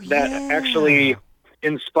 and that actually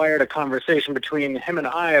inspired a conversation between him and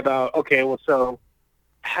I about, okay, well, so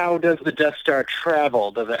how does the Death Star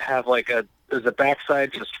travel? Does it have is the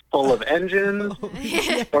backside just full of engines?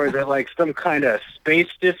 Or is it like some kind of space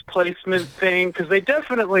displacement thing? Because they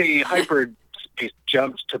definitely hyperspace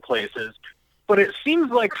jumped to places. But it seems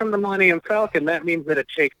like from the Millennium Falcon, that means that it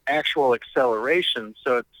takes actual acceleration.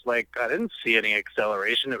 So it's like I didn't see any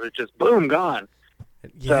acceleration. It was just boom, gone.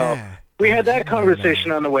 Yeah. We had that conversation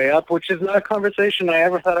on the way up, which is not a conversation I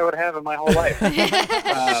ever thought I would have in my whole life.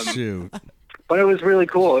 Shoot. But it was really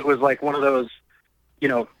cool. It was like one of those, you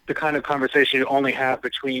know, the kind of conversation you only have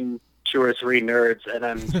between 2 or 3 nerds, and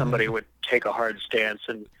then somebody would take a hard stance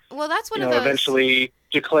and, Well, that's one you of know, those. eventually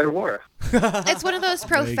declare war. It's one of those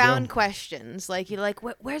There you go. profound questions. Like you're like,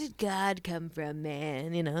 where did God come from,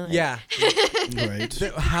 man? You know. like- Yeah. Right.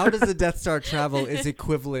 How does the Death Star travel is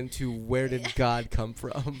equivalent to where did God come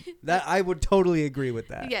from? That I would totally agree with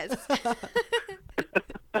that. Yes.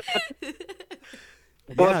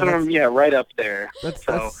 Both of them, yeah, right up there. That's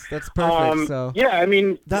So, that's perfect. So yeah, I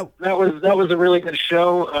mean, that that was a really good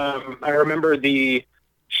show. I remember the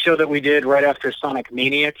show that we did right after Sonic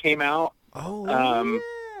Mania came out. oh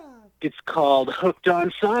It's called Hooked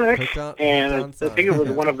on Sonic, Hooked on and Sonic. I think it was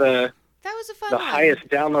one of the That was a fun the one. highest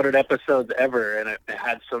downloaded episodes ever, and it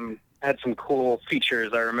had some cool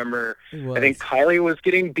features. I remember. it was. I think Kylie was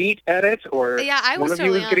getting beat at it, or Yeah, I one was of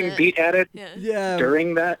you was totally getting on it. beat at it Yeah. yeah.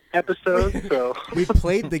 during that episode. So We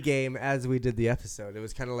played the game as we did the episode. It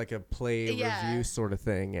was kind of like a play Yeah. review sort of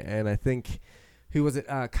thing. And I think who was it?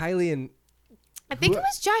 Kylie and I think it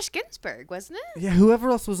was Josh Ginsburg, wasn't it? yeah, whoever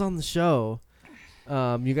else was on the show.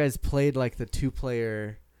 You guys played like the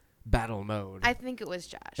 2-player battle mode. I think it was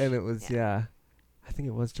Josh. and it was yeah. I think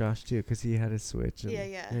it was Josh too because he had his Switch. And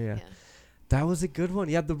Yeah. That was a good one.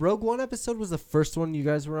 Yeah, the Rogue One episode was the first one you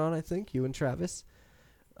guys were on. I think you and Travis.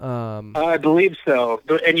 I believe so,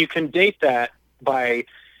 and you can date that by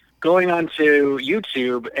going onto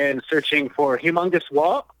YouTube and searching for Humongous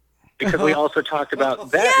What, because we also talked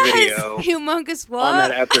about that Yes! video Humongous on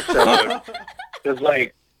that what?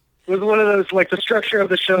 episode. It was one of those, like, the structure of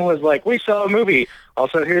the show was like, we saw a movie.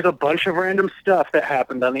 Also, here's a bunch of random stuff that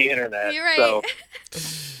happened on the internet. You're right. So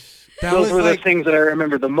That those was were like the things that I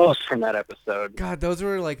remember the most from that episode. God, those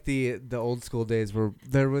were like the old school days where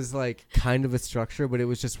there was like kind of a structure, but it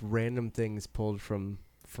was just random things pulled from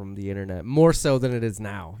the internet, more so than it is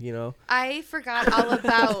now. You know, I forgot all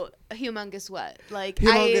about Humongous What. Like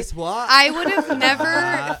Humongous What? I would have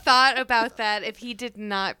never thought about that if he did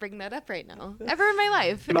not bring that up right now. Ever in my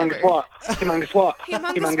life. Humongous Ever. What? Humongous What?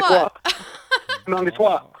 Humongous what? Humongous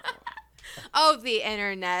What? Oh, the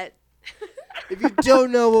internet. If you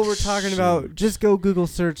don't know what we're talking about, just go Google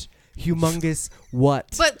search Humongous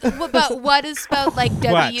What. But what is spelled like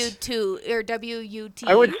What? W2 or WUT?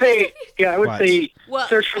 I would say, What? say What?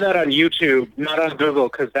 search for that on YouTube, not on Google,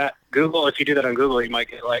 because Google, if you do that on Google, you might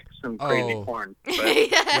get like some crazy Oh. porn. But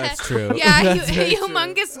Yeah. That's true. Yeah, That's very true.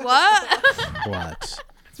 humongous what? What?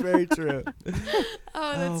 It's very true.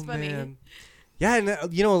 Oh, that's funny. Man. Yeah,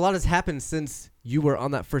 and you know, a lot has happened since you were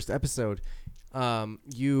on that first episode.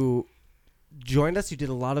 You joined us. You did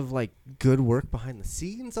a lot of like good work behind the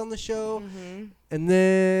scenes on the show, and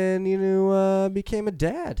then became a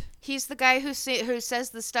dad. He's the guy who says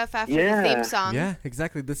the stuff after Yeah. the theme song. Yeah,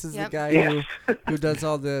 exactly. This is Yep. the guy Yes. who does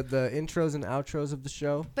all the intros and outros of the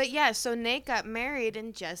show. But yeah, so Nate got married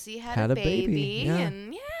and Jesse had Had a a baby, baby, yeah.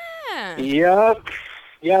 and yeah. Yep.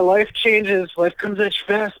 Yeah, life changes. Life comes at you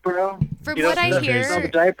fast, bro. From You what don't I smell hear, the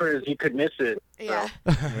diapers, you could miss it. yeah.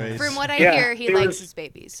 Right. From what I Yeah, hear, he it likes was- his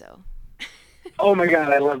baby. So Oh my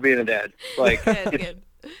god, I love being a dad. Like, good.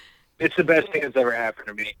 it's the best thing that's ever happened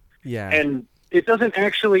to me. Yeah. And it doesn't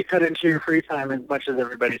actually cut into your free time as much as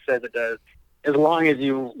everybody says it does, as long as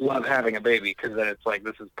you love having a baby, because then it's like,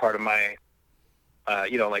 this is part of my,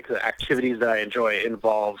 like the activities that I enjoy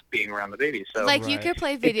involve being around the baby. So Like you Right. could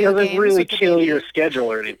play it video doesn't games really with the kill baby. your schedule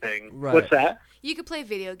or anything. Right. What's that? You could play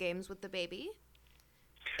video games with the baby.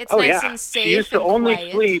 It's Oh nice yeah, and safe. she used to and only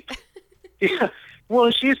quiet. sleep. Yeah, well,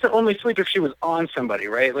 she used to only sleep if she was on somebody,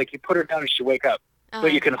 right? Like you put her down and she wake up,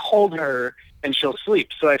 but you can hold her and she'll sleep.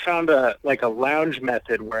 So I found a lounge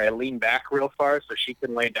method where I lean back real far so she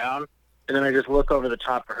can lay down, and then I just look over the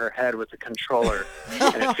top of her head with the controller,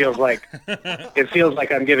 and it feels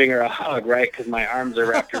like I'm giving her a hug, right? Because my arms are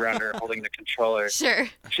wrapped around her holding the controller. Sure.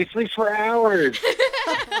 She sleeps for hours.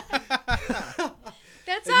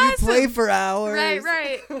 That's And awesome. you play for hours.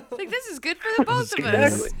 Right. Like this is good for the both of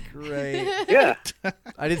us. Exactly. Great. Yeah.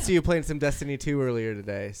 I did see you playing some Destiny 2 earlier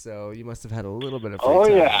today, so you must have had a little bit of free Oh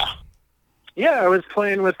time. yeah. Yeah, I was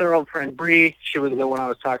playing with our old friend Bree. She was the one I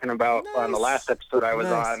was talking about on the Nice. last episode I was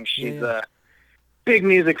Nice. on. She's Yeah. a big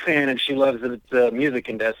music fan, and she loves the music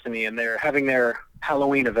in Destiny. And they're having their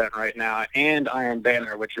Halloween event right now, and Iron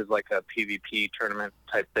Banner, which is like a PvP tournament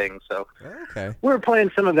type thing. So Okay. we were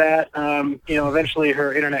playing some of that. Eventually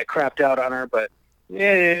her internet crapped out on her, but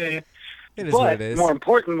yeah. It is what But it is. more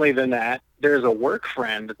importantly than that, there's a work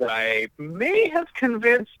friend that I may have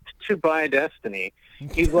convinced to buy Destiny.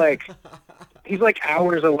 He's like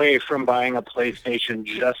hours away from buying a PlayStation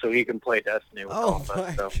just so he can play Destiny with all Oh of my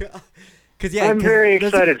us. So god. Cause yeah, I'm 'cause very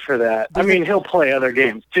there's excited for that. I there's mean, he'll play other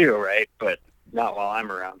games too, right? But not while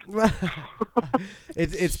I'm around.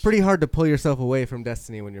 it's pretty hard to pull yourself away from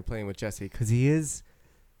Destiny when you're playing with Jesse because he is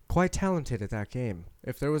quite talented at that game.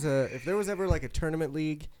 If there was ever like a tournament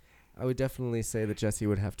league, I would definitely say that Jesse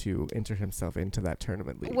would have to enter himself into that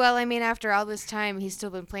tournament league. Well, I mean, after all this time, he's still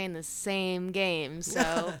been playing the same game,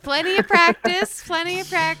 so plenty of practice.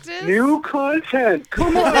 New content.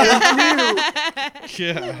 Come on. it's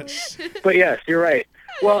new. Gosh. But yes, you're right.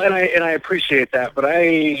 Well, and I appreciate that, but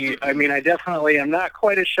I mean, I definitely am not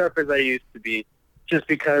quite as sharp as I used to be, just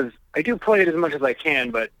because I do play it as much as I can.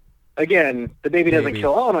 But again, the baby doesn't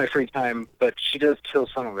kill all of my free time, but she does kill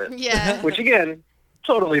some of it. Yeah. Which again,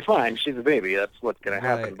 totally fine. She's a baby. That's what's gonna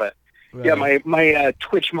happen. Right. But yeah, my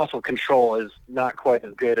Twitch muscle control is not quite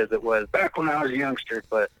as good as it was back when I was a youngster.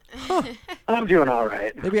 But I'm doing all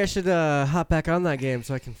right. Maybe I should hop back on that game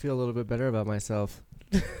so I can feel a little bit better about myself.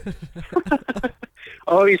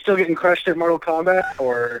 Oh, you still getting crushed at Mortal Kombat,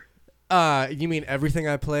 or? You mean everything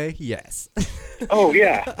I play? Yes. Oh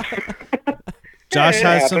yeah. Josh It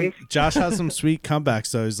has happens. some sweet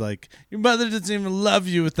comebacks though. He's like, your mother doesn't even love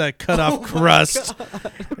you with that cut off crust,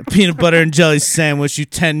 peanut butter and jelly sandwich. You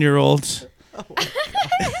 10-year-old.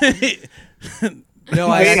 No,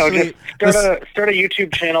 I You know, actually. just start a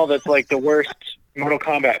YouTube channel that's like the worst Mortal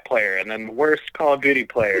Kombat player, and then the worst Call of Duty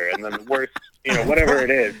player, and then the worst, whatever it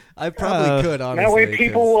is. I probably could, honestly. That way,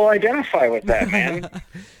 people 'cause will identify with that, man.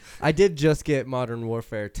 I did just get Modern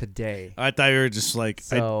Warfare today. I thought you were just like,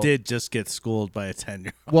 So- I did just get schooled by a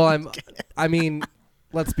 10-year-old. Well, I mean,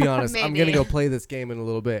 let's be honest. I'm Maybe. gonna go play this game in a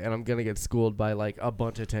little bit, and I'm gonna get schooled by like a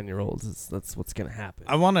bunch of 10-year-olds. That's what's gonna happen.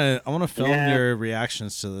 I wanna film Yeah. your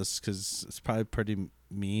reactions to this because it's probably pretty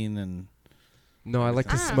mean and. No, I like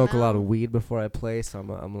to I don't smoke a lot know. of weed before I play, so I'm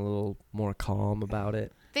a little more calm about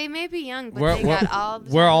it. They may be young, but We're they got all the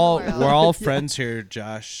we're time in the all world. we're all friends here,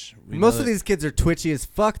 Josh. We Most know of that- these kids are twitchy as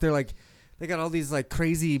fuck. They're like, they got all these like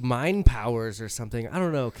crazy mind powers or something. I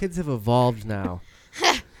don't know. Kids have evolved now.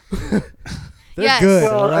 They're Yes. good.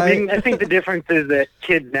 Well, all right? I mean, I think the difference is that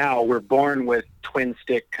kids now were born with twin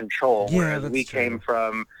stick control, Yeah, whereas that's we true. came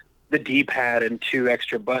from the D-pad and 2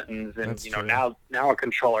 extra buttons, and That's true. now a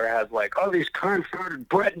controller has like all these confounded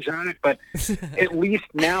buttons on it. But at least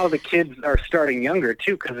now the kids are starting younger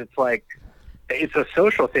too, because it's like it's a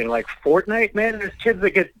social thing. Like Fortnite, man, there's kids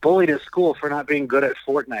that get bullied at school for not being good at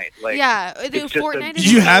Fortnite. Like, Yeah, it's just a- Fortnite is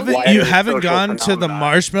You so haven't wider you haven't social gone to the phenomenon.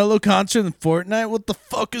 Marshmallow concert in Fortnite? What the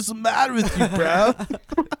fuck is the matter with you, bro?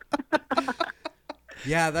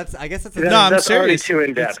 Yeah, I guess that's a That- No, I'm that's already serious. too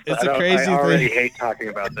in depth. It's a I crazy already thing. hate talking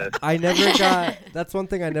about this. I never got. That's one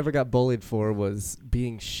thing I never got bullied for was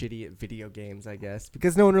being shitty at video games. I guess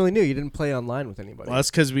because no one really knew. You didn't play online with anybody. Well, that's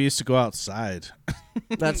because we used to go outside.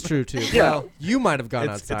 That's true too. Yeah. Well, you might have gone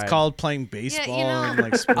It's outside. called playing baseball know- and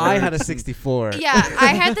like sports. I had a 64. Yeah,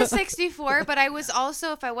 I had the 64, but I was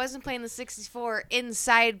also, if I wasn't playing the 64,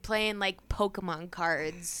 inside playing like Pokemon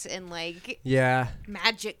cards and like Yeah,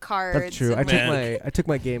 Magic cards. that's true. and, Man. I took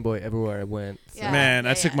my Game Boy everywhere I went. So. Yeah. Man,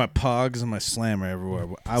 I took yeah. my Pogs and my Slammer everywhere.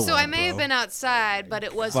 So I may have been outside, but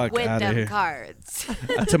it was Fuck with outta them here. cards.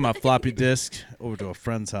 I took my floppy disk over to a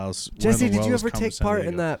friend's house. Where in Jesse, the did world you is ever Carmen take part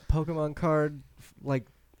in Sandiego? that Pokemon card like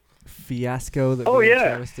fiasco that Oh, me and yeah.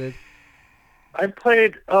 Travis did? I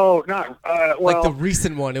played. Oh, not well. Like the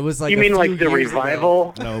recent one. It was like you a mean few like the years ago.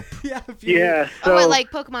 revival? Nope. Yeah. a few Yeah. So oh, what, like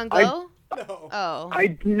Pokemon I- Go? No. Oh.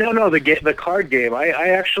 no, the card game. I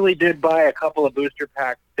actually did buy a couple of booster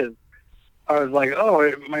packs because I was like,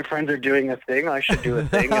 oh, my friends are doing a thing. I should do a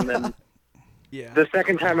thing. And then Yeah. the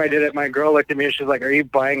second time I did it, my girl looked at me and she's like, are you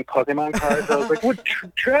buying Pokemon cards? I was like, what?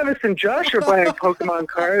 Travis and Josh are buying Pokemon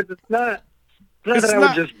cards. It's not It's that I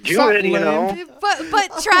not- would just it's do not it, you know? lame.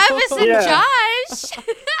 But Travis and Yeah. Josh.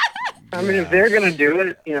 I mean, if they're gonna do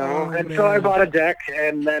it, you know. Oh, And so I man. bought a deck,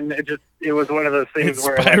 and then it was one of those It things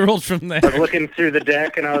where like, spiraled from there. I was looking through the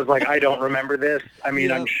deck, and I was like, I don't remember this. I mean,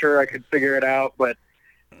 Yeah. I'm sure I could figure it out, but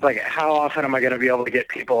like, how often am I going to be able to get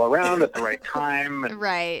people around at the right time, and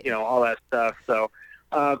Right. you know, all that stuff. So,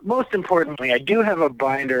 most importantly, I do have a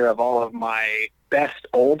binder of all of my best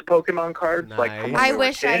old Pokemon cards. Like, from when Nice. I we were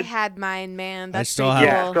wish I kids. had mine, man. I That's still pretty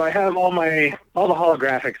have- Yeah, cool. so I have all the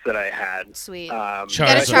holographics that I had. Sweet. Charizard.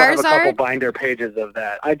 I still have a couple Charizard? binder pages of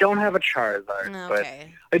that. I don't have a Charizard, but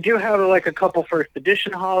Okay. I do have like a couple first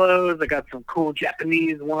edition holos. I got some cool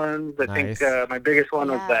Japanese ones. I Nice. think my biggest one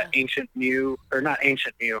was Yeah. that Ancient Mew, or not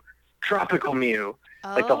Ancient Mew, Tropical Mew.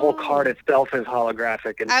 Like the whole Oh. card itself is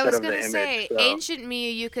holographic instead I was of the gonna image. say, so. Ancient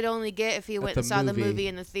Me you could only get if you went the and saw the movie. movie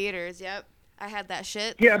in the theaters. Yep, I had that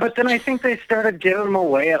shit. Yeah, but then I think they started giving them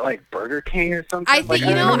away at like Burger King or something. I think like, you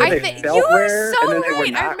know. remember I they think felt you are rare, so and then they were right.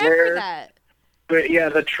 I not remember rare. that. But yeah,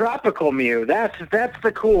 the tropical Mew, that's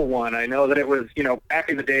the cool one. I know that it was, back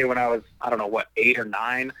in the day when I was, I don't know what, 8 or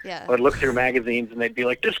 9. Yeah. I would look through magazines and they'd be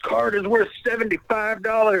like, this card is worth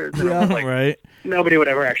 $75. And I was like, Right. nobody would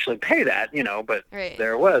ever actually pay that, but Right.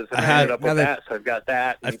 there it was. And I I had- ended up with now they- that, so I've got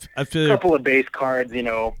that. I, and f- I a feel your, couple of base cards,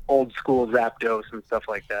 old school Zapdos and stuff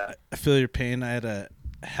like that. I feel your pain. I had a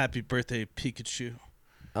Happy Birthday Pikachu.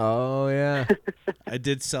 Oh yeah, I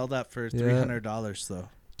did sell that for $300 though.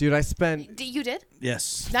 dude, I spent. You did?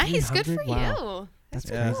 Yes. Nice, good for 300? Wow. you. That's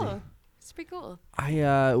Pretty Yeah. cool. It's pretty cool.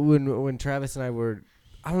 When Travis and I were,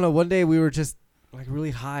 I don't know, one day we were just like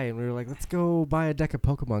really high and we were like, let's go buy a deck of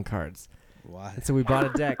Pokemon cards. Why? And so we bought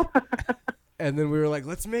a deck. And then we were like,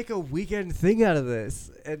 let's make a weekend thing out of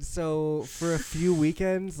this. And so for a few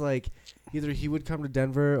weekends, like either he would come to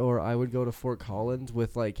Denver or I would go to Fort Collins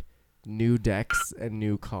with like new decks and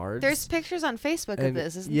new cards. There's pictures on Facebook of And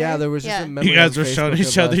this, isn't yeah, there? there was just a memory You guys on were showing Facebook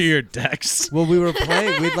each of other us. your decks. Well, we were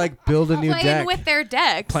playing. We'd like build a new playing deck. with their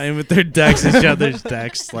decks. Playing with their decks, each other's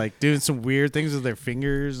decks, like doing some weird things with their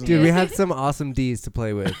fingers. And Dude, we had some awesome Ds to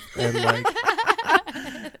play with. And like,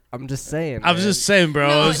 I'm just saying. I was man. just saying, bro.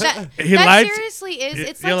 No, it was- that he that liked. seriously is.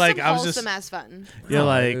 It's you're like like, some I was just- wholesome ass fun. You're No,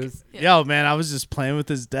 like, it was- yo, man, I was just playing with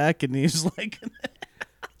his deck, and he was like,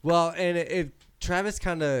 Well, and Travis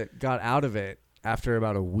kind of got out of it after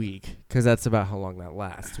about a week because that's about how long that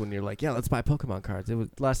lasts. When you're like, yeah, let's buy Pokemon cards. It was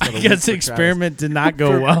last. I guess the experiment did not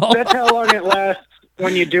go well. That's how long it lasts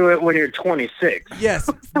when you do it when you're 26. Yes,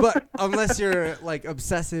 but unless you're like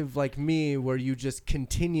obsessive like me, where you just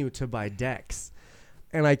continue to buy decks,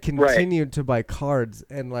 and I continued to buy cards,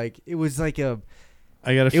 and like it was like I got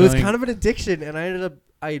a it feeling. was kind of an addiction, and I ended up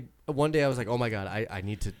one day I was like, oh my god, I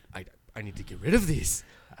need to get rid of these.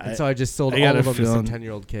 And so I just sold I all got of a them to some feeling-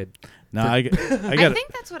 10-year-old kid. No, I I got.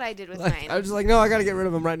 think that's what I did with Like, mine. I was just like, no, I got to get rid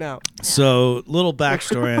of them right now. So, little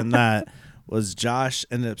backstory on that was Josh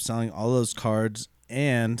ended up selling all those cards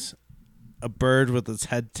and a bird with its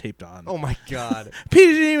head taped on. Oh my god. Pete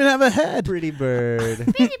didn't even have a head. Pretty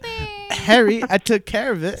bird. Harry, I took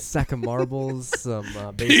care of it. Sack of marbles, some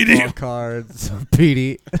baseball cards, some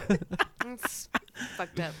Petey. It's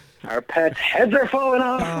fucked up. Our pets' heads are falling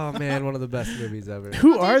off. Oh man, one of the best movies ever.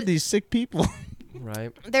 Who are these sick people?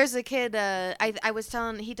 Right? There's a kid. I was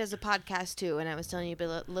telling. He does a podcast too, and I was telling you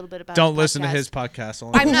a little bit about. Don't his listen to podcast. his podcast.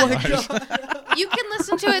 Only I'm not. ours. You can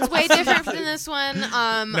listen to it. It's way different than this one.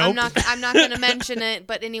 Nope. I'm not going to mention it.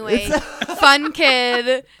 But anyway, fun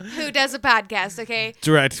kid who does a podcast. Okay.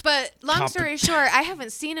 Direct. But long story short, I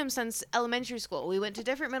haven't seen him since elementary school. We went to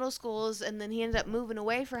different middle schools, and then he ended up moving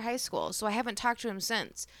away for high school. So I haven't talked to him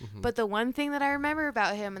since. But the one thing that I remember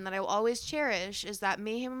about him and that I will always cherish is that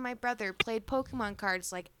me, him, and my brother played Pokemon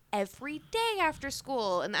cards like every day after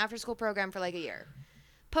school in the after-school program for like a year.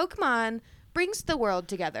 Pokemon brings the world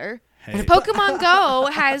together. Hey. Pokemon Go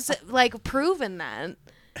has like proven that.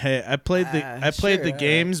 Hey, I played sure, the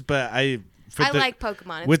games, but I like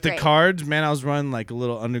Pokemon. It's with great. the cards, man. I was running like a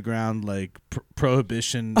little underground, like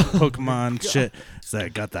prohibition Pokemon shit. So I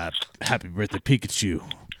got that Happy Birthday Pikachu.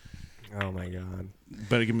 Oh my god.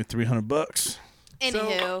 Better give me $300.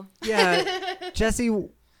 Anywho, Yeah, Jesse.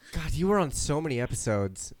 God, you were on so many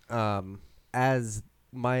episodes. As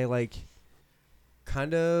my like,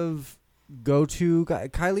 kind of go-to guy.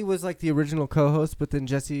 Kylie was like the original co-host, but then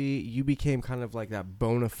Jesse, you became kind of like that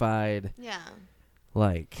bona fide. yeah.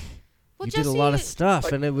 Like, Well, you did a lot of Jesse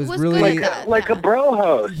stuff, and it was was really. good Like at that, like a yeah. bro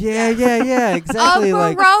host. Yeah, exactly. A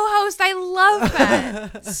like, bro host, I love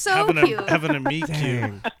that. So cute. having a meet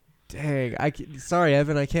cute. dang. Sorry,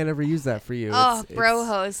 Evan, I can't ever use that for you. Oh, bro it's-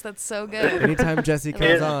 host, that's so good. Anytime Jesse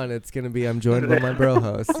comes Yeah. on, it's gonna be I'm joined by my bro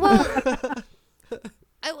host.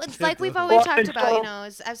 Well, it's like we've always Well, talked and about, so- you know,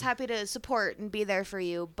 I was happy to support and be there for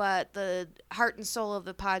you, but the heart and soul of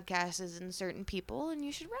the podcast is in certain people, and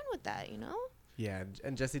you should run with that, you know? Yeah,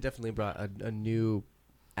 and Jesse definitely brought a new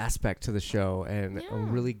aspect to the show and a Yeah.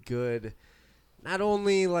 really good, not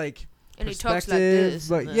only like And he talks like perspective, this.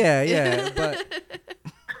 but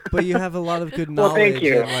but you have a lot of good Well, knowledge. thank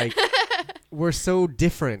you. And, like, we're so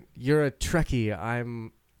different. You're a Trekkie.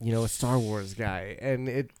 I'm, a Star Wars guy, and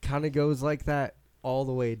it kind of goes like that all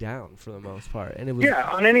the way down for the most part. And it was Yeah,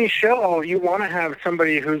 on any show, you want to have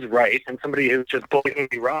somebody who's right and somebody who's just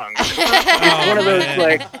blatantly wrong. It's one of those,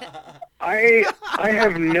 like, I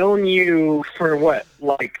have known you for, what,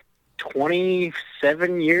 like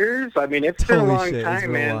 27 years. I mean, it's been a Holy long shit, it's time,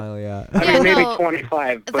 been man. a while, yeah. I Yeah, mean, maybe no,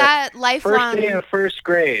 25. But that first lifelong. day of first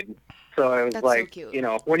grade. So I was That's so like, cute. you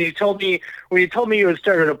know, when you told me you had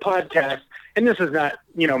started a podcast, and this is not,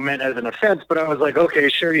 you know, meant as an offense, but I was like, okay,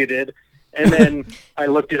 sure you did. And then I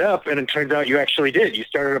looked it up, and it turns out you actually did. You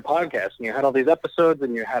started a podcast, and you had all these episodes,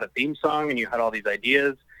 and you had a theme song, and you had all these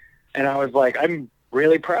ideas. And I was like, I'm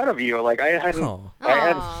really proud of you. Like, I hadn't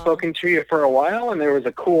Aw. spoken to you for a while, and there was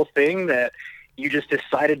a cool thing that you just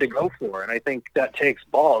decided to go for. And I think that takes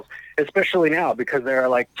balls, especially now, because there are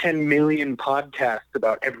like 10 million podcasts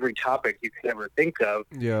about every topic you could ever think of.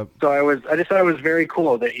 Yeah. So I just thought it was very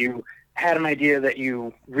cool that you had an idea that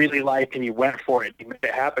you really liked and you went for it. You made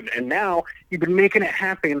it happen. And now you've been making it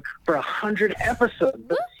happen for 100 episodes.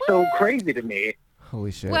 That's so crazy to me.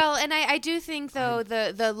 Holy shit. Well, and I do think though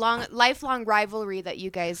the lifelong rivalry that you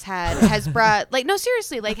guys had has brought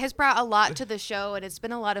has brought a lot to the show, and it's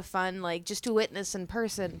been a lot of fun, like just to witness in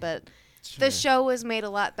person. But the show was made a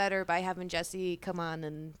lot better by having Jesse come on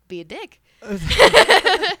and be a dick.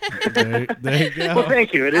 There you go. Well,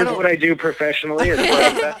 thank you. It is what I do professionally. It's what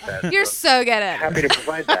I'm best at. You're so good at it. Happy to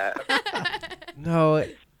provide that. No,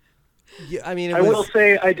 yeah, I mean, it I was, will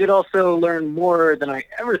say I did also learn more than I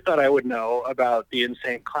ever thought I would know about the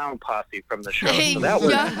Insane Clown Posse from the show. So that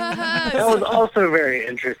was also very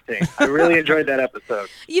interesting. I really enjoyed that episode.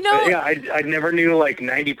 You know, But yeah, I never knew like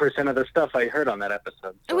 90% of the stuff I heard on that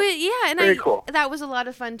episode. So. and Very cool. that was a lot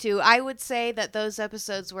of fun too. I would say that those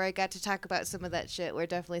episodes where I got to talk about some of that shit were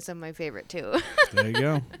definitely some of my favorite too. There you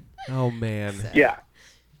go. oh man. Yeah.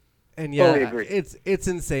 And Totally yeah, agree. it's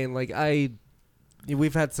insane. Like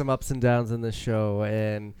we've had some ups and downs in this show,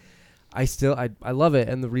 and I love it.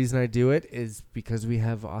 And the reason I do it is because we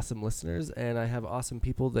have awesome listeners, and I have awesome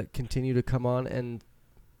people that continue to come on and,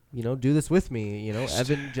 you know, do this with me. You know,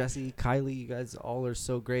 Evan, Jesse, Kylie, you guys all are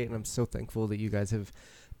so great, and I'm so thankful that you guys have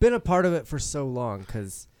been a part of it for so long.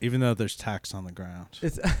 Because Even though there's tacks on the ground.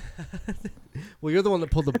 it's well, you're the one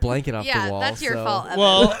that pulled the blanket off Yeah, the wall. that's your so fault, Evan.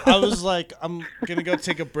 Well, I was like, I'm gonna go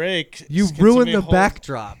take a break. You Just get ruined somebody the to hold-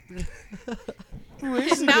 backdrop.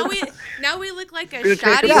 now we look like a Gonna take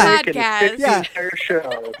shoddy a break and fix podcast. the Yeah. entire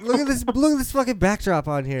show. Look at this fucking backdrop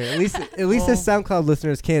on here. At least the SoundCloud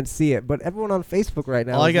listeners can't see it, but everyone on Facebook right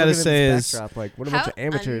now. All I is gotta looking at say this is- backdrop like what a How bunch of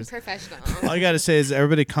amateurs. unprofessional. All I gotta say is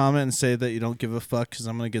everybody comment and say that you don't give a fuck because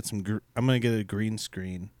I'm gonna get I'm gonna get a green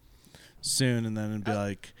screen soon, and then it'd be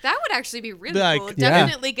like, That would actually be really Like, cool. yeah.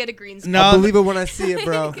 Definitely get a green screen. no, I'll believe it when I see it,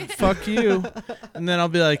 bro. fuck you, and then I'll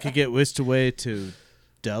be like, I get whisked away to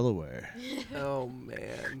Delaware. Oh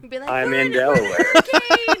man. Be like, I'm "We're in we're Delaware."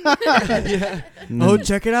 Yeah. Oh,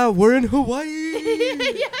 check it out. We're in Hawaii.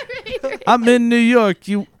 yeah, right. I'm in New York.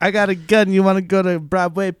 I got a gun. You want to go to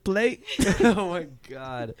Broadway Plate, Oh my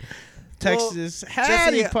god. Texas? Jesse,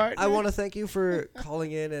 Howdy, partner. I want to thank you for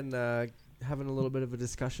calling in and having a little bit of a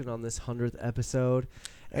discussion on this 100th episode.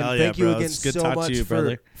 And Hell yeah, thank you bro. again It's good so talk to much you,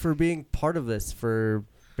 brother. for being part of this for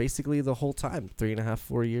basically the whole time, 3.5,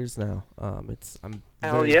 4 years now. I'm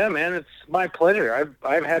Hell very- yeah, man! It's my pleasure.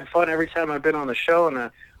 I've had fun every time I've been on the show, and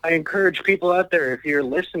I encourage people out there, if you're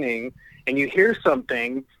listening and you hear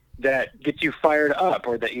something that gets you fired up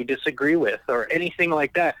or that you disagree with or anything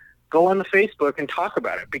like that, go on the Facebook and talk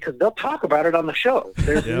about it, because they'll talk about it on the show.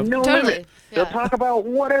 There's Yep. no Totally. limit. They'll Yeah. talk about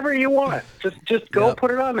whatever you want. Just go Yep. put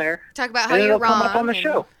it on there, Talk about how and you're it'll come up wrong on the and-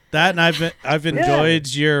 show. That, and I've enjoyed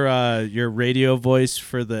your radio voice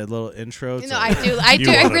for the little intro. No, I do. I You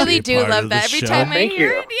do. I wanna really be do part love of that. the Every show? time I Thank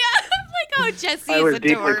hear you. it, yeah, I'm like, oh, Jesse I is was a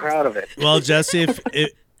deeply dork. proud of it. Well, Jesse,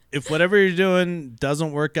 if whatever you're doing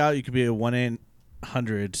doesn't work out, you could be a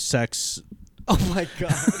 1-800 sex. Oh my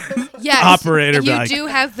god. Yes, Operator, be you like, do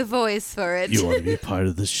have the voice for it. You want to be part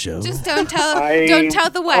of the show? Just don't tell. I- don't tell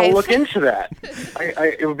the wife. I'll look into that.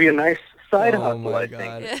 It would be a nice side Oh hustle, my I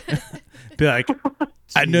god. think. Be like,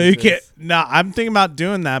 I know you can't. Jesus. No, I'm thinking about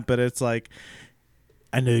doing that, but it's like,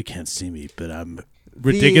 I know you can't see me, but I'm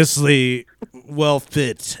ridiculously well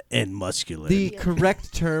fit and muscular. The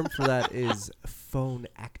correct term for that is phone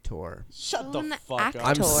actor. Shut Phone actor.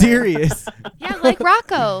 I'm serious. Yeah, like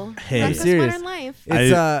Rocco. Hey. Rocco's serious. Modern Life.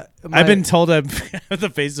 It's I've been told I'm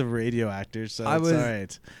the face of radio actor, so I it's was- all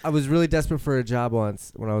right. I was really desperate for a job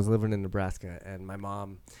once when I was living in Nebraska, and my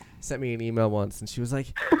mom sent me an email once, and she was like,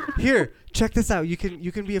 "Here, check this out. You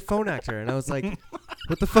can be a phone actor." And I was like,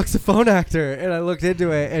 "What the fuck's a phone actor?" And I looked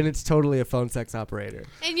into it, and it's totally a phone sex operator.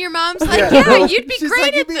 And your mom's like, Yeah. yeah, you'd be She's great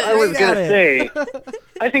like, at "You'd be this. I was Great going at to say,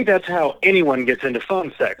 I think that's how anyone gets into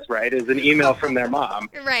phone sex, right? Is an email from their mom.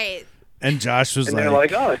 Right. And Josh was And they're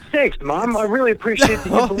like, "Oh, thanks, Mom. I really appreciate that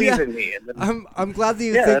you Oh, believe yeah. in me." And then, I'm glad that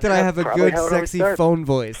you Yeah, think that I that's have a probably good, how it always sexy starts. phone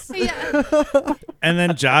voice. Yeah. and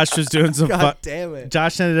then Josh was doing some God damn it.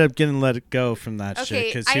 Josh ended up getting let go from that shit Okay,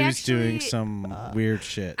 because I he was doing actually- some weird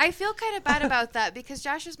shit. I feel kind of bad about that because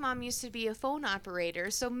Josh's mom used to be a phone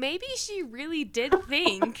operator, so maybe she really did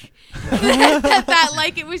think that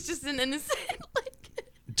like it was just an innocent.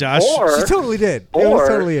 Josh, Or- She totally did. It was Or-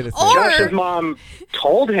 totally innocent. or- Josh's mom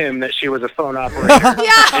told him that she was a phone operator,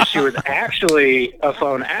 Yeah. and she was actually a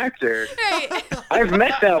phone actor. Right. I've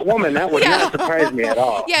met that woman. That would Yeah. not surprise me at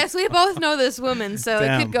all. Yes, we both know this woman, so it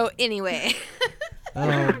Damn. could go anyway. Oh,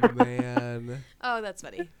 man. Oh, that's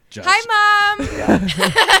funny. Josh. Hi, Mom. Yeah,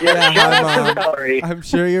 Shout hi, out to Mom. Valerie. I'm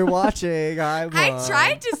sure you're watching. Hi, Mom. I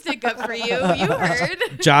tried to stick up for you. You heard.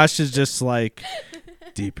 Josh is just like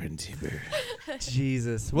deeper and deeper.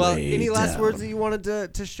 Jesus. Well, Way any last down. words that you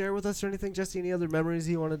wanted to share with us or anything, Jesse? Any other memories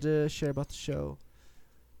you wanted to share about the show?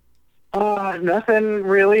 Nothing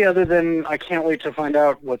really, other than I can't wait to find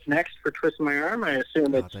out what's next for Twist My Arm. I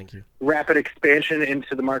assume Oh, it's thank you. rapid expansion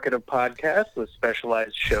into the market of podcasts with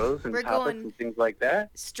specialized shows and We're topics going- and things like that.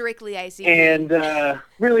 Strictly ICP. And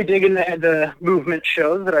really digging the movement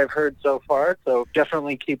shows that I've heard so far. So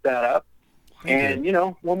definitely keep that up. And, you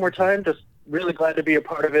know, one more time, just really glad to be a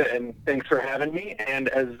part of it. And thanks for having me. And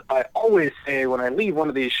as I always say when I leave one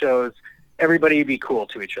of these shows, everybody be cool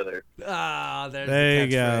to each other. Ah, there's There the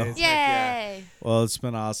you go. catchphrase. Heck yeah. Yay. Well, it's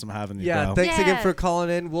been awesome having you. Yeah, Belle. thanks again Yeah. for calling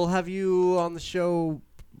in. We'll have you on the show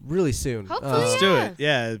really soon. Hopefully, Let's do Yeah. it.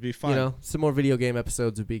 Yeah, it'd be fun. You know, some more video game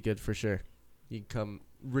episodes would be good for sure. You can come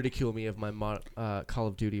ridicule me of my Call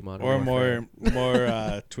of Duty Modern or Warfare.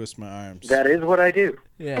 more twist my arms. That is what I do.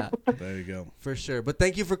 Yeah, There you go. for sure. But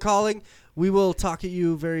thank you for calling. We will talk with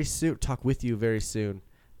you very soon,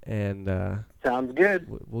 and Sounds good.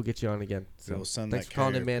 we'll get you on again. So We'll send thanks that for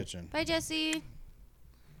calling in, carrier man. pigeon. Bye, Jesse.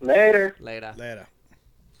 Later. Later. Later.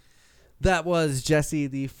 That was Jesse,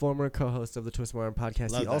 the former co-host of the Twist My Arm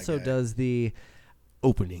podcast. Love He that also guy. does the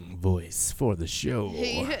opening voice for the show.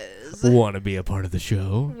 Yes. Want to be a part of the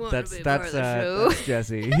show? Wanna That's be a that's part of the show. that's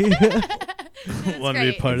Jesse. Want to be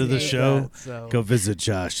great. part of the It's show? So- Go visit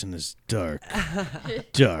Josh in his dark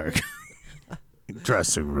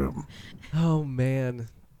dressing room. Oh man.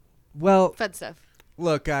 Well, Fun stuff.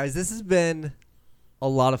 look, guys, this has been a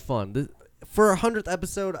lot of fun. For our 100th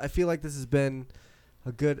episode, I feel like this has been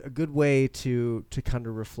a good way to kind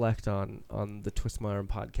of reflect on the Twist My Arm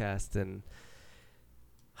podcast, and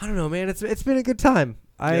I don't know, man, it's been a good time.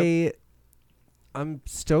 I'm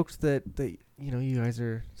stoked that you guys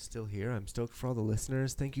are still here. I'm stoked for all the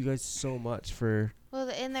listeners. Thank you guys so much for Well,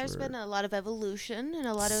 and there's For- been a lot of evolution and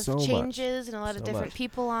a lot of So much. changes and a lot of So different much.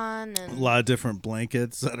 people on A and lot of different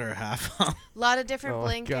blankets that are half on. a lot of different Oh, God.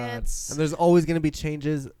 blankets. And there's always going to be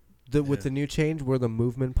changes. With Yeah. the new change, we're the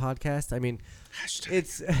movement podcast. I mean, Hashtag.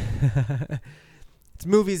 it's it's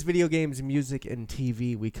movies, video games, music, and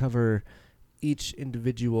TV. We cover each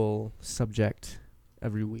individual subject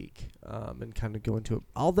every week and kind of go into it.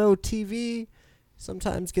 Although TV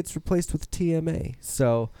sometimes gets replaced with TMA,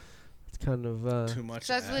 so it's kind of Too much.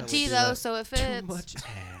 Starts with ass. T do though, that. so it too fits. much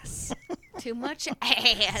ass. Too much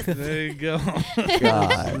ass. There you go.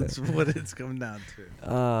 God. That's what it's coming down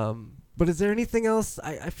to. But is there anything else?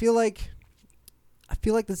 I feel like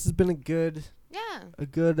this has been a good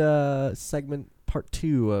Yeah, segment, part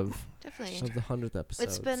 2 of definitely. the 100th episode.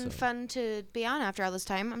 It's been so. fun to be on after all this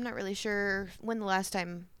time. I'm not really sure when the last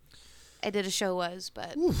time I did a show was,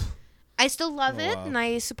 but Oof. I still love Oh, it, wow. and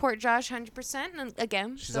I support Josh 100%. And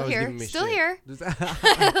again, She's still always here, giving me still shit. here.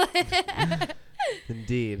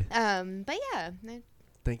 Indeed. But yeah,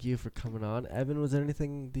 Thank you for coming on. Evan, was there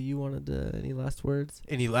anything that you wanted to, any last words?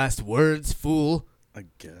 Any last words, fool? I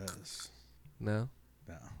guess. No?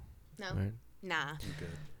 No. no, All right. nah. I'm good.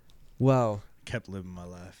 Well, Kept living my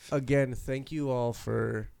life. again, thank you all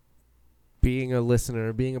for being a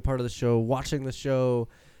listener, being a part of the show, watching the show,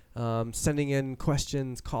 sending in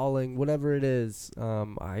questions, calling, whatever it is.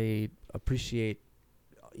 I appreciate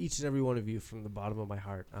each and every one of you from the bottom of my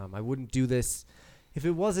heart. I wouldn't do this if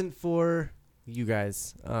it wasn't for you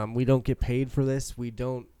guys. We don't get paid for this. We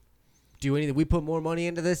don't do anything. We put more money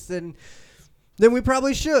into this than we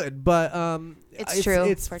probably should. But It's true,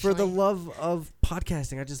 It's for the fortunately. love of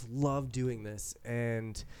podcasting. I just love doing this,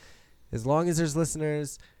 and as long as there's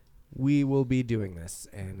listeners, we will be doing this.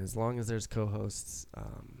 And as long as there's co-hosts,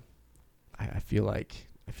 I feel like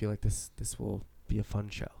this will be a fun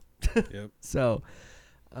show. Yep. So,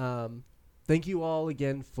 thank you all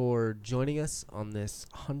again for joining us on this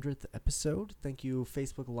 100th episode. Thank you,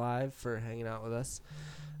 Facebook Live, for hanging out with us.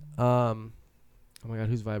 Oh my God,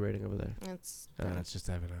 who's vibrating over there? It's It's just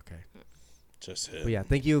Evan. Okay. Just hit. But yeah,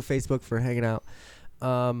 thank you, Facebook, for hanging out.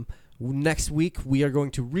 Next week, we are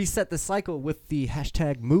going to reset the cycle with the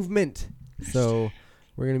hashtag movement. So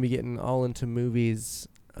we're going to be getting all into movies.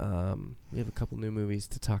 We have a couple new movies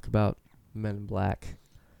to talk about. Men in Black.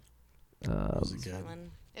 Was it good?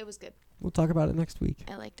 It was good. We'll talk about it next week.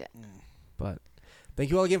 I liked it. But thank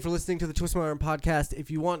you all again for listening to the Twist My Arm podcast. If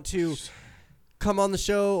you want to come on the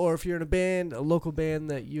show, or if you're in a band, a local band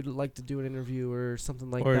that you'd like to do an interview or something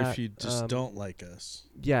like Or that. if you just don't like us.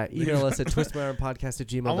 Yeah, email us at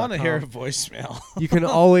twistmyarmpodcast@gmail.com. I want to hear a voicemail. You can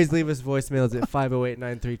always leave us voicemails at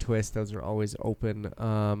 508-93-TWIST. Those are always open.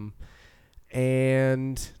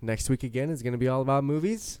 And next week again is going to be all about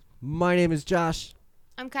movies. My name is Josh.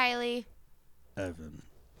 I'm Kylie. Evan.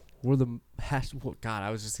 We're the God, I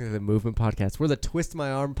was just going to say the Movement Podcast. We're the Twist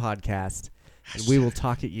My Arm Podcast. And we will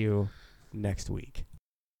talk at you next week.